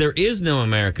saying is there is no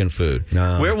American food.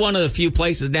 No. We're one of the few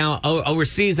places now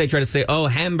overseas they try to say, oh,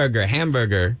 hamburger.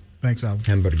 Thanks, Alvin.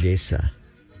 Hamburguesa.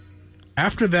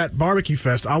 After that barbecue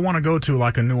fest, I want to go to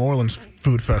like a New Orleans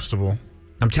food festival.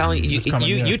 I'm telling you, It's coming,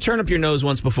 yeah. you turned up your nose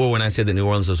once before when I said that New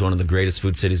Orleans was one of the greatest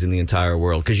food cities in the entire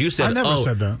world. Because you said, I never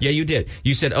said that. Yeah, you did.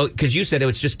 You said, because you said it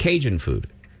was just Cajun food.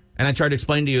 And I tried to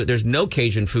explain to you there's no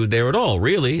Cajun food there at all,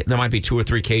 really. There might be 2 or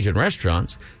 3 Cajun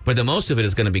restaurants, but the most of it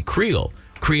is going to be Creole.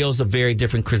 Creole's a very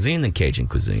different cuisine than Cajun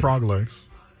cuisine. Frog legs.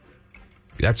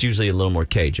 That's usually a little more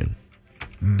Cajun.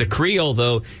 The Creole,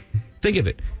 though, think of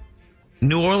it.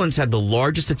 New Orleans had the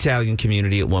largest Italian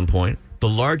community at one point, the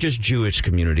largest Jewish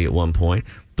community at one point,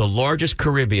 the largest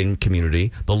Caribbean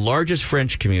community, the largest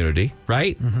French community,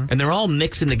 right? And they're all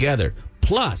mixing together.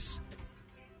 Plus,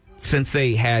 since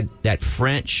they had that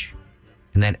French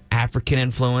and that African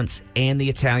influence and the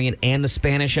Italian and the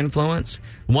Spanish influence,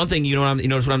 one thing you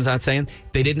notice what I'm not saying?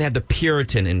 They didn't have the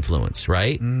Puritan influence,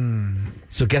 right?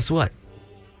 So guess what?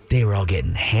 They were all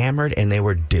getting hammered and they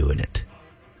were doing it,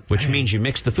 which means you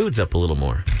mix the foods up a little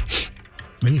more.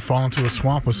 Then you fall into a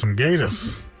swamp with some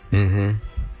gators.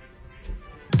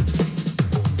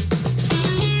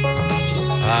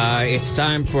 It's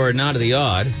time for Not of the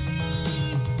Odd.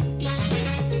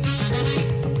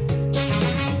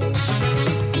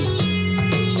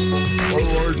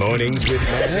 Mornings with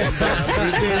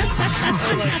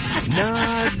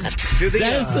Nods to the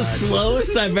That is the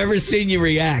slowest I've ever seen you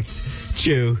react,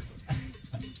 Chew.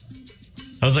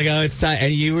 I was like, oh, it's time.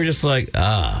 And you were just like,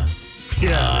 yeah,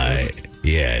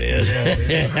 it is.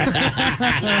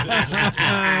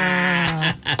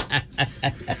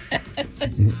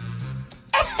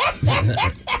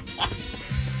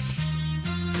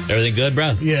 Everything good,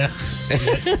 bro? Yeah.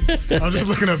 I'm just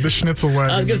looking up the schnitzel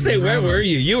wagon. I was going to say, where were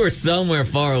you? You were somewhere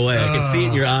far away. I could see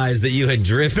in your eyes that you had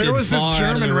drifted There was this far out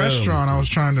of the German room. restaurant I was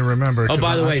trying to remember. Oh, 'cause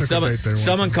by the I way, took a date there one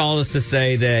someone time. called us to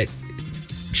say that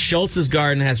Schultz's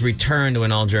Garden has returned to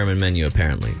an all-German menu,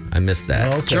 apparently. I missed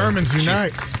that. Germans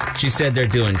unite. She said they're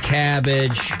doing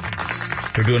cabbage.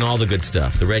 They're doing all the good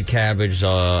stuff. The red cabbage,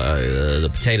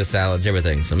 the potato salads,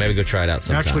 everything. So maybe go try it out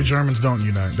sometime. Actually, Germans don't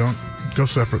unite. Don't go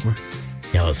separately.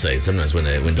 Yeah, let's say sometimes when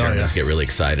Germans get really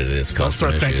excited, it is They'll custom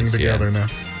start thinking issues. together now.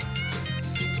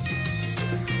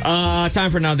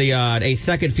 Time for Now the Odd. A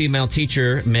second female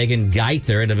teacher, Megan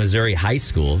Geither, at a Missouri high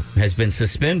school, has been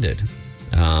suspended.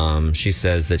 She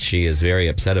says that she is very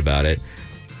upset about it.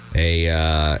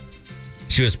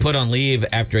 She was put on leave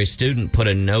after a student put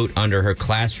a note under her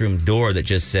classroom door that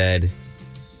just said,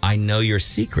 "I know your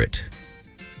secret."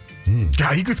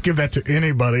 God, you could give that to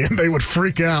anybody and they would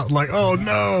freak out. Like, oh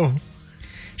no.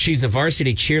 She's a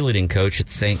varsity cheerleading coach at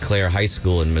St. Clair High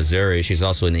School in Missouri. She's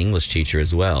also an English teacher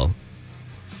as well.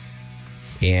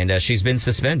 And she's been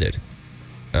suspended.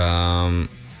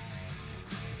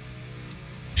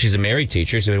 She's a married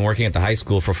teacher. She's been working at the high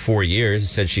school for 4 years.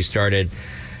 Said she started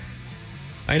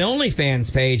an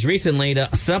OnlyFans page recently to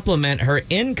supplement her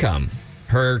income.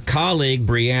 Her colleague,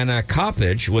 Brianna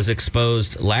Coppage, was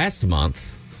exposed last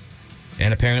month,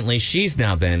 and apparently she's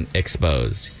now been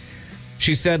exposed.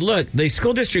 She said, look, the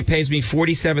school district pays me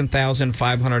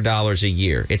 $47,500 a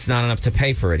year. It's not enough to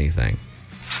pay for anything.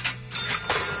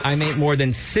 I make more than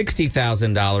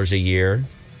 $60,000 a year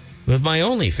with my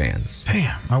OnlyFans.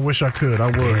 Damn, I wish I could.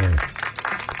 I would.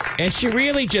 And she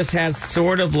really just has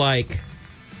sort of like,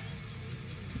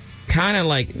 kind of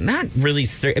like, not really,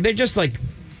 they're just like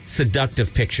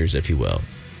seductive pictures, if you will.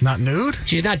 Not nude?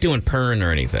 She's not doing porn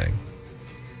or anything.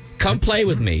 Come play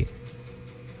with me.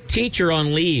 Teacher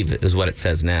on leave is what it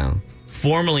says now.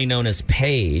 formerly known as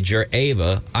Paige or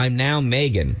Ava. I'm now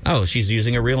Megan. Oh, she's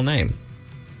using a real name.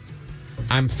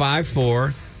 I'm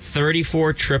 5'4",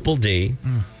 34 triple D,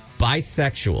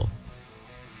 bisexual.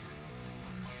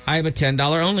 I have a $10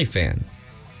 OnlyFans.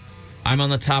 I'm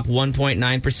on the top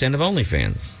 1.9% of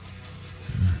OnlyFans.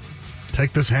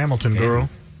 Take this Hamilton girl.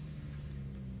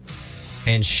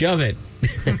 And shove it.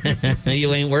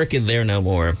 You ain't working there no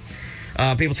more.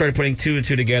 People started putting two and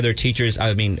two together. Teachers,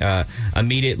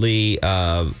 immediately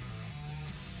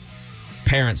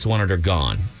parents wanted her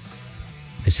gone.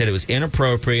 They said it was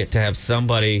inappropriate to have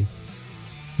somebody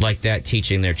like that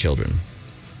teaching their children.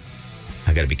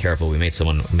 I got to be careful. We made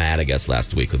someone mad, I guess,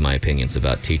 last week with my opinions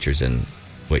about teachers and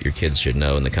what your kids should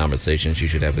know and the conversations you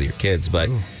should have with your kids. But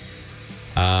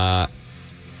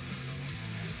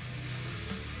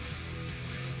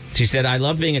she said, I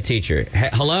love being a teacher.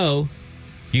 Hello?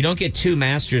 You don't get 2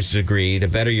 master's degree to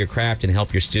better your craft and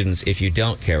help your students if you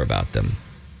don't care about them.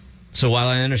 So while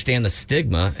I understand the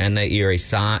stigma and that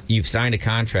you've signed a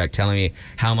contract telling me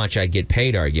how much I get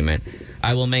paid argument,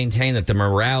 I will maintain that the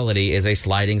morality is a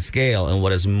sliding scale, and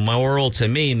what is moral to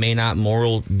me may not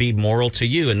be moral to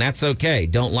you, and that's okay.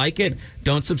 Don't like it,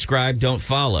 don't subscribe, don't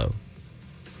follow.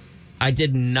 I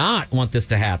did not want this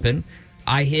to happen.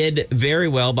 I hid very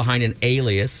well behind an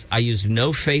alias. I used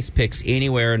no face pics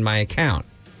anywhere in my account.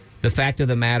 The fact of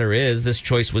the matter is, this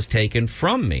choice was taken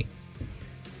from me.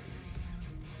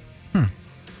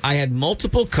 I had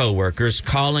multiple coworkers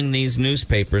calling these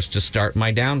newspapers to start my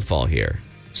downfall here.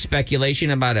 Speculation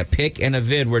about a pic and a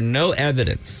vid were no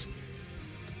evidence.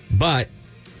 But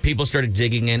people started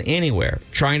digging in anywhere,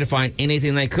 trying to find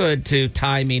anything they could to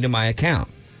tie me to my account.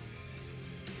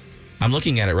 I'm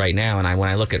looking at it right now, and when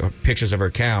I look at pictures of her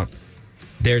account,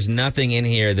 there's nothing in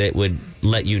here that would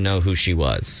let you know who she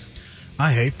was.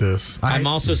 I hate this. I'm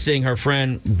also seeing her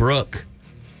friend Brooke,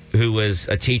 who was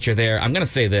a teacher there. I'm going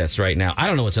to say this right now. I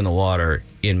don't know what's in the water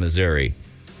in Missouri.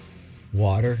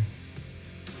 Water?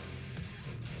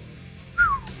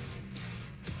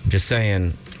 I'm just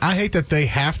saying. I hate that they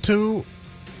have to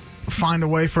find a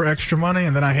way for extra money,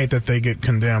 and then I hate that they get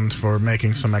condemned for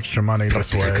making some extra money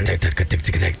this way.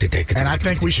 And I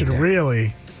think we should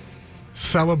really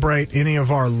celebrate any of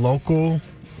our local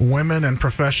women and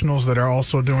professionals that are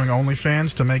also doing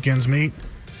OnlyFans to make ends meet.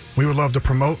 We would love to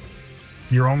promote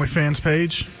your OnlyFans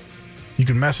page. You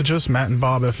can message us, Matt and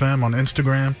Bob FM on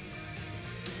Instagram.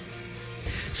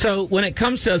 So when it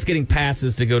comes to us getting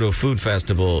passes to go to a food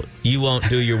festival, you won't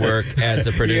do your work as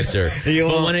a producer.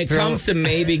 But when it comes to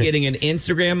maybe getting an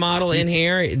Instagram model in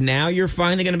here, now you're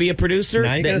finally going to be a producer?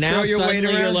 Now you're going to throw your weight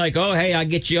around? You're like, oh, hey, I'll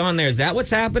get you on there. Is that what's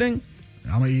happening?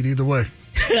 I'm going to eat either way.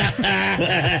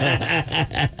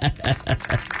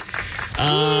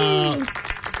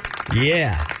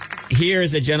 Yeah. Here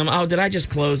is a gentleman. Oh, did I just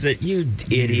close it? You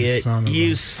idiot.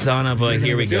 You son of a.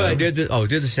 Here we go. Do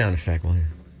the sound effect one.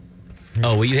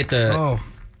 Oh, will you hit the... Oh.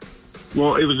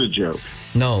 Well, it was a joke.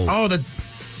 No. Oh, the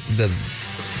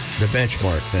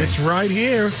benchmark thing. It's right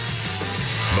here.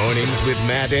 Mornings with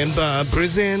Matt and Bob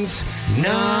presents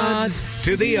Nods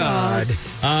to the Odd.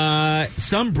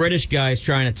 Some British guy's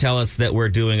trying to tell us that we're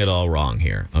doing it all wrong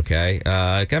here, okay? Can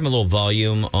I have a little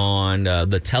volume on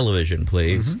the television,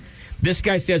 please? Mm-hmm. This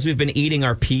guy says we've been eating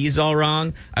our peas all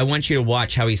wrong. I want you to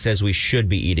watch how he says we should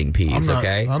be eating peas,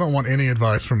 okay? I don't want any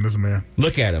advice from this man.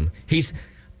 Look at him.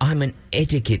 I'm an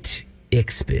etiquette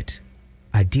expert.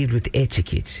 I deal with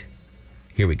etiquette.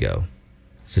 Here we go.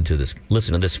 Listen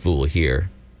to this fool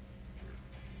here.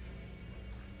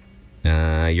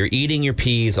 You're eating your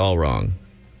peas all wrong.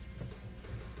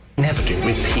 Never do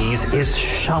with peas is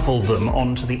shovel them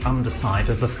onto the underside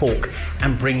of the fork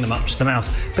and bring them up to the mouth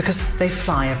because they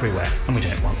fly everywhere and we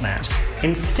don't want that.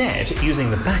 Instead,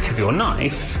 using the back of your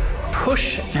knife,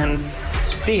 push and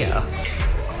spear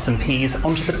some peas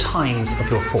onto the tines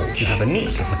of your fork. You have a neat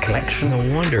little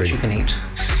collection which you can eat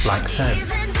like so.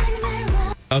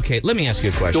 Okay, let me ask you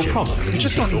a question. You'll probably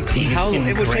just don't eat peas.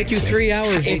 It would take you 3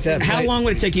 hours to eat that How plate. long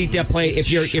would it take you to eat that plate if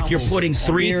you're putting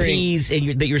 3 peas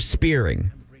that you're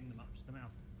spearing?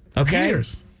 Okay?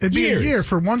 Years. It'd be a year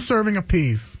for one serving of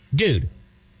peas. Dude.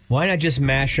 Why not just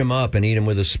mash them up and eat them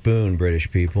with a spoon, British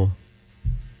people?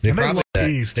 They love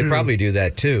peas, too. They probably do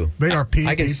that, too. They are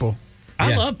pea people.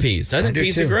 I love peas. I think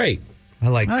peas are great.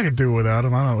 I could do without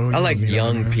them. I like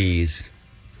young peas.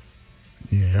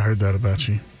 Yeah, I heard that about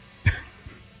you.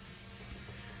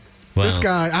 Well, this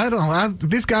guy, I don't know.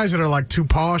 These guys that are like too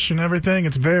posh and everything,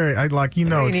 it's very, it's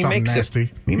something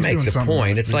nasty. He makes a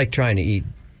point. It's like trying to eat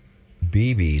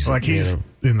BBs. Like he's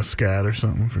in the scat or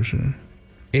something for sure.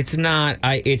 It's not.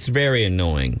 It's very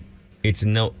annoying.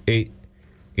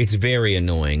 It's very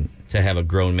annoying to have a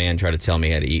grown man try to tell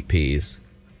me how to eat peas.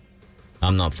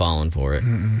 I'm not falling for it.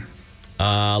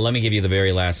 Let me give you the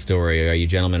very last story. Are you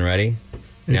gentlemen ready?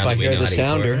 If I hear the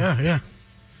sounder. Yeah.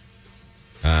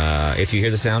 If you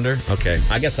hear the sounder, okay.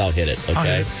 I guess I'll hit it,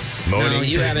 okay?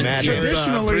 Mornings you with haven't. Matt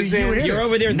Traditionally, You're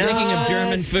over there thinking of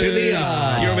German food.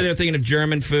 You're over there thinking of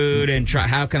German food and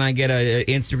how can I get an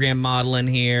Instagram model in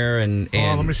here? And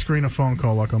let me screen a phone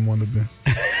call like I'm one to do.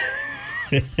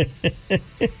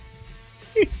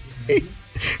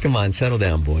 Come on, settle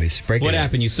down, boys. Break what it up.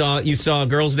 happened? You saw a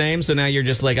girl's name, so now you're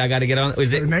just like, I got to get on.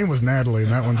 Her name was Natalie,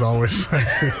 and that one's always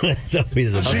sexy.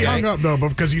 She hung up, though,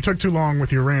 because you took too long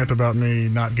with your rant about me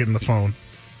not getting the phone.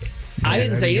 I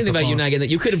didn't say anything about you not getting that.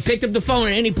 You could have picked up the phone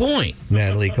at any point.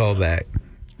 Natalie, call back.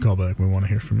 Call back. We want to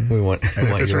hear from you. We want. And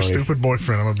if it's her stupid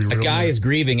boyfriend, I'm going to be real. A guy is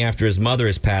grieving after his mother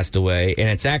has passed away, and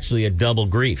it's actually a double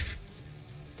grief.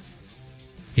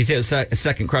 He's hit a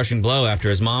second crushing blow after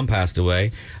his mom passed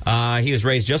away. He was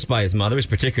raised just by his mother, was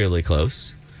particularly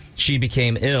close. She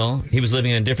became ill. He was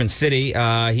living in a different city.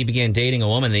 He began dating a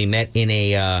woman that he met in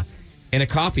a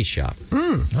coffee shop.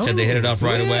 Said they hit it off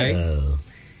right away.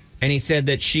 And he said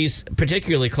that she's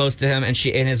particularly close to him, and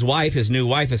his wife, his new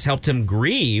wife, has helped him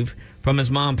grieve from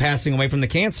his mom passing away from the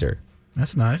cancer.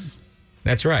 That's nice.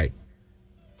 That's right.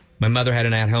 My mother had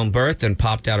an at-home birth and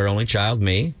popped out her only child,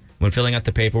 me. When filling out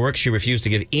the paperwork, she refused to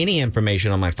give any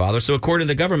information on my father. So according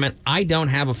to the government, I don't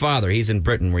have a father. He's in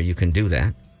Britain where you can do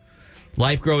that.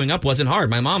 Life growing up wasn't hard.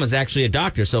 My mom is actually a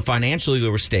doctor, so financially we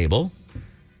were stable.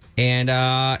 And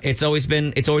it's always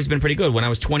been pretty good. When I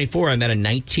was 24, I met a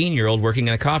 19-year-old working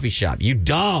in a coffee shop. You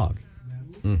dog.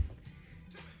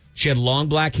 She had long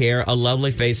black hair, a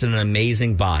lovely face, and an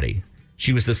amazing body.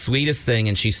 She was the sweetest thing,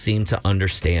 and she seemed to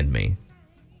understand me.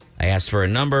 I asked for a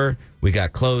number. We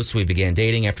got close. We began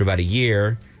dating. After about a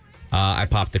year, I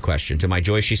popped the question. To my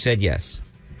joy, she said yes.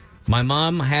 My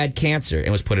mom had cancer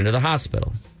and was put into the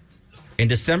hospital. In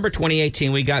December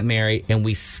 2018, we got married, and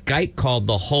we Skype called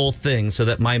the whole thing so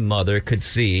that my mother could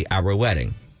see our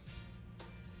wedding.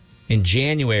 In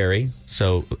January,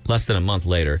 so less than a month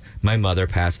later, my mother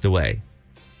passed away.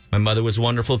 My mother was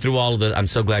wonderful through all of it. I'm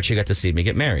so glad she got to see me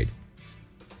get married.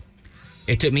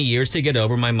 It took me years to get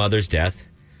over my mother's death.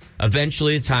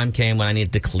 Eventually, the time came when I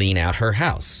needed to clean out her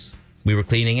house. We were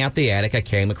cleaning out the attic. I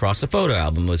came across a photo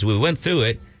album. As we went through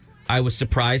it, I was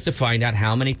surprised to find out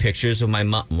how many pictures of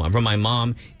from my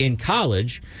mom in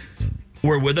college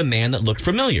were with a man that looked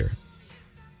familiar.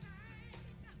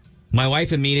 My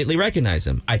wife immediately recognized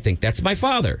him. I think that's my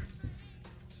father.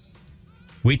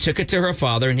 We took it to her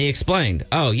father, and he explained,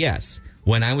 oh, yes,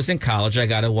 when I was in college, I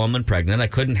got a woman pregnant. I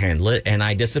couldn't handle it, and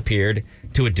I disappeared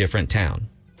to a different town.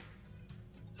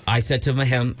 I said to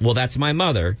him, well, that's my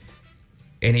mother,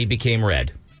 and he became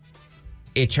red.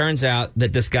 It turns out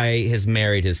that this guy has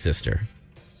married his sister.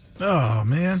 Oh,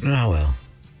 man. Oh, well.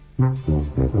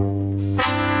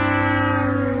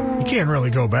 You can't really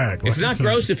go back. It's not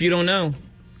gross if you don't know.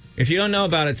 If you don't know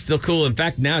about it, it's still cool. In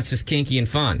fact, now it's just kinky and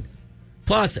fun.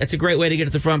 Plus, it's a great way to get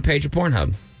to the front page of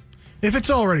Pornhub. If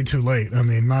it's already too late, I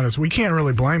mean, we can't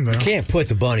really blame them. You can't put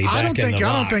the bunny back in the box.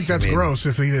 I don't think that's gross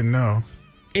if he didn't know.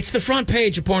 It's the front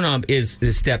page of Pornhub is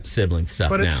step sibling stuff.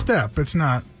 But now. It's step. It's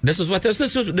not. This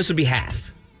would be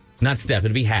half, not step.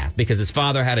 It'd be half because his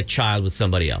father had a child with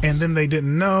somebody else, and then they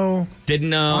didn't know.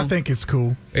 I think it's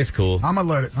cool. It's cool. I'm gonna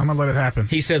let it happen.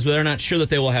 He says, well, they're not sure that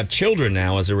they will have children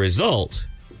now as a result.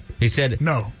 He said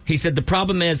no. He said the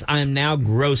problem is I am now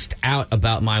grossed out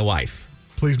about my wife.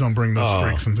 Please don't bring those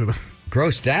freaks into the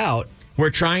grossed out. We're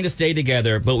trying to stay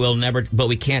together, but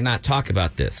we can't not talk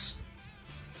about this.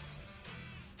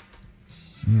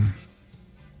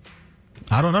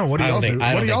 I don't know. What do y'all do?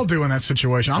 What do y'all do in that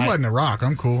situation? I'm letting it rock.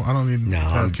 I'm cool. I don't need to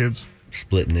have kids.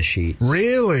 Splitting the sheets.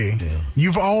 Really? Yeah.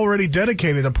 You've already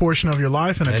dedicated a portion of your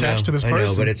life and attached to this person. I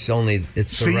know, but it's the right thing to do.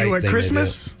 See you at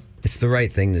Christmas? It's the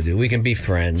right thing to do. We can be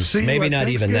friends. Maybe not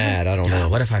even that. I don't know.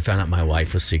 What if I found out my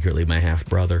wife was secretly my half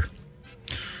brother?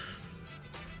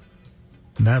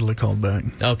 Natalie called back.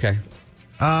 Okay.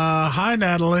 Hi,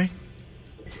 Natalie.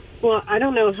 Well, I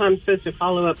don't know how I'm supposed to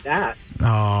follow up that.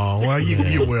 Oh, well,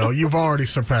 you will. You've already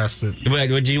surpassed it. What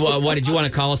did you want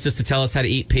to call us just to tell us how to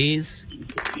eat peas?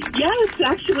 Yes,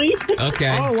 actually.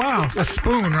 Okay. Oh, wow. A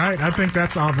spoon, right? I think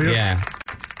that's obvious. Yeah.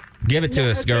 Give it to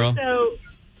us, girl. So,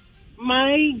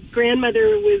 my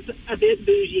grandmother was a bit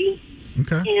bougie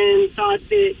and thought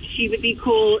that she would be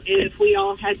cool if we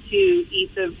all had to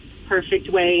eat the perfect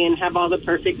way and have all the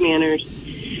perfect manners.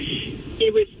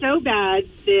 It was so bad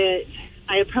that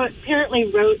I apparently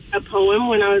wrote a poem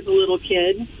when I was a little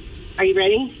kid. Are you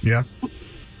ready? Yeah.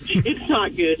 It's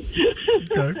not good.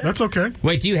 Okay, that's okay.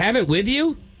 Wait, do you have it with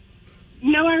you?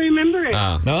 No, I remember it.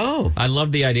 No. I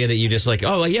love the idea that you just like,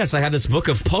 oh, yes, I have this book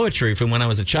of poetry from when I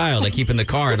was a child I keep in the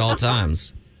car at all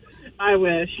times. I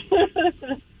wish.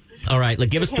 All right,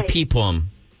 give us the pea poem.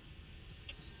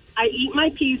 I eat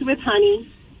my peas with honey.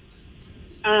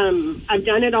 I've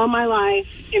done it all my life.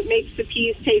 It makes the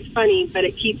peas taste funny, but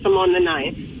it keeps them on the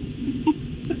knife.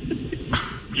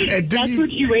 That's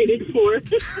what you waited for.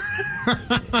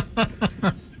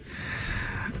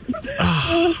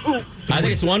 I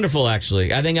think it's wonderful,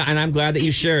 actually. And I'm glad that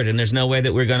you shared, and there's no way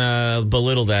that we're going to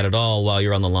belittle that at all while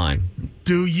you're on the line.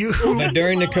 Do you? But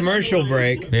during the commercial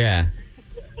break. Yeah.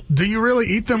 Do you really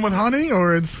eat them with honey,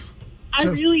 or it's? I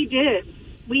really did.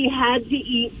 We had to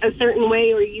eat a certain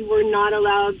way, or you were not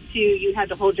allowed to. You had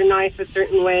to hold your knife a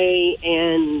certain way,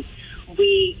 and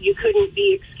you couldn't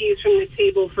be excused from the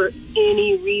table for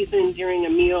any reason during a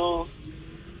meal.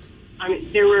 I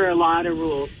mean, there were a lot of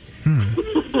rules.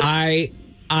 I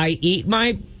eat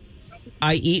my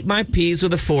peas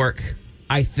with a fork.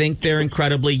 I think they're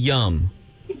incredibly yum.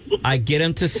 I get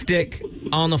them to stick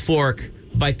on the fork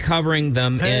by covering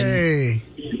them in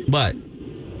what?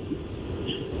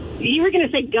 You were going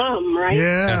to say gum, right?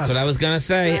 Yeah, that's what I was going to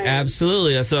say. Right.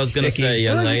 Absolutely, that's what I was going to say,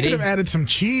 young lady. You could have added some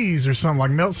cheese or something, like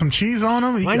melt some cheese on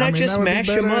them. Why not just mash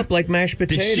them up like mashed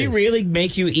potatoes? Did she really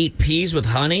make you eat peas with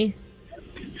honey?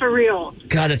 For real.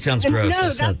 God, that sounds gross.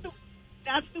 No,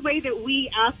 that's the way that we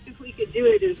asked if we could do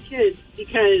it as kids,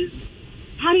 because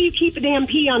how do you keep a damn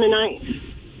pea on a knife?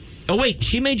 Oh, wait,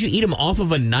 she made you eat them off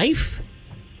of a knife?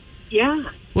 Yeah.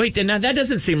 Wait, now that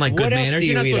doesn't seem like good manners.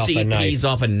 You're not supposed to eat peas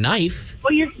off a knife.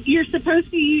 Well, you're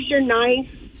supposed to use your knife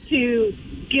to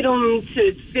get them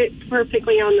to fit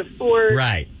perfectly on the fork.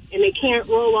 Right. And they can't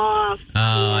roll off.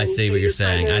 Oh, I see what you're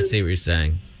saying. I see what you're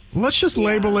saying. Let's just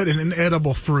label it an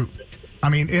inedible fruit. I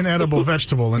mean, inedible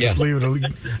vegetable, and just leave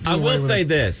it. I will say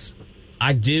this.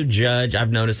 I do judge.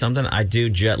 I've noticed something. I do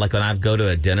judge. Like when I go to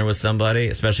a dinner with somebody,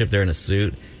 especially if they're in a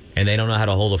suit, and they don't know how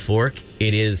to hold a fork,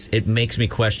 it makes me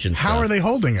question stuff. How are they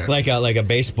holding it? Like a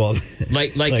baseball.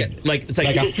 Like it's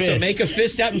like a fist. So make a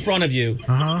fist out in front of you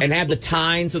and have the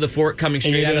tines of the fork coming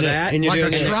straight out of that. Like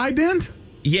a trident?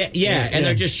 Yeah. And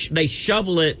they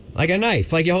shovel it like a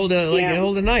knife. Like you hold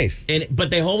a knife.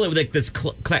 But they hold it with like this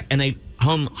and they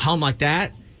hum like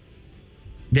that.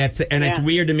 It's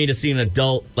weird to me to see an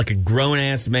adult, like a grown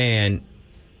ass man,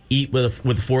 eat with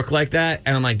a fork like that.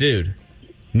 And I'm like, dude,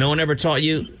 no one ever taught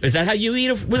you. Is that how you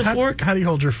eat with a fork? How do you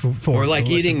hold your fork? Or like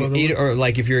or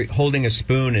like if you're holding a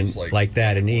spoon and like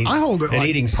that and eat. I hold it and like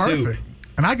eating perfect. soup.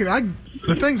 And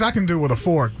the things I can do with a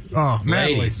fork. Oh,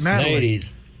 Natalie.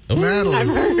 Ladies.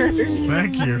 Natalie.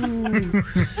 Thank you.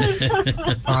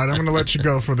 All right, I'm going to let you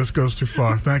go before this goes too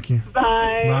far. Thank you.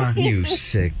 Bye. You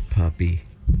sick puppy.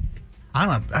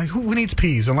 Who needs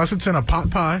peas? Unless it's in a pot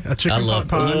pie, a chicken pot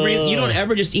pie. You don't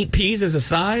ever just eat peas as a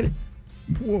side?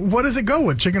 What does it go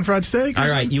with? Chicken fried steak? All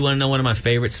right, you want to know one of my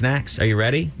favorite snacks? Are you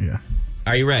ready? Yeah.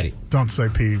 Are you ready? Don't say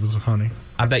peas with honey.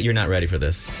 I bet you're not ready for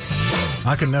this.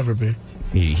 I can never be.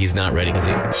 He's not ready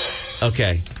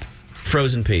Okay.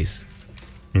 Frozen peas.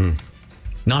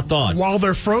 Not thawed. While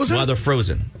they're frozen? While they're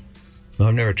frozen. Well,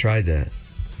 I've never tried that.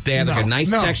 They have like a nice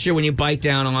texture when you bite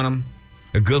down on them,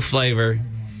 a good flavor,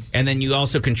 and then you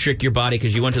also can trick your body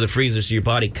because you went to the freezer, so your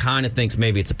body kind of thinks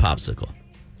maybe it's a popsicle.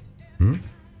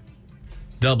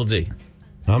 Double D.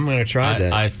 I'm going to try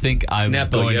that. I think I'm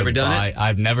Nepo, going you ever to done buy. it?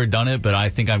 I've never done it, but I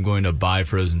think I'm going to buy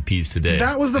frozen peas today.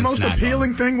 That was the and most snack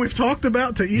appealing thing we've talked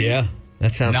about to eat. Yeah,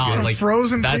 that sounds good. Some like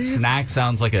frozen that peas? snack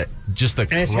sounds like just a And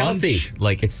crunch. it's healthy.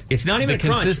 Like It's not even the a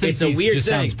crunch. It's consistency a weird just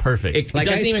thing. sounds perfect. It Like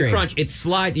doesn't ice even cream. crunch. It's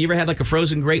slide. You ever had like a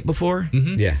frozen grape before?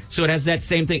 Mm-hmm. Yeah. So it has that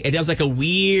same thing. It has like a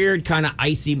weird kind of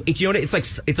icy. You know what?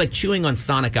 It's like chewing on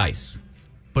Sonic ice.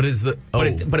 But is the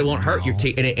but it won't hurt your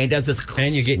teeth, and it does this.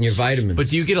 And you're getting your vitamins. But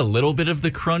do you get a little bit of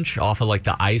the crunch off of like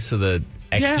the ice of the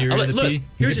exterior of the Look, pea?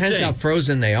 here's It depends the thing. how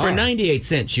frozen they are. For 98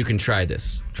 cents, you can try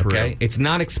this. True. Okay, it's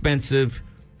not expensive.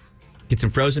 Get some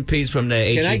frozen peas from the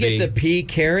H-E-B. Can I get the pea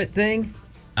carrot thing?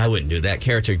 I wouldn't do that.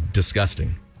 Carrots are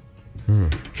disgusting.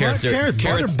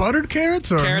 Carrots buttered carrots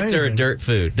are carrots are a amazing. dirt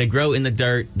food. They grow in the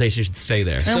dirt. They should stay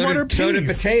there. And what are So do peas?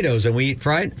 potatoes, and we eat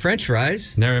French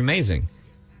fries. They're amazing.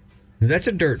 That's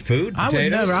a dirt food. I would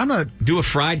Potatoes. never. Do a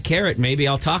fried carrot. Maybe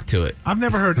I'll talk to it. I've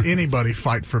never heard anybody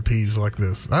fight for peas like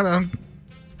this. We can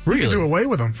Really? do away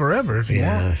with them forever if you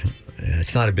want. Yeah,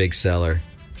 it's not a big seller.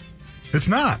 It's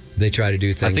not. They try to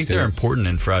do things. I think they're important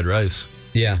in fried rice.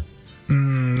 Yeah.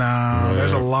 No,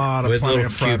 there's a lot of With plenty little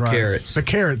of fried cute rice. carrots. The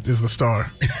carrot is the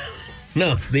star.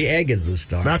 No, the egg is the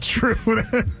star. That's true.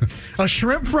 A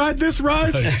shrimp fried this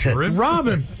rice? A shrimp?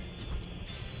 Robin.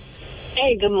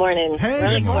 Hey, good morning. Hey,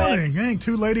 Really good quick. morning. Dang,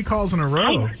 2 lady calls in a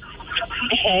row.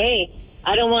 Hey,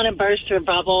 I don't want to burst your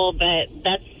bubble, but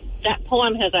that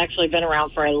poem has actually been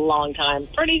around for a long time.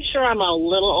 Pretty sure I'm a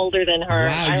little older than her.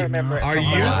 Wow, I remember it. Are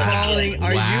you calling?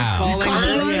 Are you calling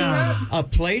her a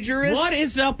plagiarist? What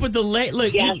is up with the late?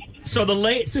 Look, Yes. so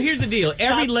here's the deal.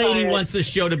 Every Shots lady fired. wants this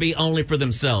show to be only for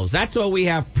themselves. That's why we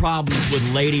have problems with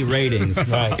lady ratings.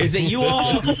 Right. Is that you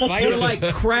all you're like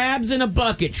crabs in a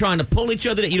bucket trying to pull each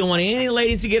other. You don't want any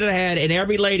ladies to get ahead, and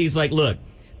every lady's like, look.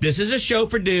 This is a show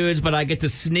for dudes, but I get to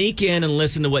sneak in and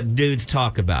listen to what dudes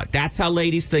talk about. That's how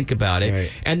ladies think about it.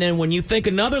 Right. And then when you think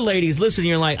another lady's listening,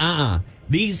 you're like,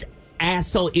 these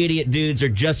asshole idiot dudes are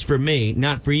just for me,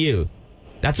 not for you.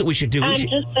 That's what we should do. I'm just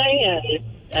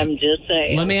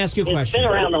saying. Let me ask you a question. It's been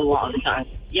around a long time.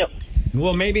 Yep.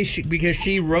 Well, maybe because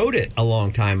she wrote it a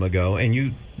long time ago, and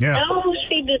you. Yeah. No,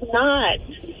 she did not.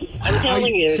 I'm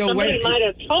telling you. So Somebody wait- might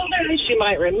have told her. She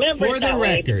might remember For it the that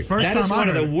way. record, First that is time I one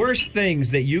of heard the it. worst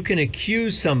things that you can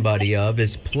accuse somebody of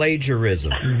is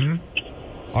plagiarism.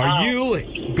 Are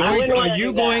you going? wouldn't wanna Are you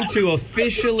do going that. to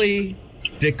officially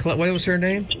declare? What was her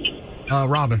name?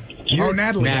 Robin.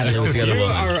 Natalie. Natalie was the other You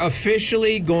one. are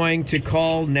officially going to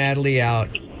call Natalie out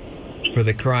for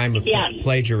the crime of Yes.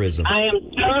 plagiarism. I am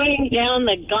throwing down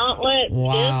the gauntlet.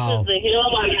 Wow. This is the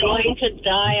hill I'm going to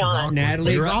die on.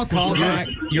 Natalie, You're awkward call for back.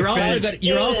 us. You're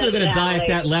also going to die at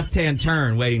that left-hand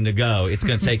turn waiting to go. It's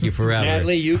going to take you forever.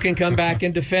 Natalie, you can come back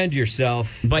and defend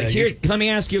yourself. But you- here, let me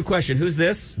ask you a question. Who's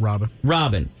this? Robin.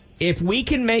 Robin. If we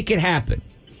can make it happen,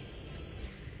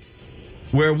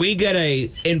 where we get a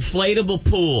inflatable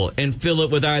pool and fill it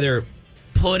with either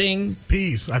pudding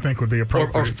Peas, I think, would be or,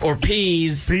 appropriate. or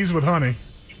peas, Peas with honey.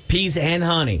 peas and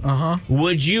honey, Uh-huh.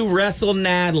 would you wrestle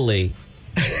Natalie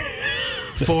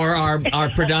for our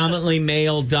predominantly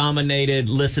male-dominated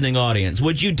listening audience?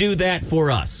 Would you do that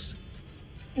for us?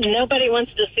 Nobody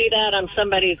wants to see that. I'm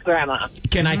somebody's grandma.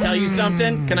 Can I tell you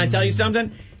something? Can I tell you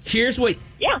something? Here's what...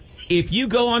 Yeah. If you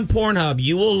go on Pornhub,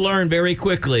 you will learn very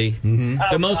quickly.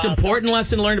 The most important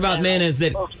lesson learned about men is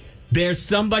that there's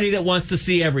somebody that wants to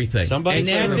see everything. Somebody and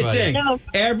for that's the everybody. thing. No.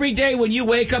 Every day when you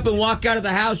wake up and walk out of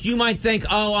the house, you might think,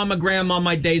 oh, I'm a grandma,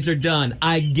 my days are done.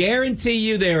 I guarantee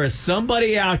you there is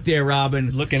somebody out there,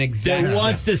 Robin, Looking exactly. that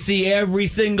wants to see every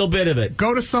single bit of it.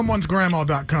 Go to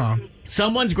someone'sgrandma.com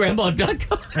Someone's grandma.com.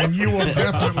 and you will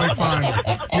definitely find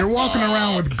it. You're walking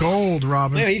around with gold,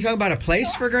 Robin. Wait, are you talking about a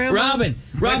place for grandma? Robin,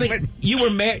 But- you were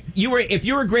married. If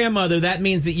you were a grandmother, that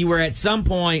means that you were at some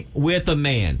point with a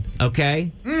man.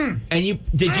 Okay. And you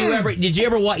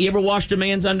ever washed a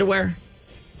man's underwear?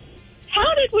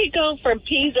 How did we go from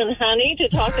peas and honey to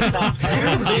talking about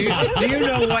do you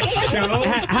know what show?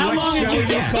 How long have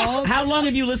you called? How long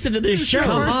have you listened to this show? Your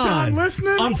first time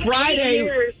listening? On Friday.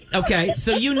 years. Okay,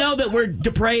 so you know that we're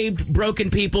depraved, broken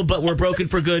people, but we're broken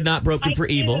for good, not broken for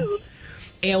evil. do.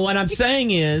 And what I'm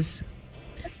saying is,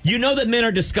 you know that men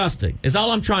are disgusting. Is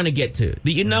all I'm trying to get to.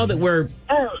 That you know that we're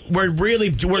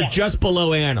just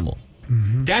below animal.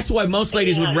 That's why most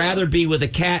ladies would rather be with a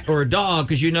cat or a dog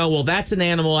because you know, well, that's an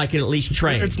animal I can at least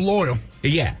train. It's loyal.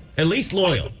 Yeah, at least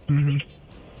loyal.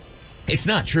 It's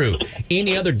not true.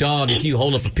 Any other dog, if you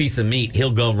hold up a piece of meat, he'll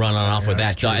go running off with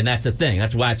that dog, and that's the thing.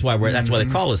 That's why they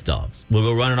call us dogs. We'll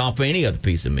go running off for any other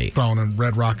piece of meat. Throwing a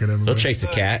red rocket in They'll chase a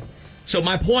cat. So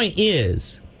my point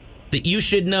is that you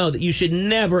should know that you should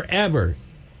never ever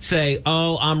say,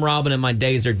 "Oh, I'm Robin and my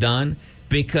days are done,"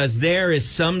 because there is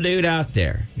some dude out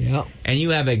there, and you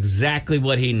have exactly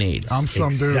what he needs. I'm some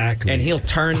dude. Exactly. And he'll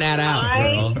turn that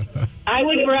out, girl. I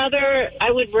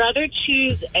would rather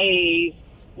choose a,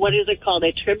 what is it called,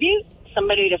 a tribute?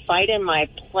 Somebody to fight in my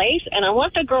place. And I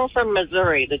want the girl from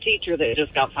Missouri, the teacher that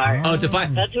just got fired. Oh, to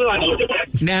fight. That's who I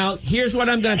want. Now, here's what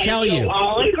I'm going to tell you. You'll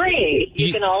all agree.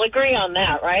 You can all agree on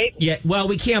that, right? Yeah, well,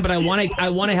 we can, but I want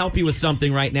to help you with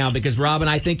something right now because Robin,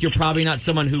 I think you're probably not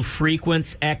someone who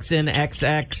frequents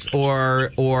XNXX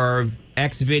or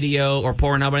X video or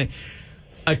Pornhub.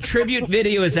 A tribute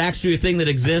video is actually a thing that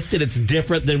exists, and it's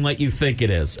different than what you think it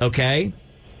is. Okay.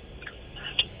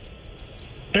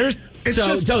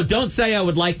 Don't say I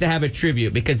would like to have a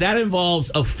tribute because that involves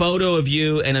a photo of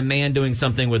you and a man doing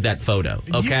something with that photo.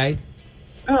 Okay.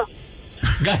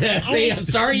 See, I'm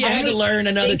sorry you had to learn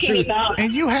another truth.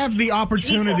 And you have the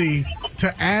opportunity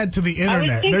to add to the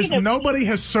internet. Nobody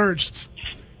has searched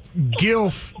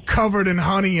GILF covered in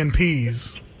honey and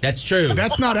peas. That's true.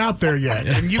 That's not out there yet,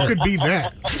 and you could be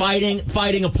that. Fighting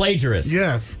a plagiarist.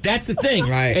 Yes. That's the thing.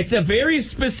 Right. It's a very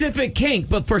specific kink,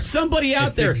 but for somebody out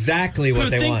It's there exactly what who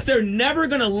they thinks want. they're never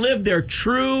going to live their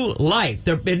true life,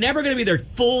 they're never going to be their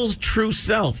full true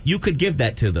self, you could give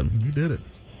that to them. You did it.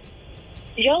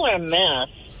 Y'all are a mess.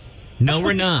 No,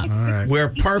 we're not. All right. We're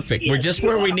perfect. We're just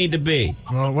where we need to be.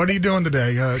 Well, what are you doing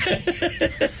today?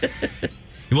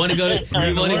 You want to go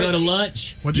to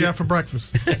lunch? What'd you have for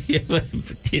breakfast?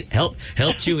 help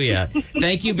Chewy out.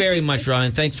 Thank you very much,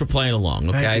 Robin. Thanks for playing along.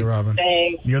 Okay, Thank you, Robin.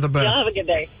 Thanks. You're the best. Y'all have a good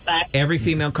day. Bye. Every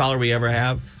female caller we ever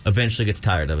have eventually gets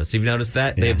tired of us. Have you noticed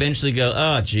that? They eventually go,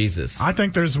 "Oh, Jesus." I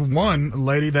think there's one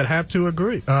lady that had to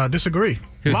disagree.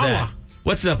 Who's Lala. that?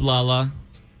 What's up, Lala?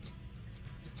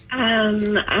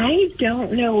 I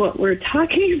don't know what we're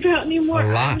talking about anymore.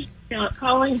 A lot. I'm not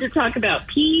calling to talk about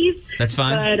peas. That's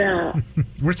fine. But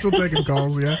We're still taking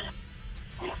calls, yeah.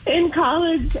 in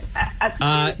college,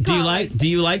 Do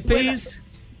you like peas?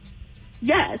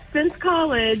 yes, since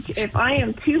college, if I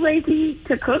am too lazy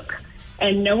to cook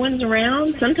and no one's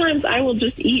around, sometimes I will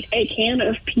just eat a can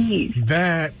of peas.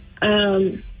 That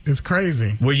is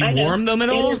crazy. Will you I know. warm them at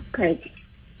It all? is crazy.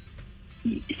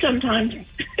 Sometimes.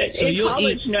 So in you'll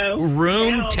college, eat no.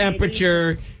 room Now,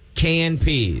 temperature canned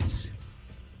peas.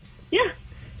 Yeah.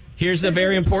 Here's a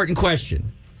very important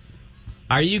question.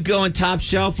 Are you going top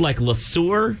shelf like Le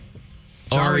Sueur?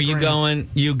 Or are Jolly you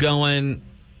Green. going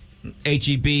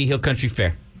H-E-B, Hill Country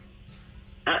Fair?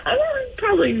 I'm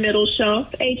probably middle shelf.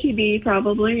 HEB,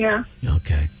 probably, yeah.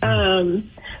 Okay.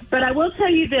 But I will tell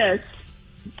you this.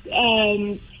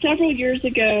 Several years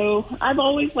ago, I've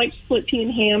always liked split pea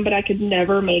and ham, but I could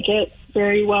never make it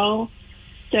very well.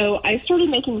 So I started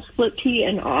making split pea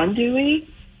and andouille.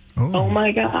 Oh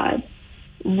my God.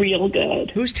 Real good.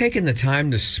 Who's taking the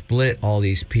time to split all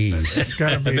these peas? It's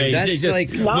gotta be. That's like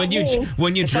when you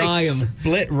it's dry like them,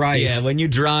 split rice. Yeah, when you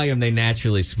dry them, they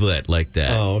naturally split like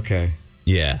that. Oh, okay.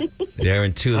 Yeah, they're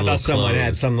in two I little thought someone clothes.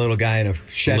 had some little guy in a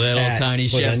chef's little hat tiny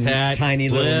with chef's a hat, tiny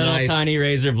little knife. tiny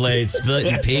razor blade,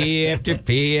 splitting pea after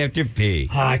pea after pea.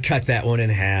 Oh, I cut that one in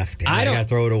half. Damn, I gotta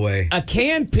throw it away. A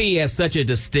canned pea has such a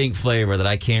distinct flavor that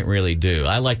I can't really do.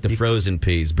 I like the frozen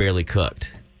peas, barely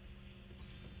cooked.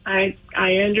 I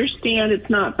understand it's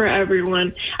not for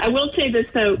everyone. I will say this,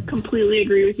 though, completely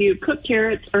agree with you. Cooked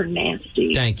carrots are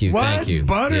nasty. Thank you, What? thank you.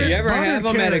 Butter? You ever Butter have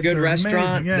them at a carrots good are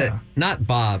restaurant? amazing, yeah. Not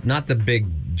Bob, not the big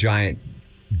giant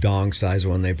dong size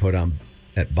one they put on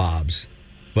at Bob's,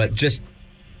 but just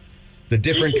the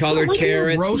different colored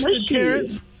carrots. Roasted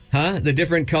carrots? Huh? The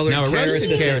different colored No, a carrots.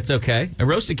 roasted carrot's okay. A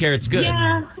roasted carrot's good.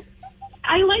 Yeah.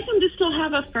 I like them to still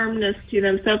have a firmness to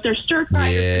them. So if they're stir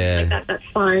fried or Yeah. something like that,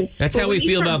 that's fine. That's But how when we you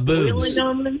feel start about boobs.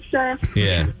 boiling them and stuff.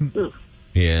 Yeah. ugh.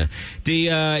 Yeah.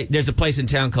 There's a place in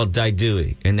town called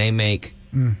Daidui, and they make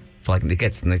for like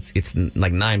it's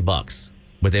like $9,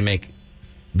 but they make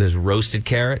there's roasted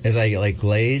carrots. Is they like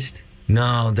glazed?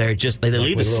 No, they're just they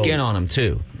leave the with skin little- on them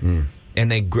too,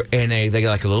 and they get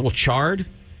like a little charred,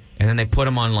 and then they put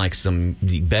them on like some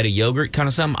bed of yogurt kind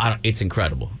of something. It's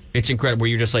incredible. It's incredible. Where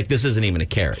you're just like, this isn't even a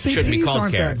carrot. See, it shouldn't be peas called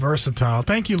aren't carrot. that versatile.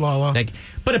 Thank you, Lala.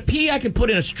 But a pea I could put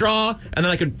in a straw, and then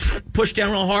I could push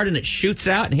down real hard, and it shoots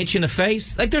out and hits you in the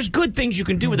face. Like, there's good things you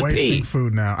can do with a Wasting pea.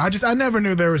 food now. I never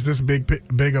knew there was this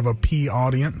big of a pea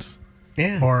audience.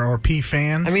 Yeah. Or pea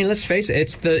fans. I mean, let's face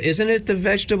it. Isn't it the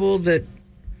vegetable that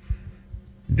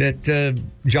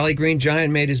Jolly Green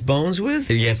Giant made his bones with?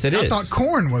 Yes, it I is. thought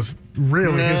corn was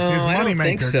really his I money don't maker.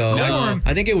 think so. Corn,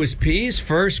 I think it was peas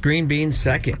first, green beans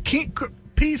second.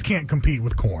 peas can't compete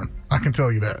with corn. I can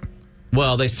tell you that.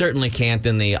 Well, they certainly can't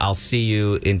in the "I'll see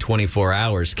you in 24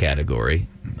 hours" category.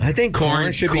 I think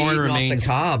corn should be eaten remains off the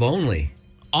cob only.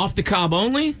 Off the cob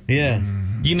only? Yeah.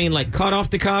 You mean like cut off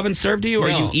the cob and served to you, or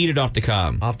No. you eat it off the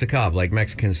cob? Off the cob, like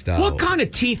Mexican style. What kind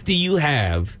of teeth do you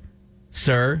have,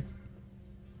 sir?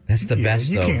 That's the best,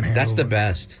 you though. can't handle That's the it.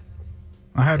 best.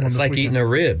 I had one It's this like weekend. eating a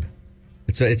rib.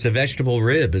 It's a vegetable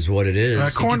rib, is what it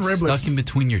is. corn It gets riblets. stuck in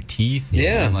between your teeth.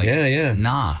 Yeah, and, like, yeah.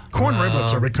 Nah. Corn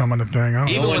riblets are becoming a thing. I don't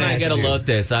Even know. when I get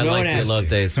elotes, I No like one the asked you.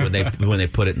 elotes when they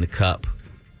put it in the cup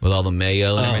with all the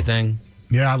mayo and everything.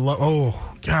 Yeah, I love.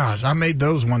 Oh gosh, I made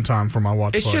those one time for my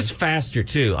watch It's party. just faster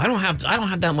too. I don't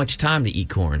have that much time to eat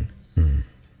corn.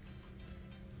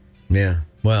 Yeah.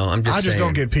 Well, I'm just I just saying.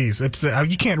 don't get peas. It's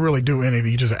you can't really do anything.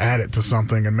 You just add it to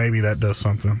something, and maybe that does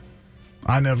something.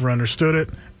 I never understood it.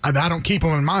 I don't keep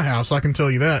them in my house. I can tell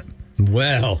you that.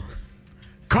 Well,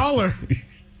 Caller.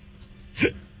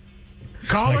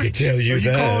 Caller. I can tell you Are that.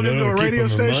 you calling I into don't a keep radio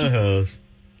them in my station? house.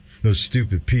 Those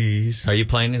stupid peas. Are you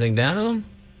playing anything down to them?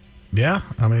 Yeah,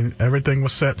 I mean everything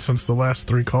was set since the last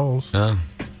 3 calls. Oh.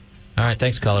 All right,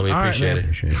 thanks, caller. We All right,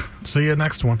 appreciate man. it. See you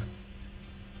next one.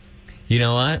 You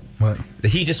know what? What?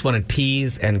 He just wanted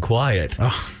peas and quiet.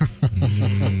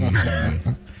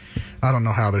 I don't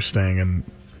know how they're staying in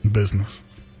business.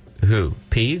 Who?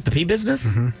 Peas? The pea business?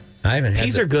 I haven't had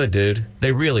Peas the- are good, dude.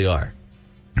 They really are.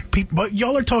 But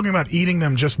y'all are talking about eating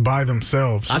them just by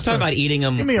themselves. I'm talking about eating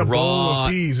them give me a bowl raw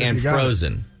of peas if and you got it.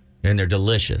 frozen, and they're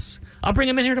delicious. I'll bring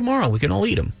them in here tomorrow. We can all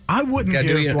eat them. I wouldn't Gotta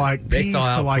give do it- like they peas thaw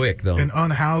to out like quick, though. an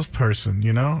unhoused person.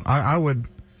 You know, I would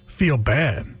feel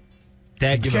bad.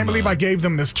 Dad, give Can't them believe I gave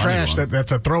them this trash one.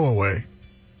 that's a throwaway.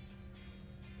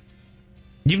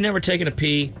 You've never taken a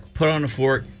pea, put it on a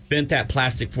fork, bent that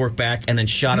plastic fork back, and then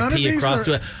shot None a of pea these across are-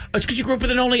 to it. Oh, it's because you grew up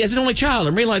with as an only child.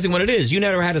 I'm realizing what it is. You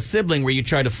never had a sibling where you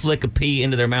tried to flick a pea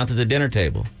into their mouth at the dinner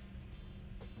table.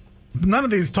 None of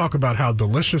these talk about how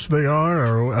delicious they are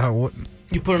or how, what.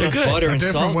 You put They're enough good. butter A and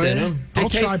different salt way. in them. I'll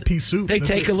try pea soup. They That's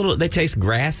take it. a little. They taste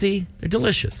grassy. They're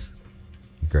delicious.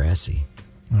 Grassy.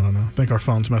 I don't know. I think our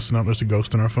phone's messing up. There's a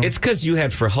ghost in our phone. It's because you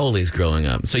had frijoles growing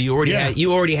up, so you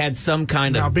already had some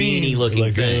kind Now of beans, beanie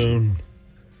looking thing.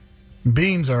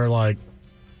 Beans are like,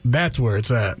 that's where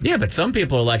it's at. Yeah, but some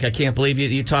people are like, I can't believe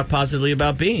you talk positively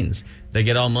about beans. They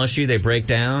get all mushy, they break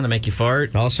down, they make you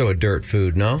fart. Also a dirt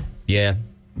food, no? Yeah.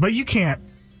 But you can't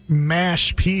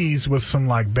mash peas with some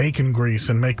like bacon grease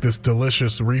and make this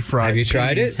delicious refried. Have you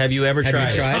tried peas. it? Have you ever Have you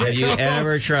tried it? tried it? Have you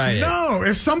ever tried it? No.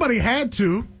 If somebody had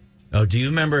to, Oh, do you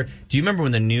remember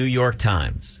when the New York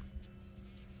Times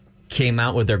came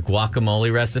out with their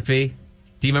guacamole recipe?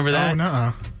 Do you remember that? oh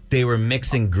no, They were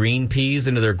mixing green peas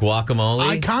into their guacamole.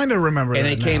 I kind of remember and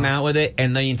that. they came now. out with it,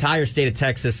 and the entire state of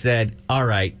Texas said, all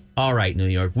right, New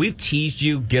York, we've teased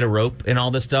you, get a rope and all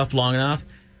this stuff long enough,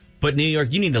 but New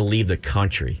York, you need to leave the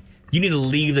country. You need to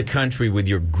leave the country with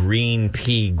your green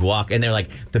pea guac. And they're like,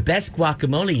 the best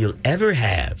guacamole you'll ever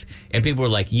have. And people were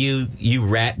like, you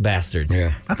rat bastards.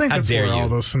 Yeah. I think How that's dare where you. all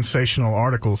those sensational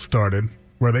articles started,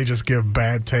 where they just give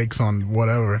bad takes on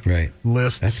whatever. Right.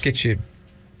 Lists. That's get you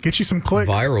some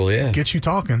clicks. viral, yeah. Get you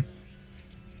talking.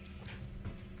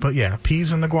 But yeah,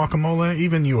 peas in the guacamole,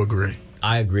 even you agree.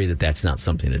 I agree that that's not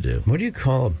something to do. What do you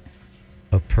call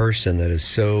a person that is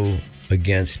so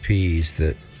against peas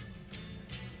that,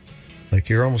 like,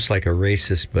 you're almost like a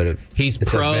racist, but it's a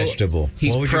vegetable?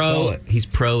 He's What would you call it? He's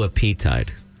pro apetite.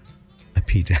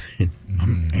 Apetite.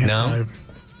 No?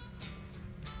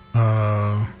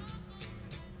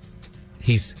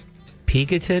 He's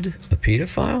picoted? A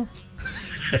pedophile?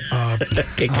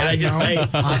 Okay,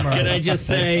 can I just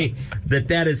say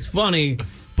that is funny,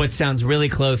 but sounds really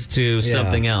close to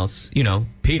something else? You know,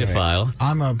 pedophile. Right.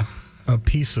 I'm a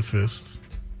peaceifist.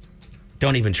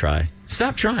 Don't even try.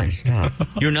 Stop trying. Stop.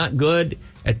 You're not good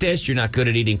at this. You're not good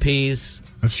at eating peas.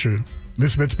 That's true.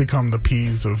 This bit's become the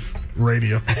peas of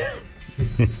radio.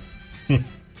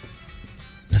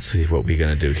 Let's see what we're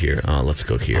going to do here. Let's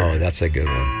go here. Oh, that's a good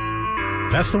one.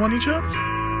 That's the one you chose?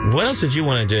 What else did you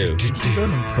want to do?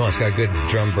 Come on, it's got a good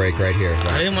drum break right here.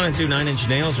 I didn't want to do 9 Inch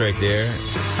Nails right there.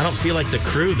 I don't feel like the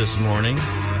crew this morning.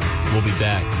 We'll be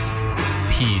back.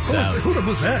 Peace out. Who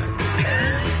was that?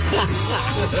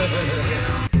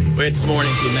 It's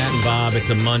morning to Matt and Bob. It's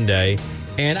a Monday.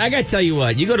 And I got to tell you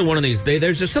what, you go to one of these,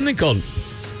 there's just something called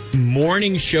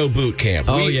morning show boot camp.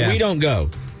 Oh, yeah. We don't go.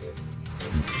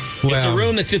 It's a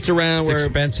room that sits around where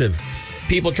expensive.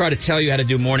 people try to tell you how to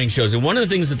do morning shows. And one of the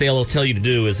things that they'll tell you to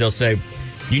do is they'll say,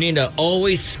 you need to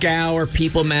always scour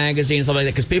People magazine and stuff like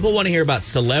that because people want to hear about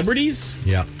celebrities.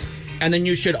 Yeah. And then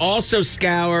you should also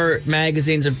scour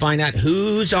magazines and find out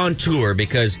who's on tour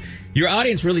because your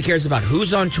audience really cares about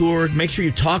who's on tour. Make sure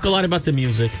you talk a lot about the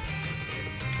music.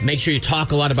 Make sure you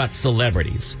talk a lot about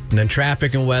celebrities. And then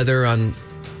traffic and weather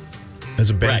as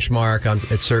a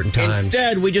benchmark at certain times.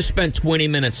 Instead, we just spent 20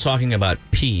 minutes talking about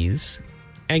peas.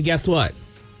 And guess what?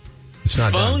 It's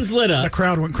not Phones lit up. The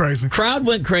crowd went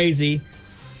crazy.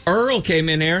 Earl came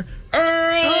in there.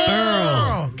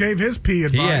 Earl gave his pea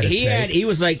advice. He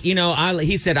was like,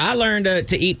 he said, I learned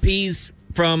to eat peas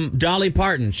from Dolly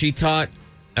Parton. She taught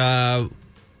Burt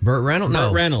Reynolds?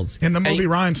 Burt Reynolds. In the movie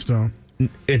Rhinestone.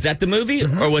 Is that the movie?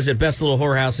 Or was it Best Little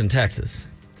Whorehouse in Texas?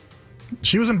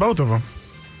 She was in both of them.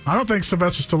 I don't think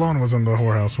Sylvester Stallone was in the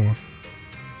whorehouse one.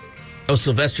 Oh,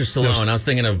 Sylvester Stallone. I was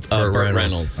thinking of Burt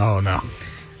Reynolds. Oh, no.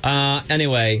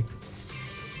 Anyway,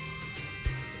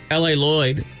 L.A.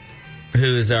 Lloyd,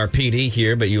 who is our PD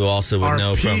here, but you also would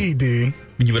know from... PD.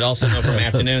 You would also know from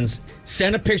afternoons.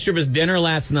 Sent a picture of his dinner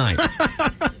last night.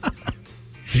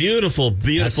 Beautiful.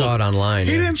 I saw it online.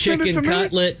 He didn't send it to Chicken me.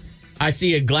 cutlet. I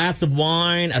see a glass of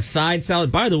wine, a side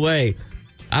salad. By the way,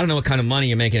 I don't know what kind of money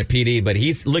you're making at PD, but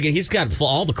he's got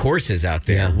all the courses out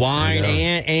there. Yeah, Wine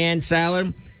and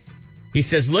salad. He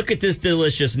says, look at this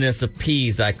deliciousness of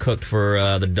peas I cooked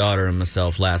for the daughter and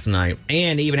myself last night.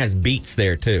 And he even has beets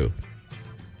there, too.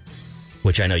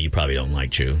 Which I know you probably don't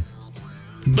like, Chew.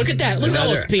 Look at that. Look at all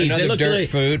those peas. They look dirt really...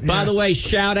 food. By the way,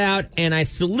 shout out and I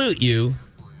salute you,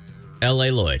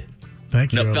 L.A. Lloyd.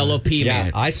 Thank you. fellow P man.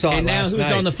 Yeah, I saw it And now last who's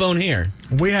night. on the phone here?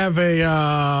 We have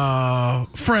a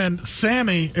friend,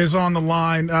 Sammy, is on the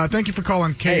line. Thank you for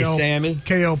calling Hey, Sammy.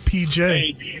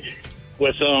 KLPJ.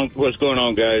 What's going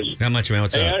on, guys? How much, man?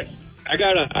 What's up? I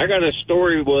got a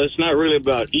story. Well, it's not really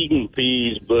about eating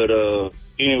peas, but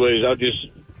anyways, I'll just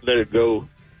let it go.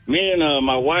 Me and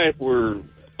my wife were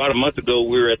about a month ago.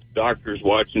 We were at the doctor's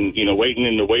waiting in the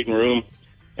waiting room,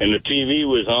 and the TV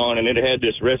was on, and it had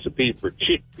this recipe for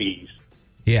chickpeas.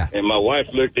 Yeah. And my wife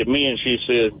looked at me and she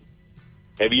said,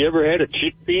 "Have you ever had a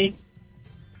chickpea?"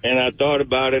 And I thought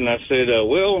about it, and I said,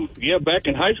 "Well, yeah, back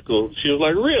in high school." She was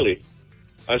like, "Really?"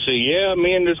 I said, "Yeah,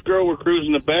 me and this girl were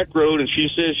cruising the back road, and she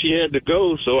said she had to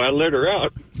go, so I let her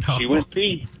out. She went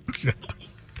pee."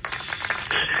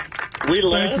 We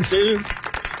laughed, dude.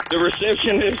 The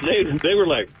receptionists, they were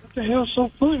like, "What the hell's so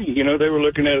funny?" They were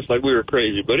looking at us like we were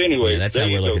crazy. But anyway, That's there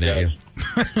how we're you go, looking at guys.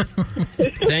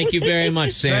 you. Thank you very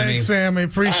much, Sammy. Thanks, Sammy.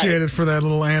 Appreciate it for that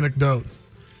little anecdote.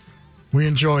 We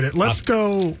enjoyed it. Let's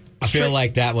go. I feel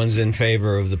like that one's in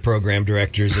favor of the program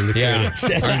directors and the critics.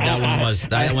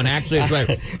 That one actually is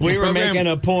right. We The were program- making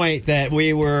a point that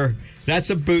that's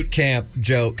a boot camp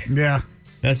joke. Yeah.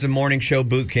 That's a morning show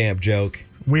boot camp joke.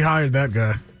 We hired that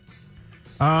guy.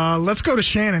 Let's go to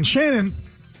Shannon. Shannon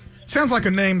sounds like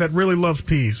a name that really loves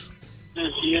peas.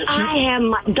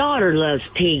 My daughter loves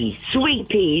peas, sweet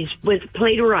peas with a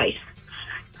plate of rice.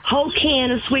 Whole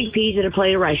can of sweet peas and a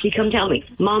plate of rice. She come tell me,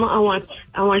 "Mama, I want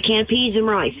a can of peas and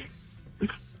rice."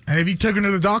 And have you taken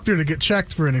her to the doctor to get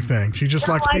checked for anything? She just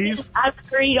likes peas? I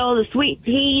eat all the sweet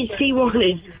peas she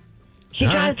wanted. She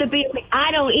tries to be me.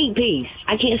 I don't eat peas.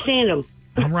 I can't stand them.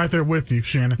 I'm right there with you,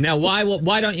 Shannon. Now, why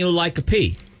don't you like a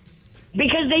pea?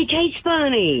 Because they taste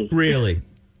funny. Really?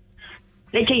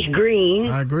 They taste green.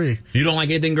 I agree. You don't like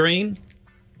anything green?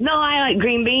 No, I like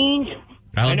green beans.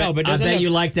 I know, but I bet you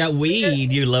like that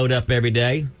weed you load up every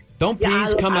day. Don't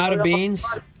peas come out of beans?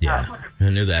 Yeah, I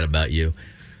knew that about you.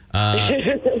 I've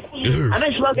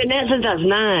been smoking that since I was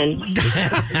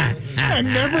 9. I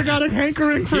never got a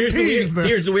hankering for peas.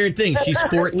 Here's the weird thing. She's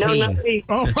 14. No, not peas.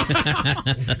 Oh.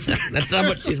 That's how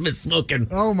much she's been smoking.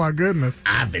 Oh, my goodness.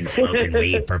 I've been smoking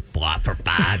weed for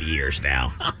 5 years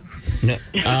now.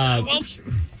 I'm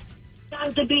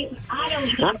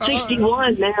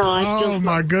 61 now. Oh,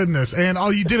 my goodness. And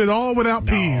you did it all without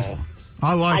peas.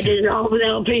 I like I did it all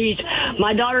without peas.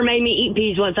 My daughter made me eat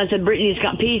peas once. I said, "Brittany, it's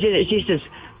got peas in it." She says,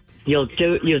 "You'll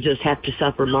just have to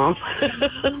suffer, Mom."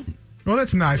 Well,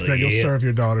 that's nice that you'll serve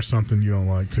your daughter something you don't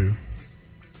like, too.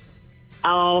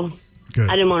 Oh, Good.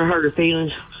 I didn't want to hurt her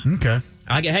feelings. Okay.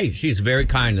 Hey, she's very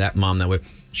kind, that mom, that way.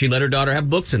 She let her daughter have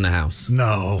books in the house.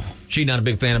 No. She's not a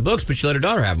big fan of books, but she let her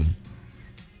daughter have them.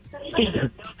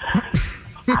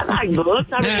 I like books.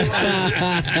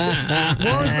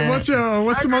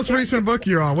 What's the most recent book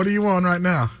you're on? What are you on right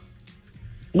now?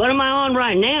 What am I on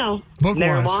right now?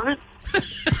 Book-wise. Marijuana.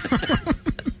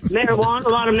 Marijuana, a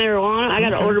lot of marijuana. I got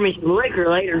to order me some liquor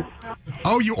later.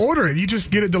 Oh, you order it? You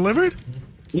just get it delivered?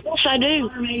 Yes, I do.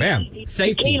 Yeah,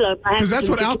 safety. Because that's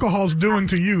what alcohol's doing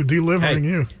to you, delivering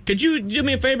you. Could you do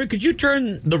me a favor? Could you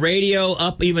turn the radio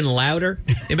up even louder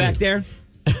back there?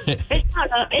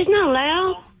 It's not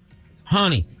loud.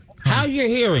 Honey, how's your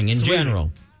hearing in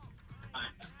general?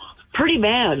 Pretty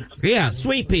bad. Yeah,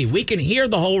 Sweet Pea, we can hear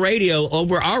the whole radio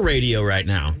over our radio right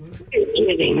now. You're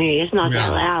kidding me. It's not that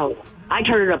loud. I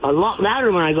turn it up a lot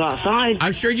louder when I go outside.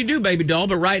 I'm sure you do, baby doll,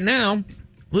 but right now,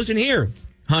 listen here,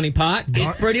 honey pot,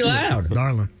 it's pretty loud.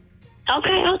 Darling.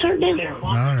 Okay, I'll turn it down.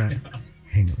 All right.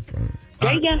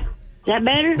 There you go. Is that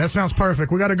better? That sounds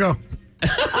perfect. We got to go. All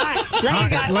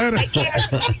right. Later. Take care.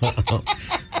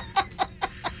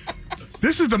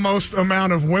 This is the most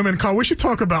amount of women call. We should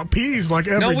talk about peas like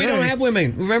every day. No, we don't have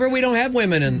women. Remember, we don't have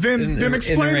women in Then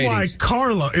explain why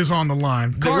Carla is on the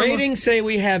line. The ratings say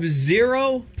we have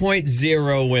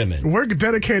 0.0 women. We're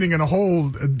dedicating a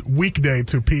whole weekday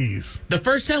to peas. The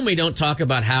first time we don't talk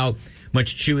about how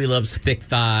much Chewy loves thick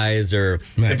thighs, or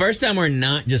the first time we're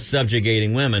not just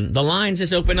subjugating women, the lines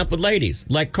just open up with ladies,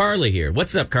 like Carla here.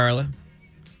 What's up, Carla?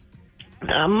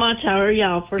 Not much. How are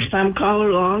y'all? First time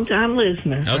caller, long time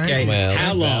listener. Okay, Well, how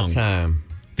it's long? about time.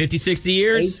 50, 60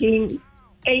 years? 18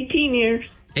 years.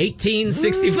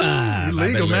 1865. I've been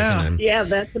Illegal now. listening. Yeah,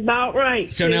 that's about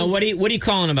right. So now, what are you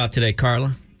calling about today,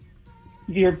 Carla?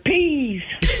 Your peas.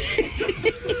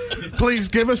 Please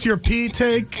give us your pea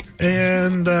take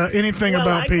and anything Well,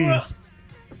 about peas.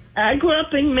 I grew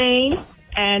up in Maine,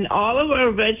 and all of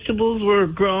our vegetables were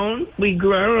grown. We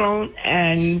grew our own,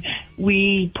 and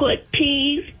we put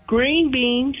peas, green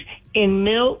beans in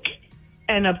milk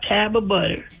and a tab of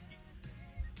butter.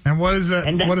 And what is that?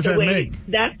 And that's What does the that way, make?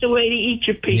 That's the way to eat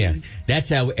your peas. Yeah, that's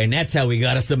how we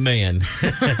got us a man.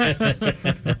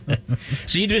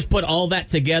 So you just put all that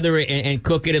together and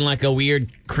cook it in like a weird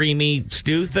creamy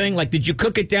stew thing. Like, did you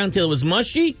cook it down till it was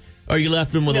mushy, or you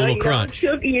left them with a little crunch?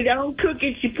 You don't cook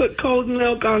it. You put cold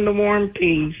milk on the warm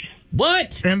peas.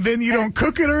 What? And then you don't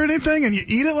cook it or anything, and you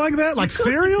eat it like that, like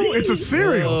cereal? It's a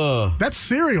cereal. Ugh. That's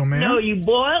cereal, man. No, you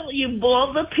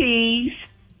boil the peas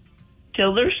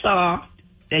till they're soft.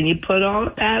 Then you put on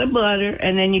a pat of butter,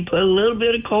 and then you put a little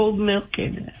bit of cold milk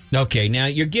in it. Okay, now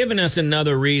you're giving us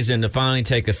another reason to finally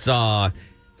take a saw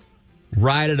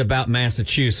right at about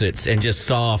Massachusetts and just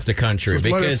saw off the country, Just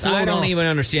let it because I float don't off. even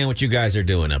understand what you guys are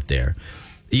doing up there.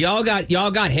 Y'all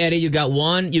got heady. You got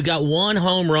one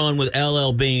home run with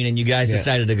LL Bean, and you guys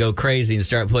decided to go crazy and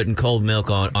start putting cold milk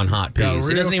on hot peas.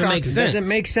 It doesn't even make sense. It doesn't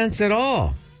make sense at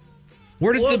all.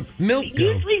 Where does the milk go?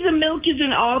 Usually the milk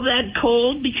isn't all that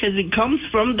cold because it comes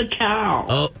from the cow.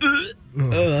 Oh,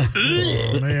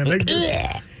 Oh, man,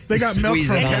 they got milk Squeeze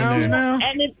from it on cows there. now.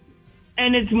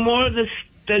 And it's more the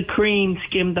cream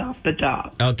skimmed off the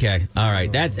top. okay, all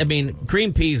right.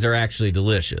 Green peas are actually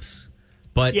delicious,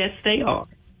 but Yes, they are.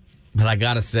 But I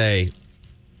gotta say,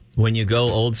 when you go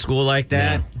old school like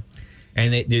that,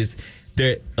 and there's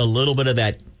a little bit of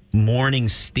that morning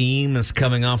steam that's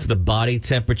coming off the body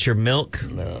temperature milk.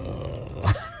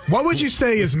 What would you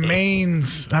say is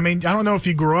Maine's? I mean, I don't know if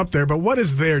you grew up there, but what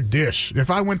is their dish? If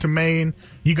I went to Maine,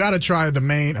 you got to try the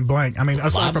Maine blank. I mean,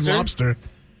 aside from lobster.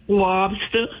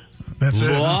 Lobster. That's it.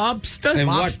 Lobster? In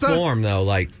Lobster? what form, though?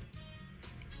 Like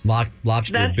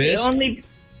lobster That's bisque? the only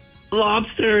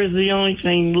lobster is the only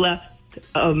thing left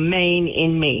of Maine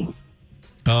in me.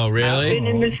 Oh, really? I've been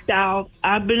in the South.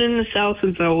 I've been in the South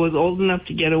since I was old enough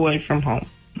to get away from home.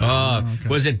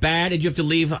 Was it bad? Did you have to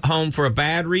leave home for a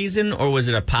bad reason, or was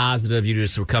it a positive? You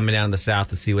just were coming down to the South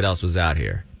to see what else was out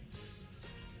here?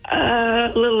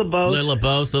 A little of both. Little of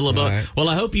both. Right. Well,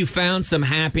 I hope you found some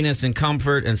happiness and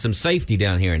comfort and some safety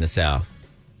down here in the South.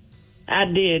 I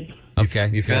did.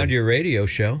 Okay. You found your radio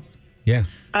show. Yeah.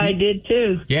 I did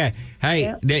too. Yeah. Hey,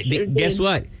 Yeah, guess did.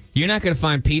 what? You're not going to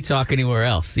find Pete Talk anywhere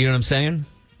else. You know what I'm saying?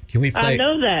 Can we play? I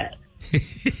know that.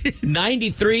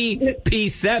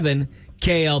 93P7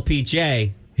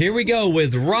 KLPJ. Here we go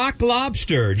with Rock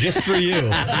Lobster, just for you.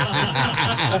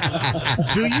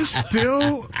 Do you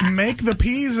still make the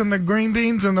peas and the green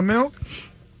beans and the milk?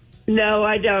 No,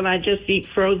 I don't. I just eat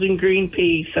frozen green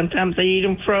peas. Sometimes I eat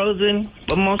them frozen,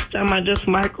 but most of the time I just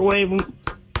microwave them.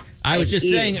 I was just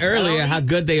saying earlier how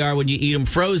good they are when you eat them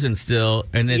frozen still,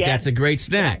 and that's a great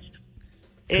snack.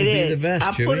 It be is. the best,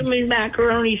 I Chewy. put them in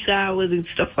macaroni salad and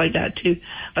stuff like that too.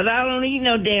 But I don't eat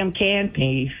no damn canned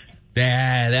peas.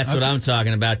 Yeah, that's what I'm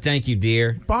talking about. Thank you,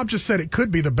 dear. Bob just said it could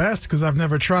be the best because I've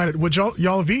never tried it. Would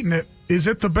y'all have eaten it? Is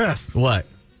it the best? What?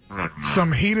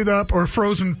 Some heated up or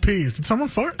frozen peas. Did someone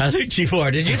fart? I think she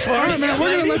farted. Did you All fart? right, man,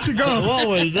 we're gonna let you go. What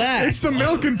was that? It's the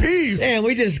milk and peas. Man,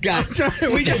 we just got Dutch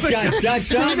We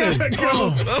oven. gotta go.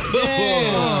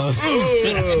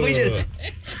 We just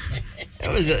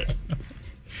that was a.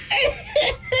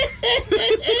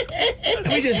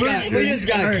 we just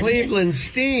got Cleveland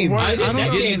steam. What? I don't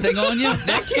know. Get anything on you?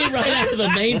 That came right out of the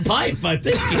main pipe, I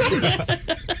think.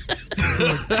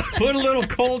 Put a little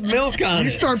cold milk on You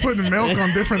it. start putting milk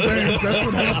on different things. That's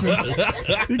what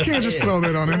happens. You can't just throw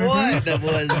that on anything. What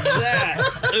was that?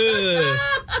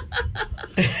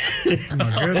 Oh,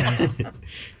 my goodness.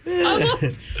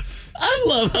 I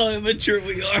love how immature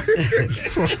we are.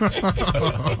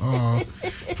 Oh,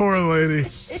 poor lady.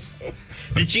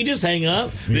 Did she just hang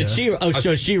up? Did she? Oh,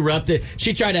 so she erupted.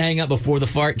 She tried to hang up before the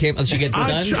fart came. She gets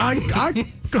done. I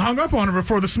hung up on her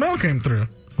before the smell came through.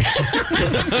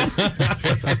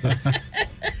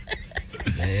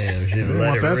 Damn, she I don't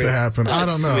want that to happen. I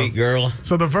don't know. Sweet girl.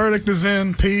 So the verdict is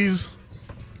in. Peas.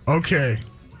 Okay.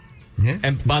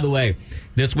 And by the way,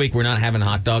 this week we're not having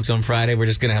hot dogs on Friday. We're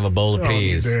just going to have a bowl of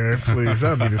peas. Oh, there, please.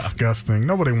 That'd be disgusting.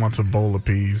 Nobody wants a bowl of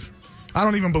peas. I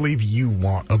don't even believe you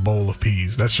want a bowl of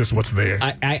peas. That's just what's there.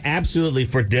 I absolutely,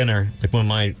 for dinner, like when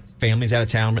my family's out of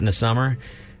town in the summer,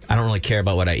 I don't really care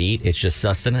about what I eat. It's just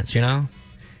sustenance, you know?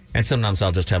 And sometimes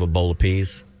I'll just have a bowl of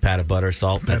peas, pat of butter,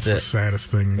 salt. That's the it.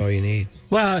 saddest thing. all you need.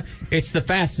 Well, it's the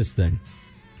fastest thing.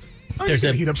 There's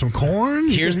heat up some corn.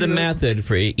 Here's the method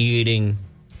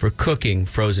for cooking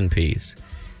frozen peas.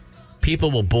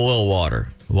 People will boil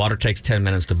water. Water takes 10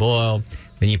 minutes to boil.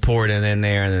 Then you pour it in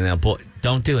there, and then they'll boil.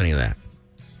 Don't do any of that.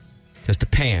 Just a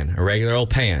pan, a regular old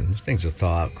pan. Those things will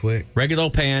thaw out quick. Regular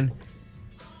old pan.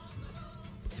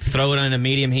 Throw it on a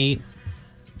medium heat.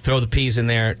 Throw the peas in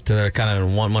there to kind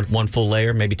of one full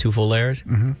layer, maybe two full layers.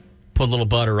 Mm-hmm. Put a little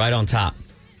butter right on top.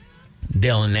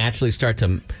 they'll naturally start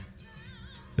to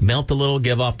melt a little,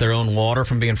 give off their own water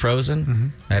from being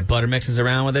frozen. That butter mixes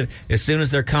around with it. As soon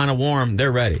as they're kind of warm,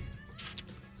 they're ready.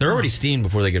 They're already steamed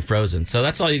before they get frozen. So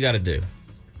that's all you got to do.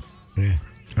 Yeah.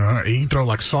 You can throw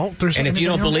like salt or something. And if you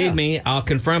don't believe me, I'll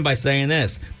confirm by saying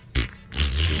this.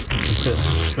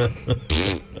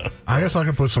 I guess I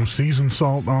could put some seasoned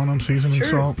salt on them, seasoning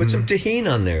salt. Put some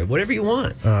tahini on there. Whatever you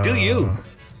want. Do you.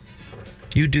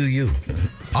 You do you.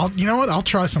 You know what? I'll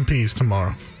try some peas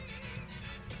tomorrow.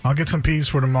 I'll get some peas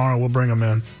for tomorrow. We'll bring them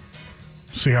in.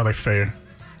 See how they fare.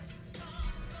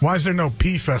 Why is there no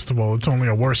pea festival? It's only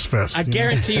a worse fest. I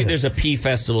guarantee you there's a pea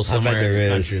festival somewhere in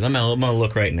the country. I'm going to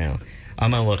look right now.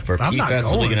 I'm going to look for a pea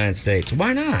festival in the United States.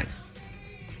 Why not?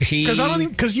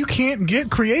 Because you can't get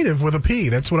creative with a pea.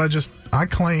 That's what I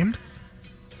claimed.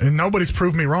 And nobody's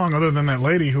proved me wrong other than that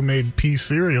lady who made pea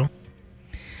cereal.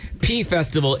 Pea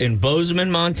Festival in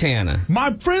Bozeman, Montana.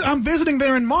 My friend, I'm visiting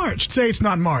there in March. Say it's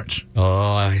not March.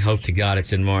 Oh, I hope to God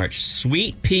it's in March.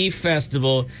 Sweet Pea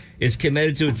Festival is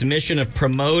committed to its mission of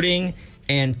promoting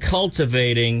and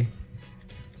cultivating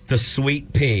the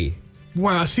sweet pea.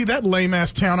 Wow, see that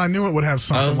lame-ass town? I knew it would have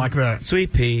something like that.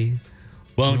 Sweet pea.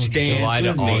 Won't you dance July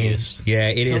with to me? August. Yeah,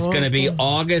 it is going to be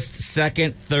August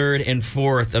 2nd, 3rd, and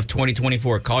 4th of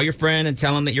 2024. Call your friend and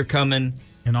tell him that you're coming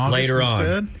in August later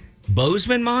instead? on.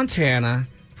 Bozeman, Montana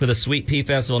for the Sweet Pea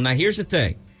Festival. Now, here's the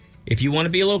thing. If you want to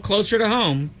be a little closer to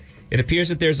home, it appears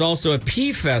that there's also a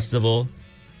pea festival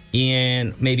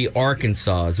in maybe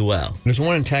Arkansas as well. There's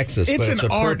one in Texas. It's but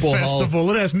an a art Purple festival.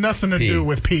 Hull It has nothing to do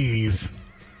with peas.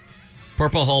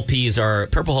 Purple Hull peas are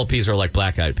like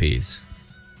black-eyed peas.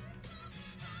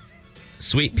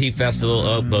 Sweet Pea Festival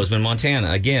of Bozeman,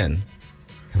 Montana. Again,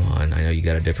 come on. I know you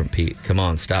got a different pea. Come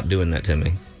on, stop doing that to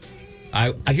me.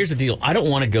 Here's the deal. I don't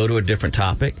want to go to a different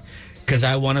topic because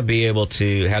I want to be able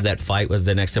to have that fight with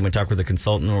the next time we talk with the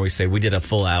consultant where we say we did a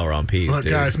full hour on peas. Look,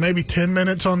 dude. guys, maybe 10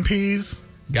 minutes on peas.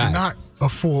 Guys. Not a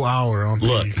full hour on peas.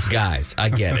 Look, guys, I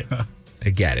get it. I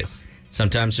get it.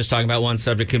 Sometimes just talking about one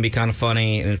subject can be kind of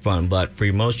funny and fun, but for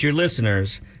most of your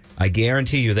listeners, I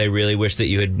guarantee you they really wish that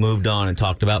you had moved on and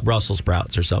talked about Brussels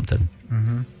sprouts or something.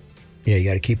 Mm-hmm. Yeah, you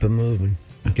got to keep them moving.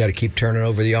 You got to keep turning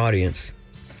over the audience.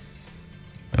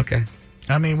 Okay.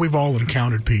 I mean, we've all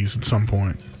encountered peas at some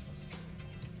point.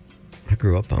 I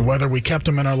grew up on whether we kept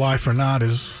them in our life or not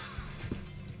it's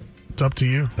up to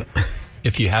you.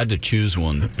 If you had to choose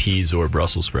one, peas or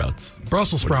Brussels sprouts?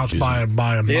 Brussels sprouts by a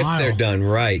mile. If they're done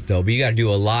right, though. But you got to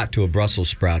do a lot to a Brussels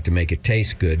sprout to make it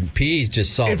taste good. Peas,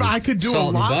 just salt, If I could do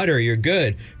salt a lot- and butter, you're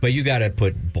good. But you got to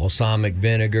put balsamic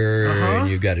vinegar, and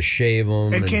you got to shave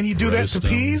them. And can you do that to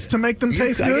peas to make them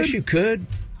taste I good? guess you could.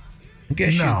 I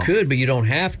guess No. you could, but you don't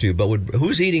have to. But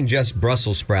who's eating just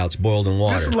Brussels sprouts boiled in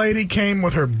water? This lady came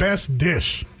with her best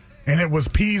dish, and it was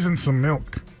peas and some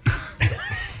milk.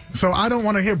 So I don't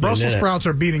want to hear Brussels sprouts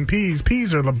are beating peas.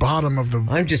 Peas are the bottom of the...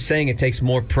 I'm just saying it takes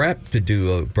more prep to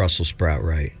do a Brussels sprout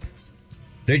right.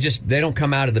 They don't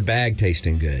come out of the bag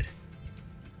tasting good.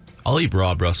 I'll eat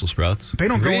raw Brussels sprouts. They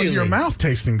don't go into your mouth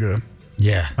tasting good.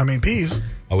 Yeah. I mean, peas,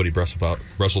 I would eat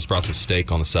Brussels sprouts with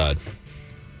steak on the side.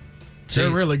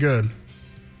 they're really good.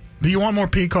 Do you want more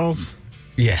pea calls?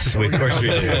 Yes, of course we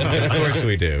do. Of course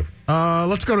we do.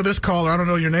 Let's go to this caller. I don't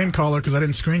know your name, caller, because I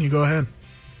didn't screen you. Go ahead.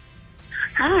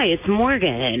 Hi, it's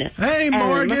Morgan. Hey,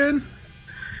 Morgan.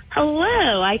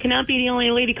 Hello. I cannot be the only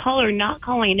lady caller not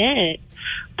calling it.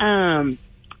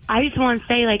 I just want to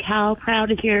say, how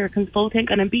proud is your consultant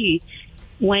going to be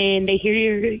when they hear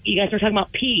you guys are talking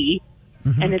about pee,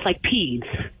 and it's like peas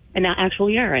and not actual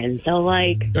urine. So,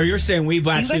 Or you're saying we've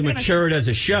actually matured as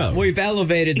a show. We've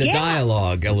elevated the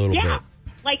dialogue a little bit.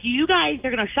 You guys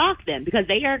are going to shock them because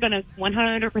they are going to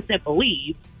 100%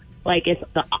 believe, it's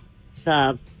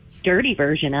the dirty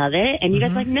version of it, and you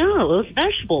guys are like, no, it was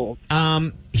vegetables.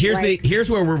 Here's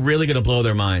where we're really going to blow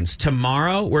their minds.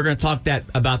 Tomorrow, we're going to talk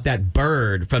about that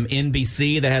bird from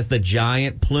NBC that has the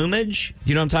giant plumage. Do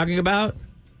you know what I'm talking about?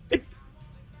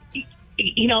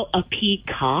 A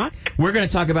peacock. We're going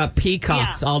to talk about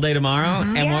peacocks all day tomorrow,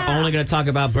 and we're only going to talk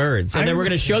about birds. And then we're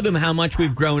going to show them how much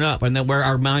we've grown up and that where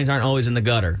our minds aren't always in the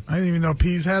gutter. I didn't even know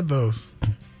peas had those.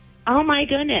 Oh, my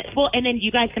goodness. Well, and then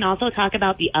you guys can also talk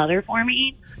about the other form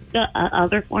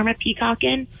of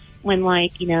peacocking when,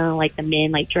 the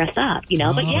men, dress up,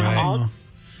 But, all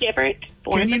different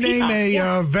forms of Can you name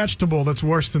peacock. a vegetable that's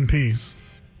worse than peas?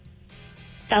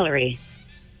 Celery.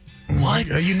 What?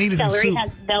 You need it in Celery soup.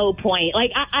 has no point.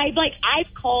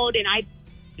 I've called and I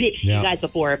bitched you guys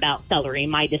before about celery,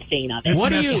 my disdain of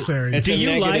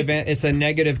it. It's a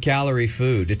negative calorie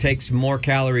food. It takes more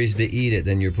calories to eat it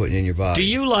than you're putting in your body. Do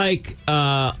you like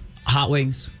hot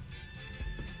wings?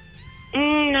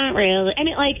 Not really. I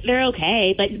mean, like, they're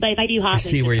okay, but if I do hot I wings,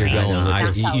 see where you're it's great. going with Not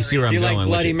this. celery. You see where I'm Do you going. like with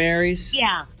Bloody you. Marys?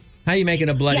 Yeah. How you making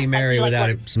a Bloody Yeah, Mary I like without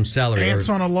what- some celery? Ants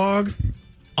on a log.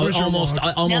 Where's your Almost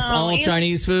log? No, all ants-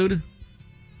 Chinese food.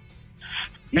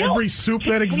 Every soup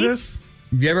that exists.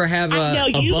 You ever have No,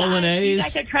 a you bolognese?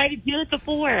 guys have tried to do it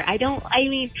before. I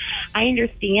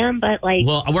understand, but like,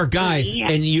 Well, we're guys, Yeah.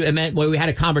 and it meant when we had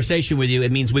a conversation with you,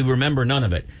 it means we remember none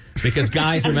of it because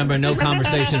guys remember no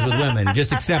conversations with women.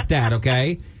 Just accept that,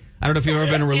 okay? I don't know if you've ever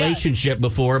been in a relationship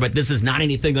before, but this is not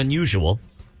anything unusual.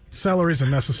 Celery is a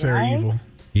necessary evil.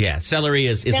 Yeah, celery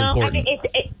is no, important.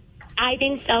 I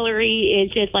think celery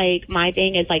is just like my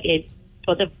thing is like it's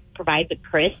supposed to provide the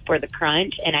crisp or the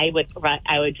crunch, and I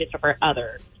would just prefer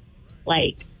other,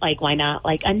 like why not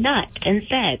like a nut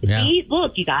instead? Yeah. See,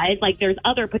 look, you guys, like there's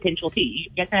other potential too. You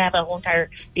get to have a whole entire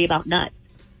day about nuts.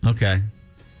 Okay.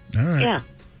 All right. Yeah.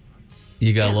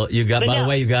 You got a little, you got But by the no.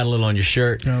 way, you got a little on your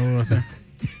shirt. Got a little right there.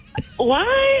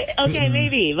 What? Okay,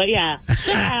 maybe, but yeah.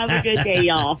 Have a good day,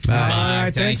 y'all. All right.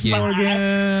 Thanks, you.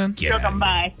 Morgan. Get Welcome,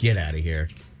 bye. Get out of here.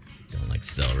 Don't like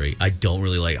celery. I don't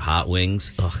really like hot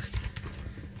wings. Ugh.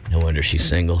 No wonder she's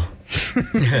single.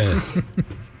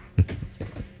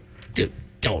 Dude,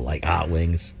 don't like hot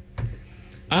wings.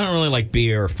 I don't really like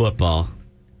beer or football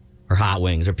or hot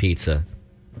wings or pizza.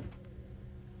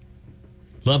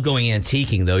 Love going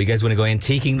antiquing though. You guys want to go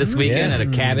antiquing this weekend at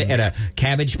a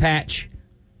cabbage patch?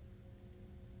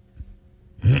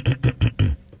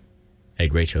 Hey,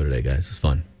 great show today, guys. It was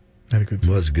fun. Had a good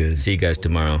time. Was good. See you guys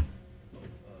tomorrow.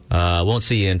 Won't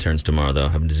see you interns tomorrow though. I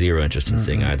have zero interest in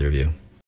seeing either of you.